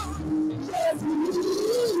God. Yes, he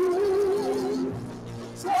is.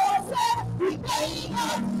 Joseph, he may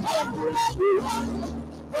not come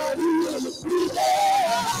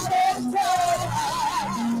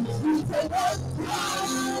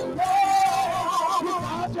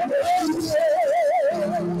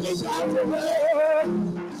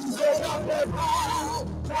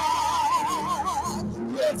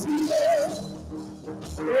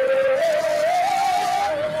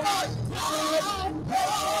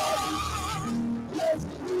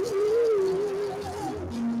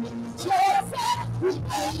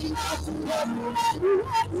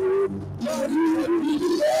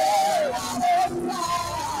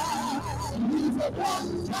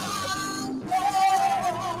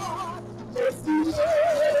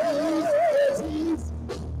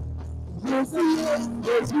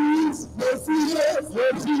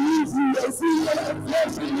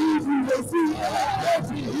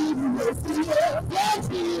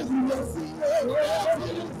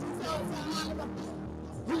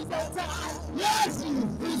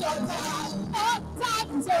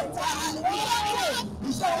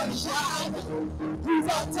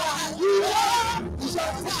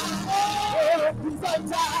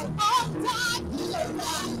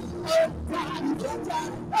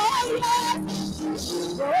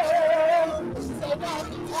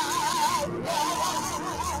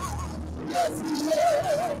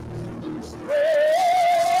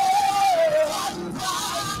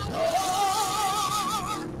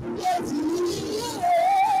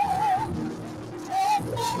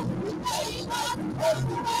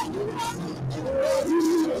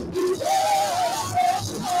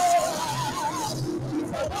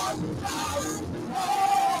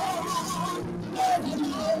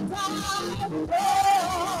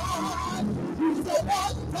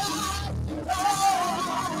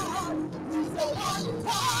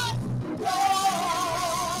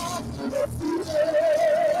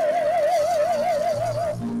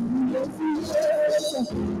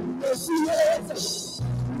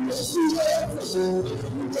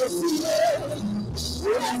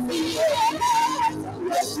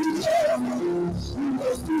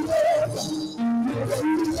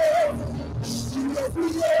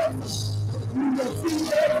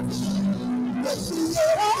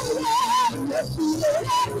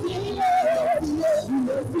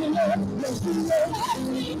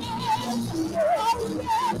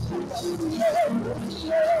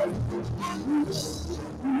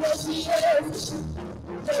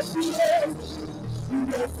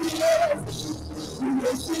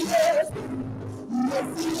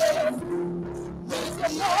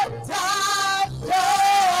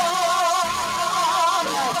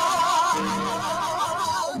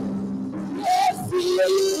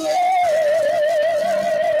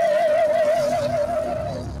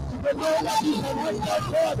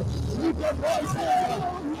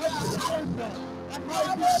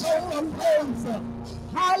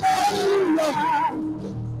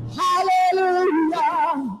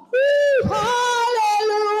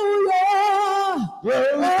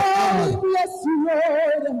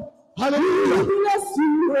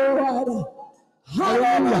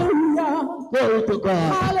Glory to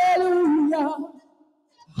God. Hallelujah.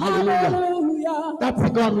 Hallelujah. That's the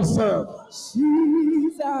God we serve.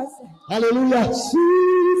 Jesus. Hallelujah.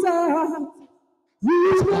 Jesus.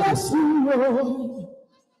 We bless you, Lord.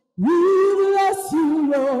 We bless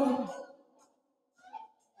you, Lord.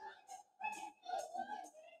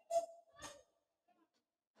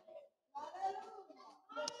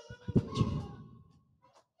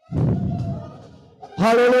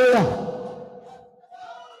 Hallelujah.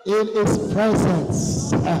 In his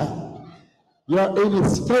presence. You're in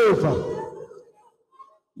his favor.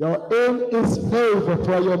 You're in his favor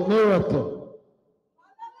for your miracle.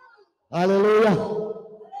 Hallelujah.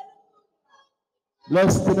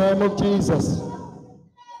 Bless the name of Jesus.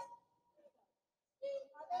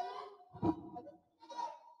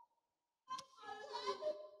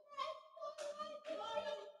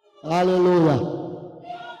 Hallelujah.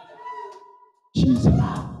 Jesus.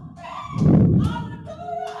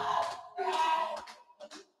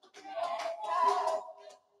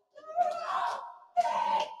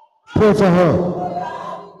 Pray for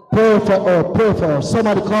her. Pray for her. Pray for her.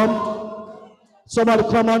 Somebody come. Somebody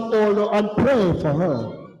come and hold her and pray for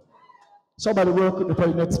her. Somebody work with her for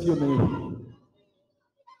the next few minutes.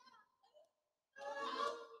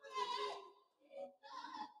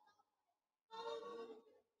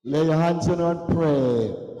 Lay your hands on her and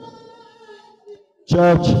pray.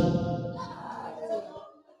 Church.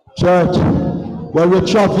 Church. Where we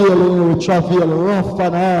travel rough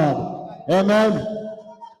and hard. Amen.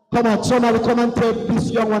 Come on, somebody come and take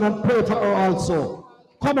this young one and pray for her also.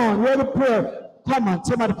 Come on, where to pray? Come on,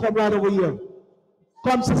 somebody come right over here.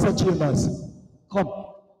 Come, Sister Chambers. Come.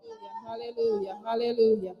 Hallelujah,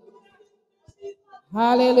 hallelujah.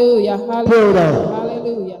 Hallelujah, hallelujah. Pray there.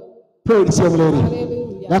 Hallelujah. Pray this young lady.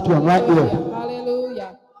 Hallelujah. That one right here.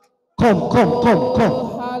 Hallelujah. Come.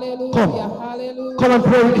 Hallelujah. Come. Hallelujah. Come and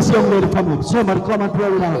pray with this young lady for me. Somebody come and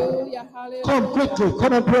pray with her. Hallelujah. Hallelujah. Come quickly.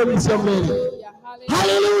 Come and pray with this young lady.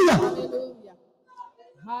 Hallelujah. Hallelujah.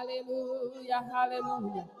 Hallelujah.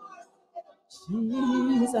 Hallelujah.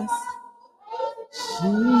 Jesus.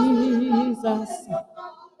 Jesus.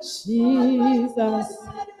 Jesus.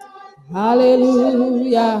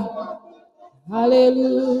 Hallelujah.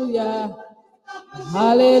 Hallelujah.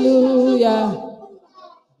 Hallelujah.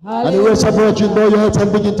 And the rest of you bow your heads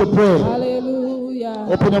and begin to pray. Hallelujah.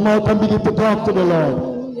 Open your mouth and begin to talk to the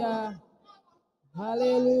Lord.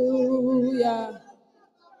 Hallelujah.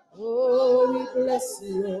 Oh, we bless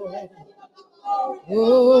you, Lord.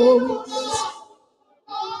 Oh, we bless you.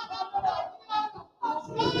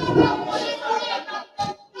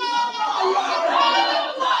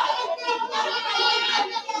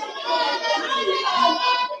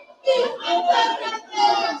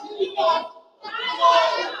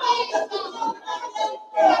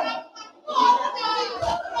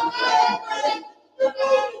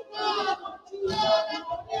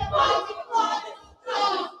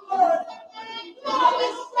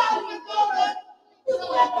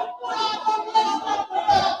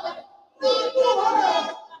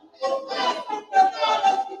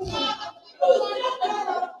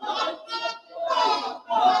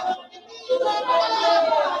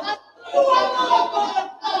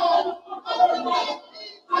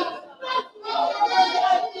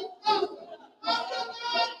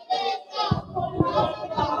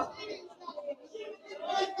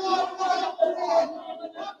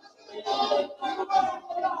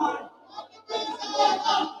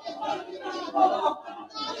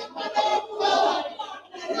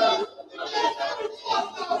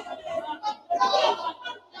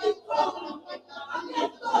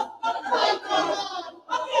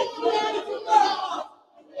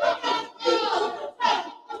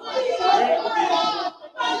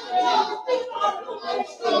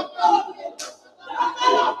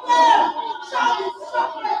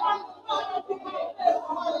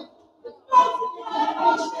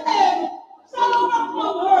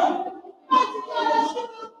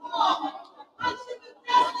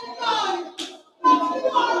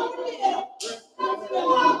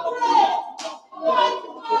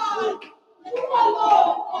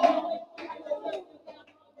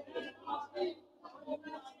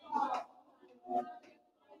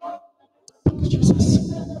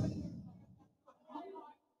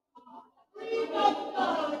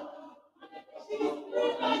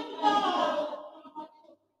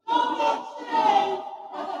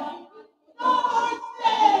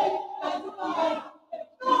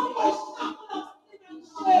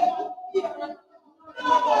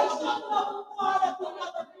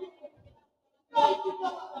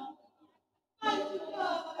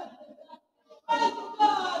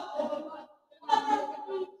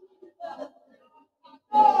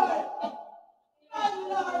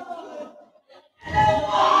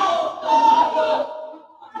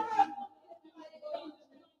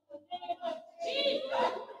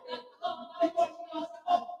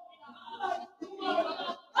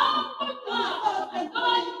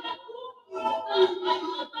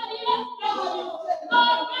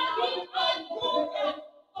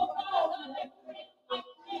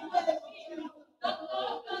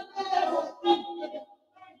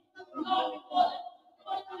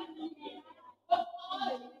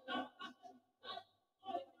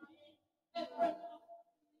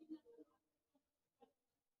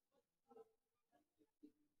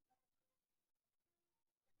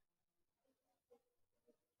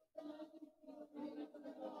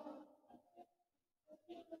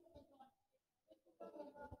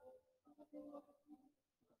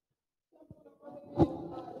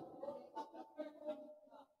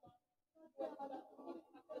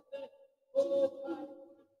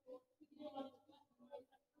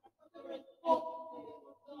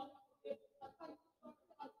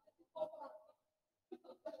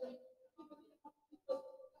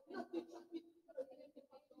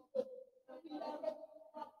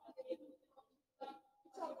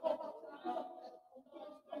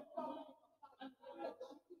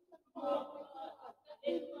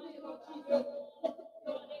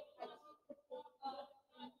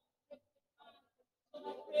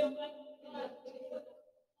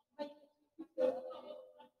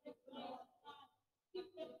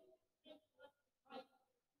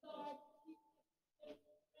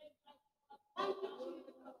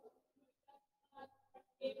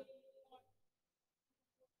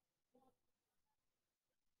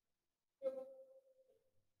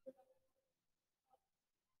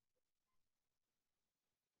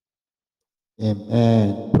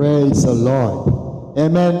 Amen. Praise the Lord.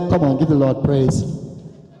 Amen. Come on, give the Lord praise.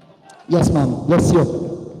 Yes, ma'am. Bless you.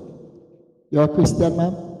 You're a Christian,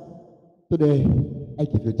 ma'am? Today, I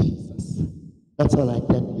give you Jesus. That's all I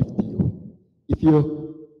can give to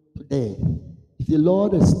you. Today, if the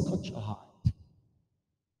Lord has touched your heart,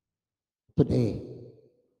 today,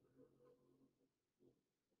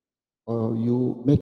 or you make